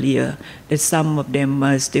earlier, that some of them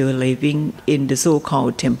are still living in the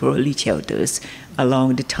so-called temporary shelters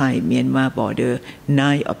along the Thai-Myanmar border,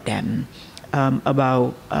 9 of them.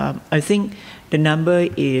 I think the number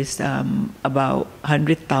is about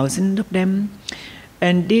 100,000 of them.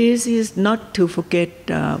 And this is not to forget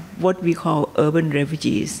what we call urban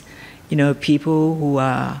refugees, people who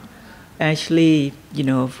are actually,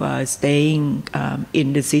 staying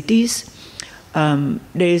in the cities. There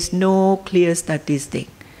is no clear statistic,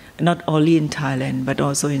 not only in Thailand, but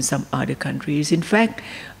also in some other countries. In fact,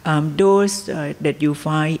 those that you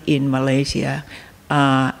find in Malaysia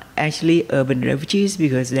are actually urban refugees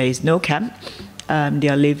because there is no camp. They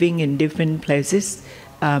are living in different places.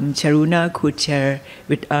 Charuna could share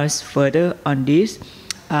with us further on this,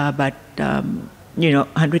 but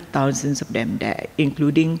 100,000 of them there,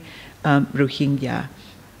 including Rohingya.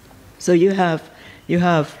 So you have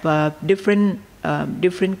different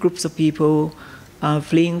groups of people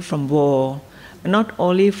fleeing from war, not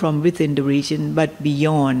only from within the region but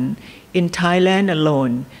beyond. In Thailand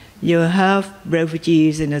alone, you have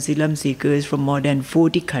refugees and asylum seekers from more than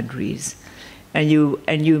 40 countries, and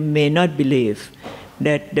you may not believe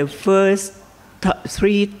that the first top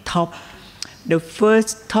three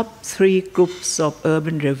groups of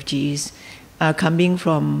urban refugees are coming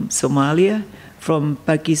from Somalia, from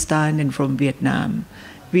Pakistan, and from Vietnam.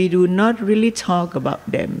 We do not really talk about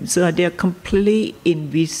them, so they are completely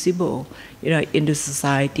invisible, in the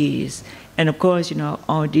societies. And of course,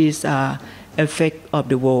 all these are effect of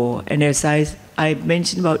the war. And as I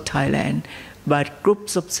mentioned about Thailand, but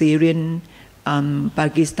groups of Syrian,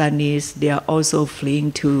 Pakistanis, they are also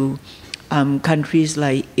fleeing to countries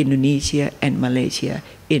like Indonesia and Malaysia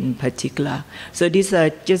in particular. So these are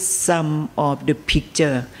just some of the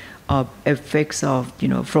picture of effects of,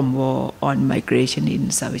 from war on migration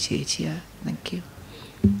in South Asia. Thank you.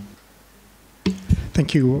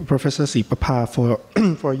 Thank you, Professor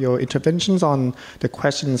𝗕𝗵𝗏 for your interventions on the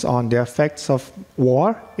questions on the effects of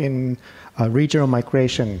war in regional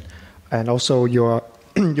migration, and also your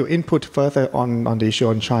input further on the issue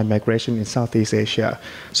on child migration in Southeast Asia.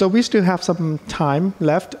 So we still have some time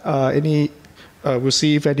left. We'll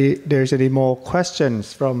see if there's any more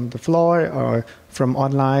questions from the floor or from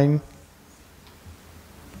online.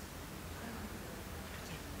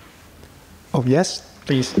 Oh, yes,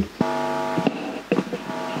 please.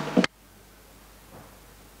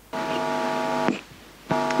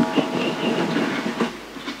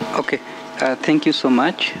 Okay, thank you so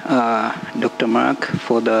much, Dr. Mark,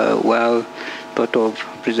 for the well thought of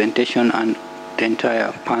presentation and the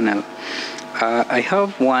entire panel. I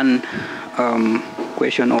have one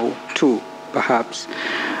question or two, perhaps,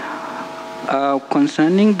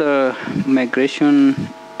 concerning the migration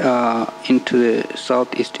into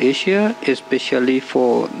Southeast Asia, especially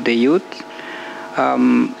for the youth.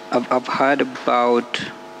 I've heard about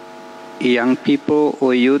young people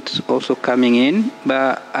or youths also coming in,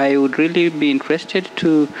 but I would really be interested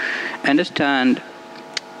to understand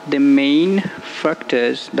the main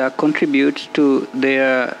factors that contribute to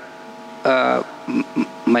their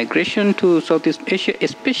migration to Southeast Asia,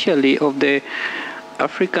 especially of the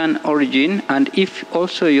African origin, and if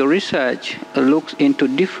also your research looks into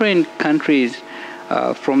different countries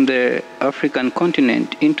from the African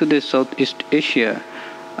continent into the Southeast Asia,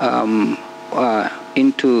 from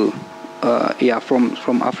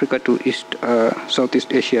Africa to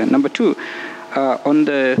Southeast Asia. Number two, on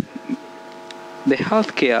the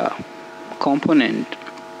healthcare component,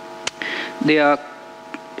 there are,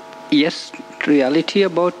 yes, reality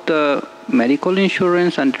about medical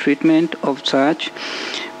insurance and treatment of such,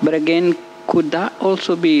 but again, could that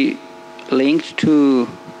also be linked to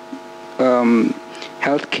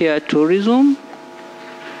healthcare tourism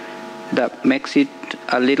that makes it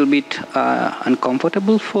a little bit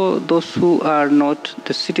uncomfortable for those who are not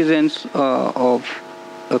the citizens of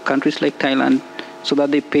countries like Thailand, so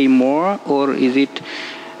that they pay more? Or is it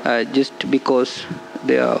just because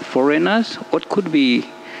they are foreigners? What could be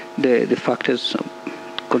the factors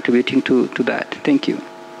contributing to that? Thank you.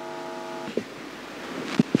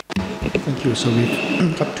 Thank you. So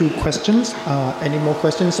we've got 2 questions. Any more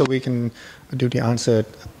questions so we can do the answer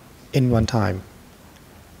in one time?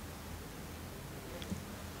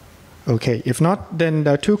 Okay, if not, then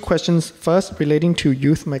there are 2 questions. First, relating to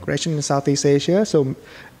youth migration in Southeast Asia. So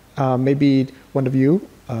maybe one of you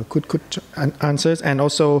could answer, and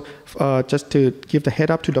also just to give the head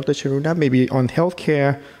up to Dr. Charuna, maybe on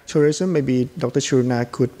healthcare tourism, maybe Dr.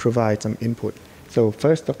 Charuna could provide some input. So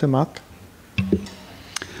first, Dr. Mark.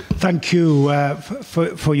 Thank you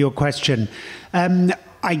for your question.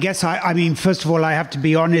 I guess, I mean, first of all, I have to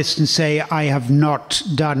be honest and say I have not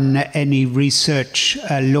done any research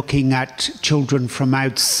looking at children from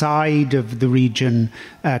outside of the region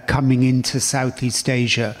coming into Southeast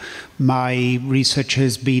Asia. My research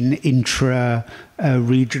has been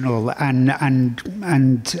intra-regional,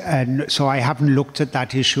 and so I haven't looked at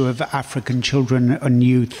that issue of African children and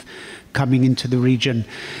youth coming into the region.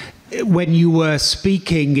 When you were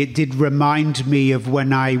speaking, it did remind me of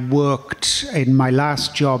when I worked in my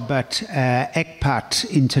last job at ECPAT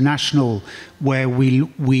International, where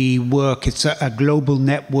we work. It's a global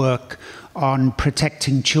network on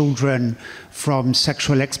protecting children from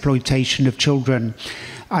sexual exploitation of children.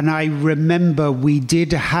 And I remember we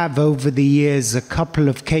did have over the years a couple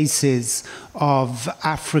of cases of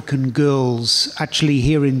African girls, actually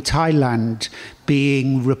here in Thailand,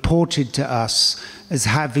 being reported to us as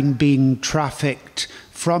having been trafficked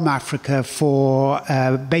from Africa for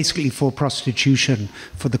basically for prostitution,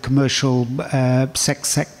 for the commercial sex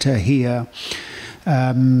sector here.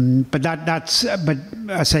 But I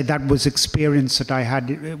say that was experience that I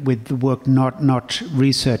had with the work, not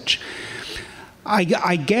research.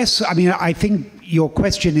 I guess, I mean, I think your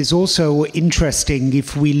question is also interesting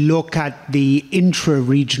if we look at the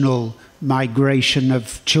intra-regional migration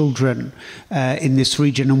of children in this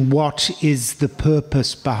region and what is the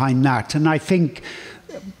purpose behind that. And I think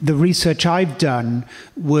the research I've done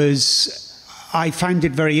I found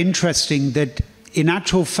it very interesting that in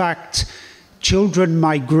actual fact, children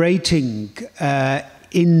migrating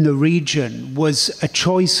in the region was a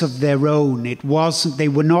choice of their own. It wasn't, they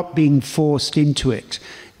were not being forced into it.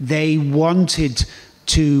 They wanted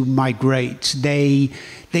to migrate. They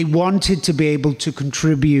wanted to be able to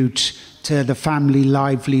contribute to the family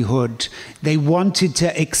livelihood. They wanted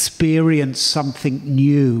to experience something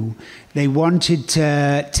new. They wanted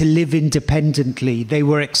to live independently. They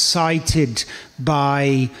were excited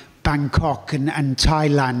by Bangkok and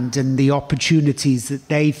Thailand and the opportunities that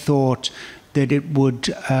they thought that it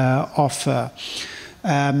would offer.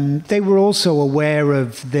 They were also aware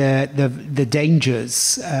of the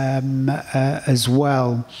dangers as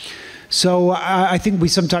well. So I think we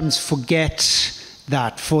sometimes forget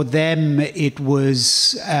that for them it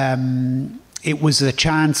was a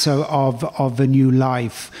chance of a new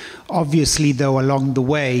life. Obviously, though, along the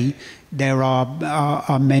way there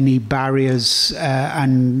are many barriers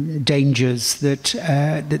and dangers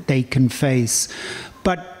that they can face,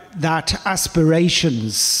 but that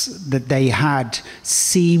aspirations that they had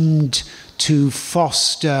seemed to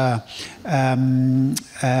foster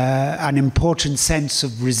an important sense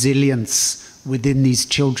of resilience within these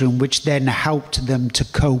children, which then helped them to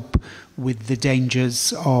cope with the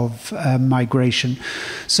dangers of migration.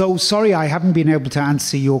 So sorry I haven't been able to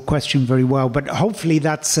answer your question very well, but hopefully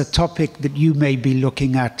that's a topic that you may be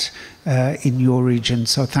looking at in your region.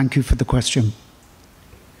 So thank you for the question.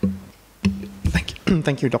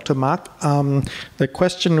 Thank you, Dr. Mark. The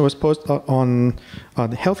question was posed on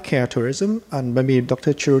the healthcare tourism, and maybe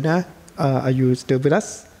Dr. Cheruna, are you still with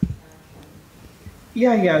us?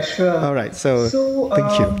 Yeah, sure. All right, so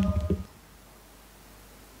thank you.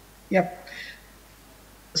 Yep.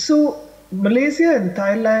 So Malaysia and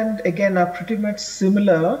Thailand, again, are pretty much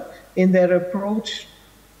similar in their approach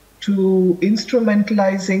to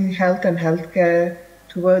instrumentalizing health and healthcare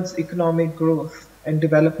towards economic growth and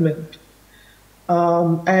development.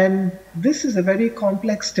 And this is a very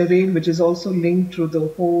complex terrain, which is also linked to the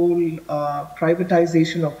whole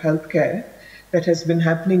privatization of healthcare that has been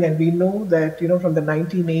happening. And we know that, from the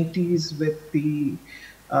 1980s with the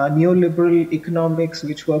neoliberal economics,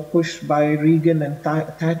 which were pushed by Reagan and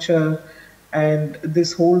Thatcher, and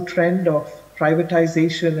this whole trend of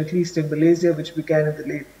privatization, at least in Malaysia, which began in the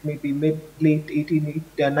late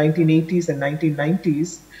 1980s and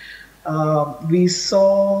 1990s, we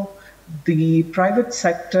saw the private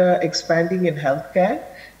sector expanding in healthcare,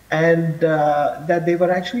 and that they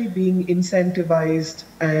were actually being incentivized,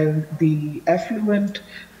 and the affluent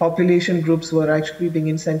population groups were actually being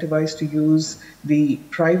incentivized to use the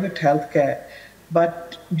private healthcare.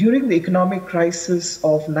 But during the economic crisis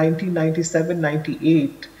of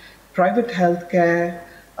 1997-98, private healthcare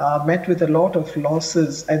met with a lot of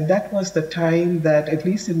losses, and that was the time that, at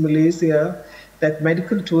least in Malaysia, that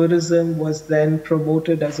medical tourism was then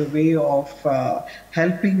promoted as a way of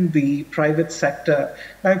helping the private sector.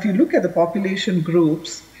 Now, if you look at the population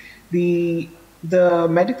groups, the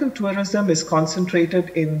medical tourism is concentrated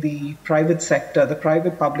in the private sector, the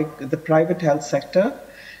private health sector,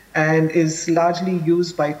 and is largely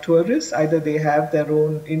used by tourists. Either they have their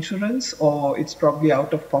own insurance or it's probably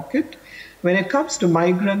out of pocket. When it comes to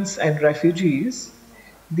migrants and refugees,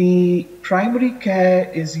 the primary care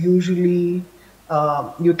is usually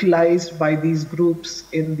utilized by these groups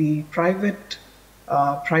in the private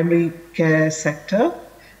primary care sector,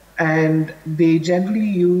 and they generally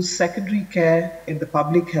use secondary care in the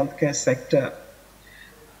public healthcare sector.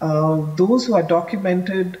 Those who are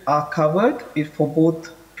documented are covered for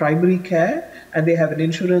both primary care, and they have an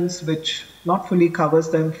insurance which not fully covers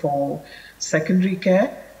them for secondary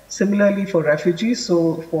care. Similarly for refugees,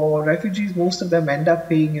 so for refugees, most of them end up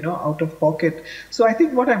paying, out of pocket. So I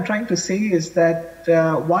think what I'm trying to say is that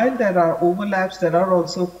while there are overlaps, there are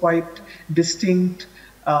also quite distinct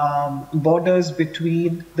borders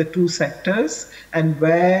between the two sectors, and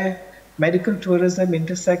where medical tourism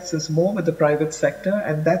intersects is more with the private sector,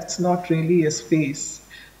 and that's not really a space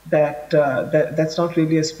that's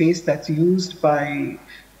used by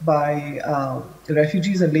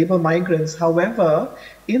refugees and labor migrants. However,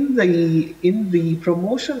 in the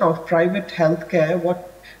promotion of private healthcare,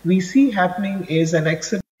 what we see happening is an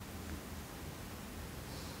exodus.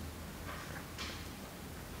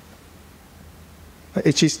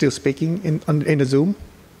 Is she still speaking in the Zoom?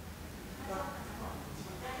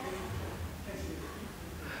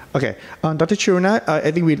 Okay, Dr. Cheruna,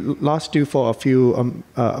 I think we lost you for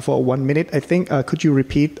for 1 minute. I think could you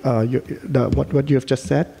repeat what you have just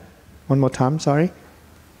said one more time? Sorry.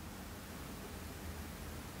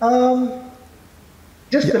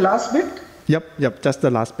 The last bit? Yep, just the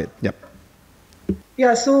last bit. Yep.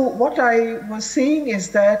 Yeah, so what I was saying is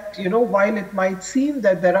that, while it might seem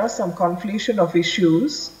that there are some conflation of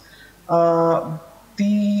issues, I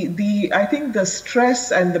think the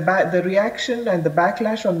stress and the reaction and the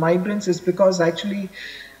backlash on migrants is because actually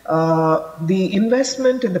the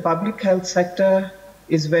investment in the public health sector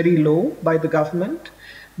is very low by the government.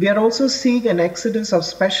 We are also seeing an exodus of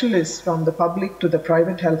specialists from the public to the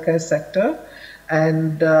private healthcare sector,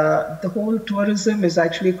 and the whole tourism is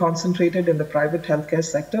actually concentrated in the private healthcare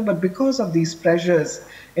sector. But because of these pressures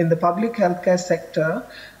in the public healthcare sector,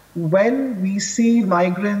 when we see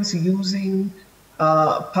migrants using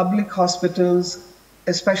public hospitals,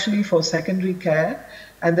 especially for secondary care,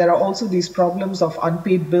 and there are also these problems of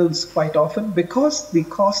unpaid bills quite often, because the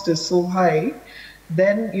cost is so high,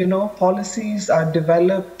 then policies are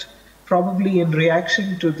developed probably in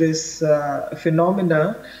reaction to this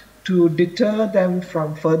phenomena to deter them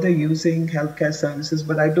from further using healthcare services.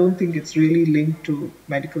 But I don't think it's really linked to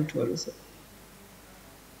medical tourism.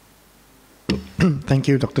 Thank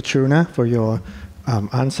you, Dr. Cheruna, for your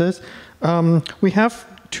answers. We have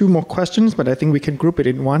two more questions, but I think we can group it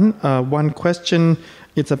in one. One question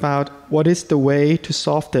is about what is the way to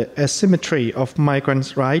solve the asymmetry of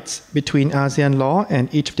migrants' rights between ASEAN law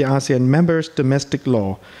and each of the ASEAN members' domestic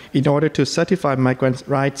law in order to certify migrants'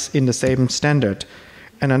 rights in the same standard.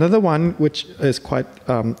 And another one, which is quite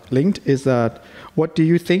linked, is that what do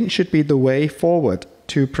you think should be the way forward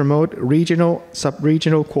to promote regional,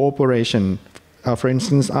 sub-regional cooperation? For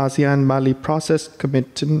instance, ASEAN-Mali process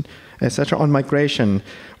commitment, etc. on migration.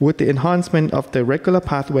 Would the enhancement of the regular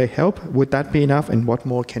pathway help? Would that be enough? And what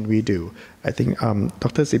more can we do? I think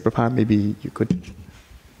Dr. 𝗕𝗵𝗏, maybe you could.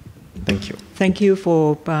 Thank you. Thank you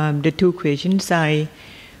for the two questions. I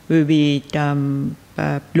will be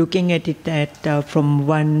looking at it from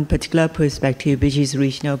one particular perspective, which is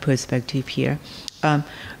regional perspective here. I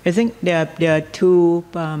think there are two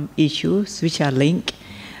issues which are linked.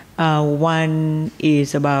 One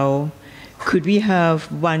is about, could we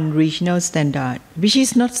have one regional standard which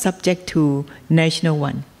is not subject to national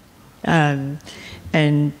one?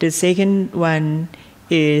 And the second one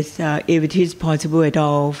is if it is possible at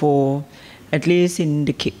all for, at least in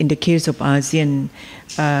the case of ASEAN,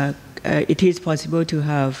 it is possible to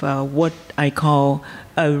have what I call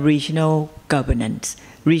a regional governance,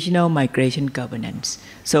 regional migration governance.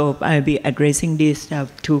 So I'll be addressing these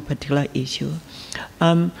two particular issues.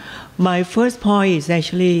 My first point is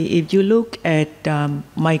actually, if you look at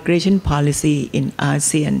migration policy in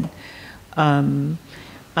ASEAN,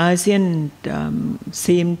 ASEAN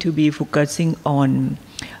seem to be focusing on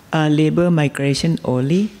labor migration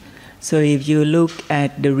only. So if you look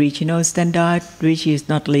at the regional standard, which is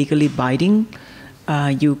not legally binding,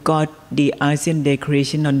 you got the ASEAN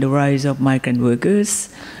Declaration on the Rights of Migrant Workers.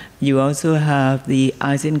 You also have the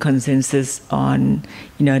ASEAN Consensus on,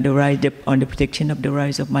 on the protection of the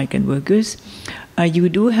rights of migrant workers. You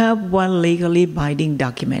do have one legally binding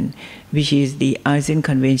document, which is the ASEAN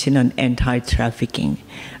Convention on Anti-Trafficking,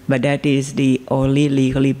 but that is the only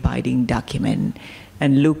legally binding document.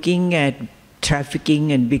 And looking at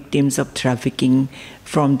trafficking and victims of trafficking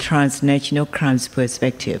from transnational crimes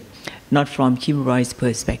perspective, not from human rights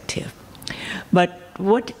perspective. But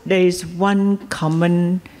there is one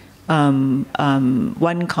common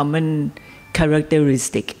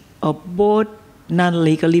characteristic of both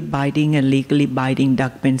non-legally binding and legally binding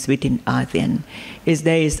documents within ASEAN is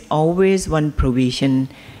there is always one provision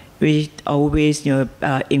which always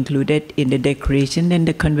included in the declaration and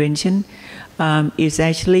the convention is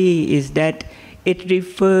that it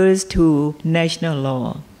refers to national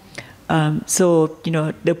law. So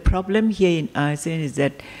the problem here in ASEAN is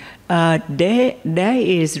that there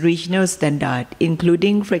is regional standard,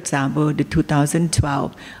 including, for example, the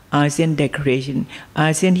 2012 ASEAN Declaration,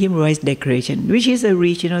 ASEAN Human Rights Declaration, which is a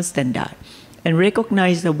regional standard and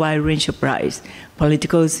recognizes a wide range of rights,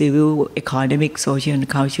 political, civil, economic, social, and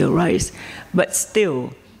cultural rights. But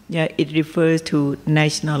still, it refers to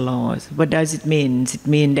national laws. What does it mean? It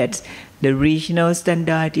means that the regional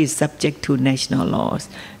standard is subject to national laws.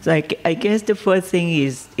 So I guess the first thing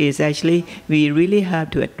is actually we really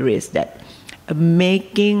have to address that.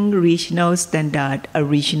 Making regional standard a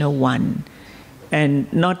regional one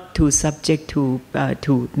and not to subject to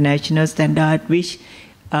national standard, which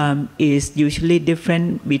is usually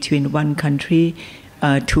different between one country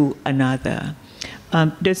to another.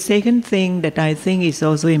 The second thing that I think is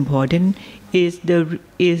also important is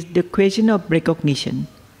the question of recognition.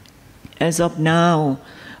 As of now,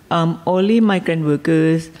 only migrant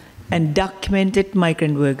workers and documented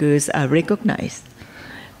migrant workers are recognized.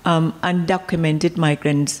 Undocumented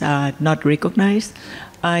migrants are not recognized.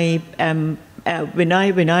 When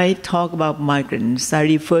I talk about migrants, I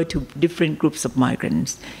refer to different groups of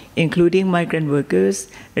migrants, including migrant workers,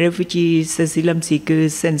 refugees, asylum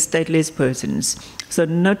seekers, and stateless persons. So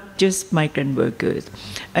not just migrant workers.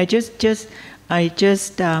 I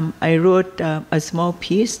wrote a small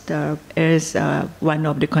piece as one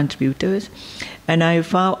of the contributors, and I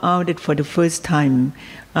found out that for the first time,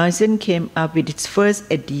 ASEAN came up with its first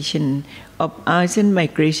edition of ASEAN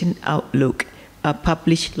Migration Outlook,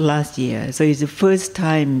 published last year. So it's the first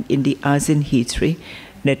time in the ASEAN history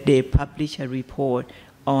that they publish a report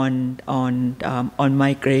on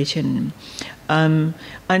migration.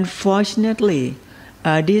 Unfortunately,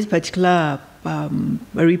 this particular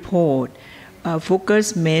report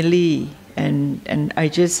focus mainly, and I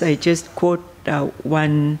just quote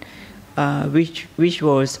one which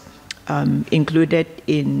was included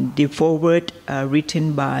in the foreword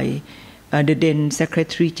written by the then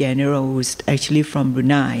Secretary General, who's actually from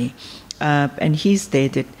Brunei, and he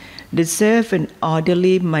stated, "The safe and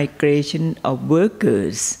orderly migration of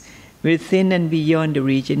workers within and beyond the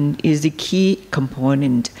region is the key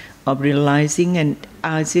component of realizing an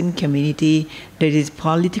ASEAN community that is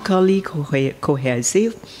politically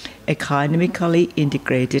cohesive, economically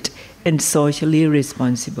integrated, and socially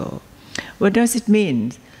responsible. What does it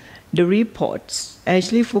mean? The reports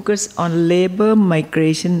actually focus on labor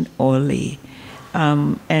migration only,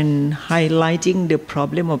 and highlighting the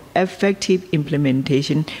problem of effective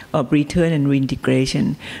implementation of return and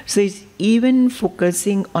reintegration. So it's even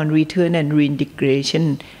focusing on return and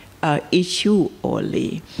reintegration issue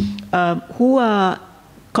only, who are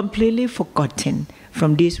completely forgotten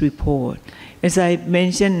from this report. As I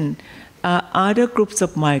mentioned, other groups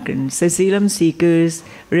of migrants, asylum seekers,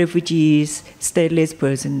 refugees, stateless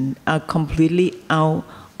persons, are completely out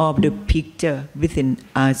of the picture within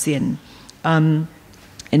ASEAN. And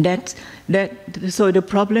so the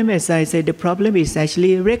problem, as I said, the problem is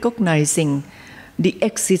actually recognizing the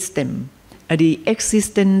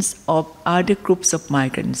existence of other groups of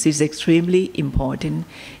migrants is extremely important,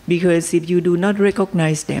 because if you do not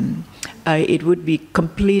recognize them, it would be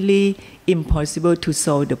completely impossible to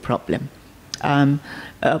solve the problem.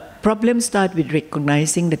 Problems start with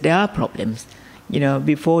recognizing that there are problems,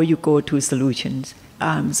 before you go to solutions.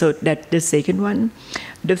 So that's the second one.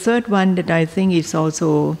 The third one that I think is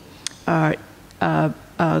also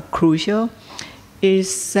crucial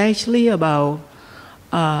is actually about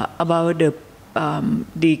the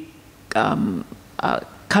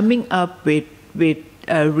coming up with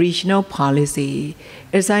a regional policy.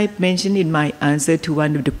 As I mentioned in my answer to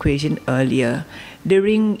one of the questions earlier,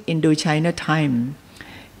 during Indochina time,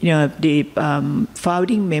 the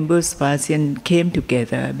founding members of ASEAN came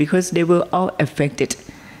together because they were all affected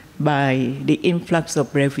by the influx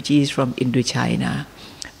of refugees from Indochina.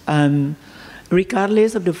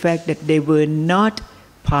 Regardless of the fact that they were not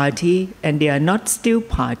party, and they are not still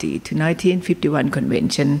party to 1951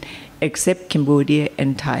 Convention, except Cambodia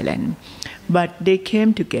and Thailand. But they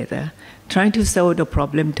came together, trying to solve the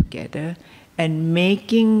problem together, and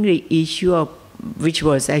making the issue of, which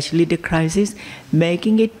was actually the crisis,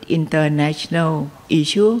 making it international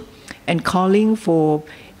issue, and calling for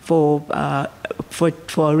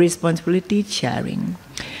responsibility sharing.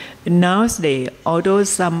 Nowadays, although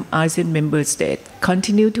some ASEAN member states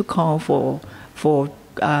continue to call for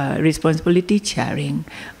responsibility sharing,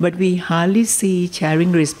 but we hardly see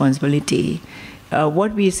sharing responsibility.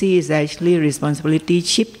 What we see is actually responsibility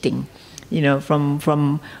shifting, from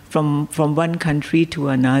one country to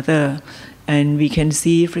another, and we can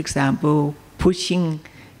see, for example, pushing,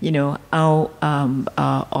 out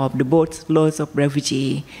of the boats loads of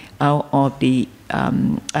refugee out of the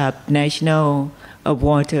national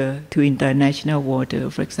water to international water,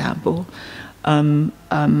 for example.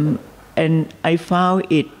 And I found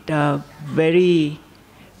it very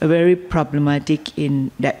problematic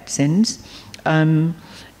in that sense. And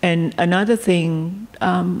another thing,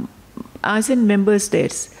 ASEAN member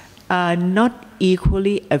states are not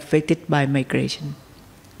equally affected by migration.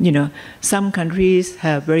 Some countries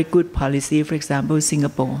have very good policy, for example,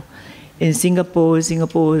 Singapore. In Singapore,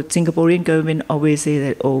 Singaporean government always say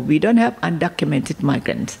that, oh, we don't have undocumented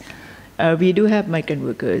migrants. We do have migrant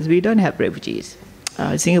workers. We don't have refugees.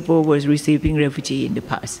 Singapore was receiving refugees in the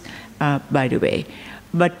past, by the way.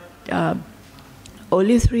 But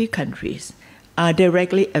only 3 countries are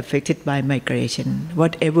directly affected by migration,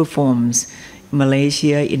 whatever forms: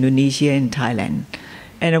 Malaysia, Indonesia, and Thailand.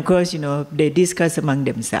 And of course, they discuss among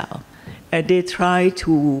themselves. And they try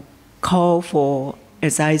to call for,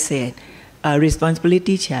 as I said,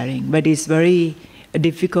 responsibility sharing. But it's very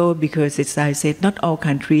difficult because, as I said, not all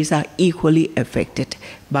countries are equally affected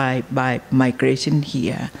by migration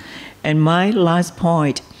here. And my last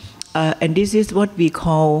point, and this is what we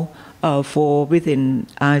call for within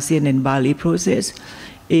ASEAN and Bali process,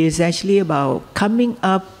 is actually about coming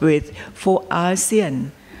up with, for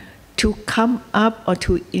ASEAN to come up or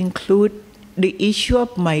to include the issue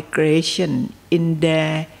of migration in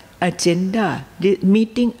their agenda, the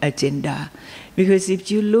meeting agenda. Because if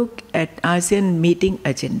you look at ASEAN meeting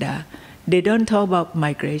agenda, they don't talk about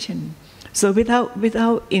migration. So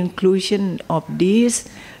without inclusion of this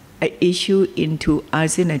issue into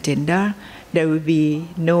ASEAN agenda, there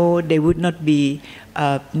would not be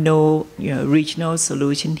no regional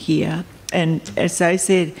solution here. And as I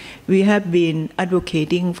said, we have been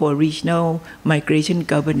advocating for regional migration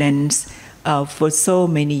governance for so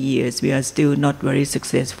many years. We are still not very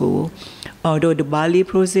successful. Although the Bali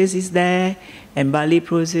process is there, and Bali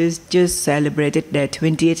process just celebrated their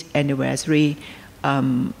 20th anniversary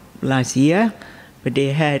last year, but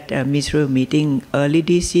they had a ministerial meeting early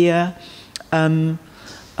this year.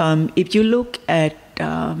 If you look at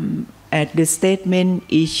the statement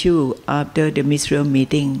issue after the ministerial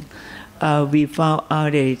meeting, we found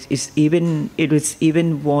out that it was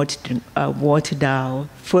even watered down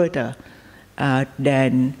further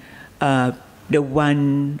than the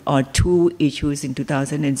one or two issues in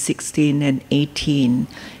 2016 and 18,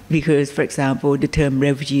 because, for example, the term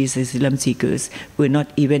refugees and asylum seekers were not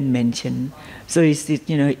even mentioned. So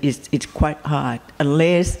it's quite hard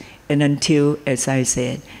unless and until, as I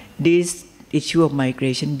said, this issue of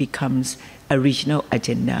migration becomes a regional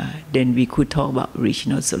agenda. Then we could talk about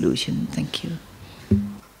regional solution. Thank you.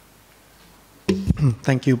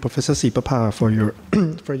 Thank you, Professor 𝗕𝗵𝗏, for your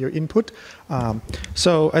for your input.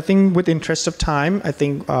 So I think, with the interest of time, I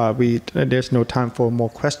think there's no time for more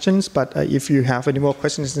questions. But if you have any more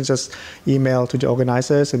questions, then just email to the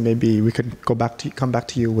organizers, and maybe we can come back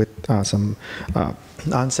to you with some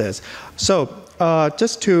answers. So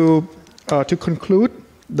just to conclude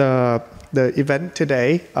the event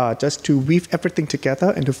today, just to weave everything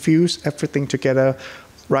together and to fuse everything together,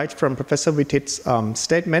 right from Professor Wittich's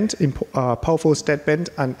statement, powerful statement,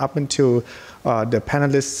 and up into the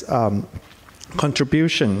panelists'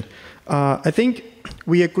 contribution. I think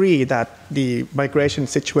we agree that the migration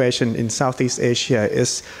situation in Southeast Asia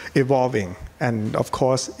is evolving, and of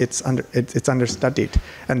course it's understudied.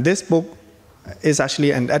 And this book is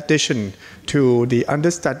actually an addition to the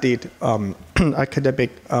understudied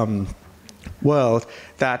academic world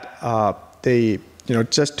that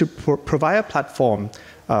just to provide a platform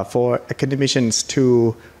for academicians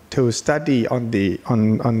to study on the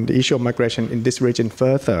issue of migration in this region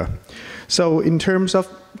further. So in terms of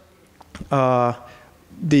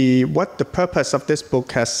what the purpose of this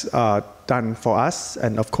book has done for us,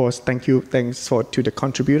 and of course thanks to the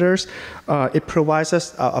contributors, it provides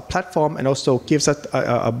us a platform and also gives us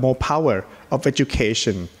a more power of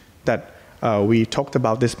education that we talked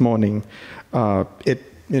about this morning. Now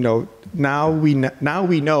we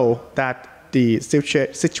know that the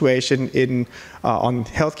situation on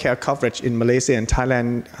healthcare coverage in Malaysia and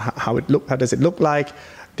Thailand, how does it look like?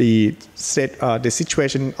 The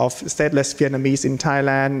situation of stateless Vietnamese in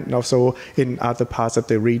Thailand and also in other parts of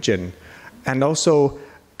the region, and also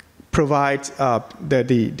provide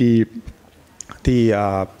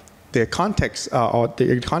the context or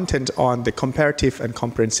the content on the comparative and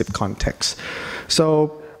comprehensive context.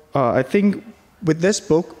 So I think with this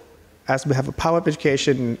book, as we have a power of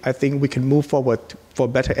education, I think we can move forward for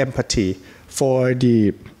better empathy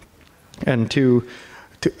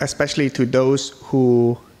especially to those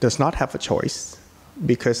who does not have a choice,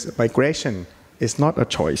 because migration is not a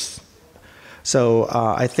choice. So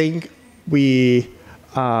I think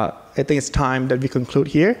it's time that we conclude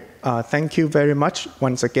here. Thank you very much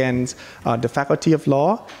once again, the Faculty of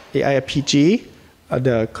Law, AIPG,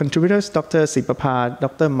 the contributors, Dr. 𝗕𝗵𝗏,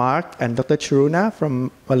 Dr. Mark, and Dr. Charuna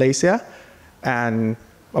from Malaysia, and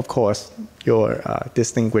of course, your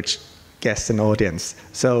distinguished guests and audience.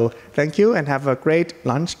 So thank you, and have a great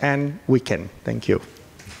lunch and weekend. Thank you.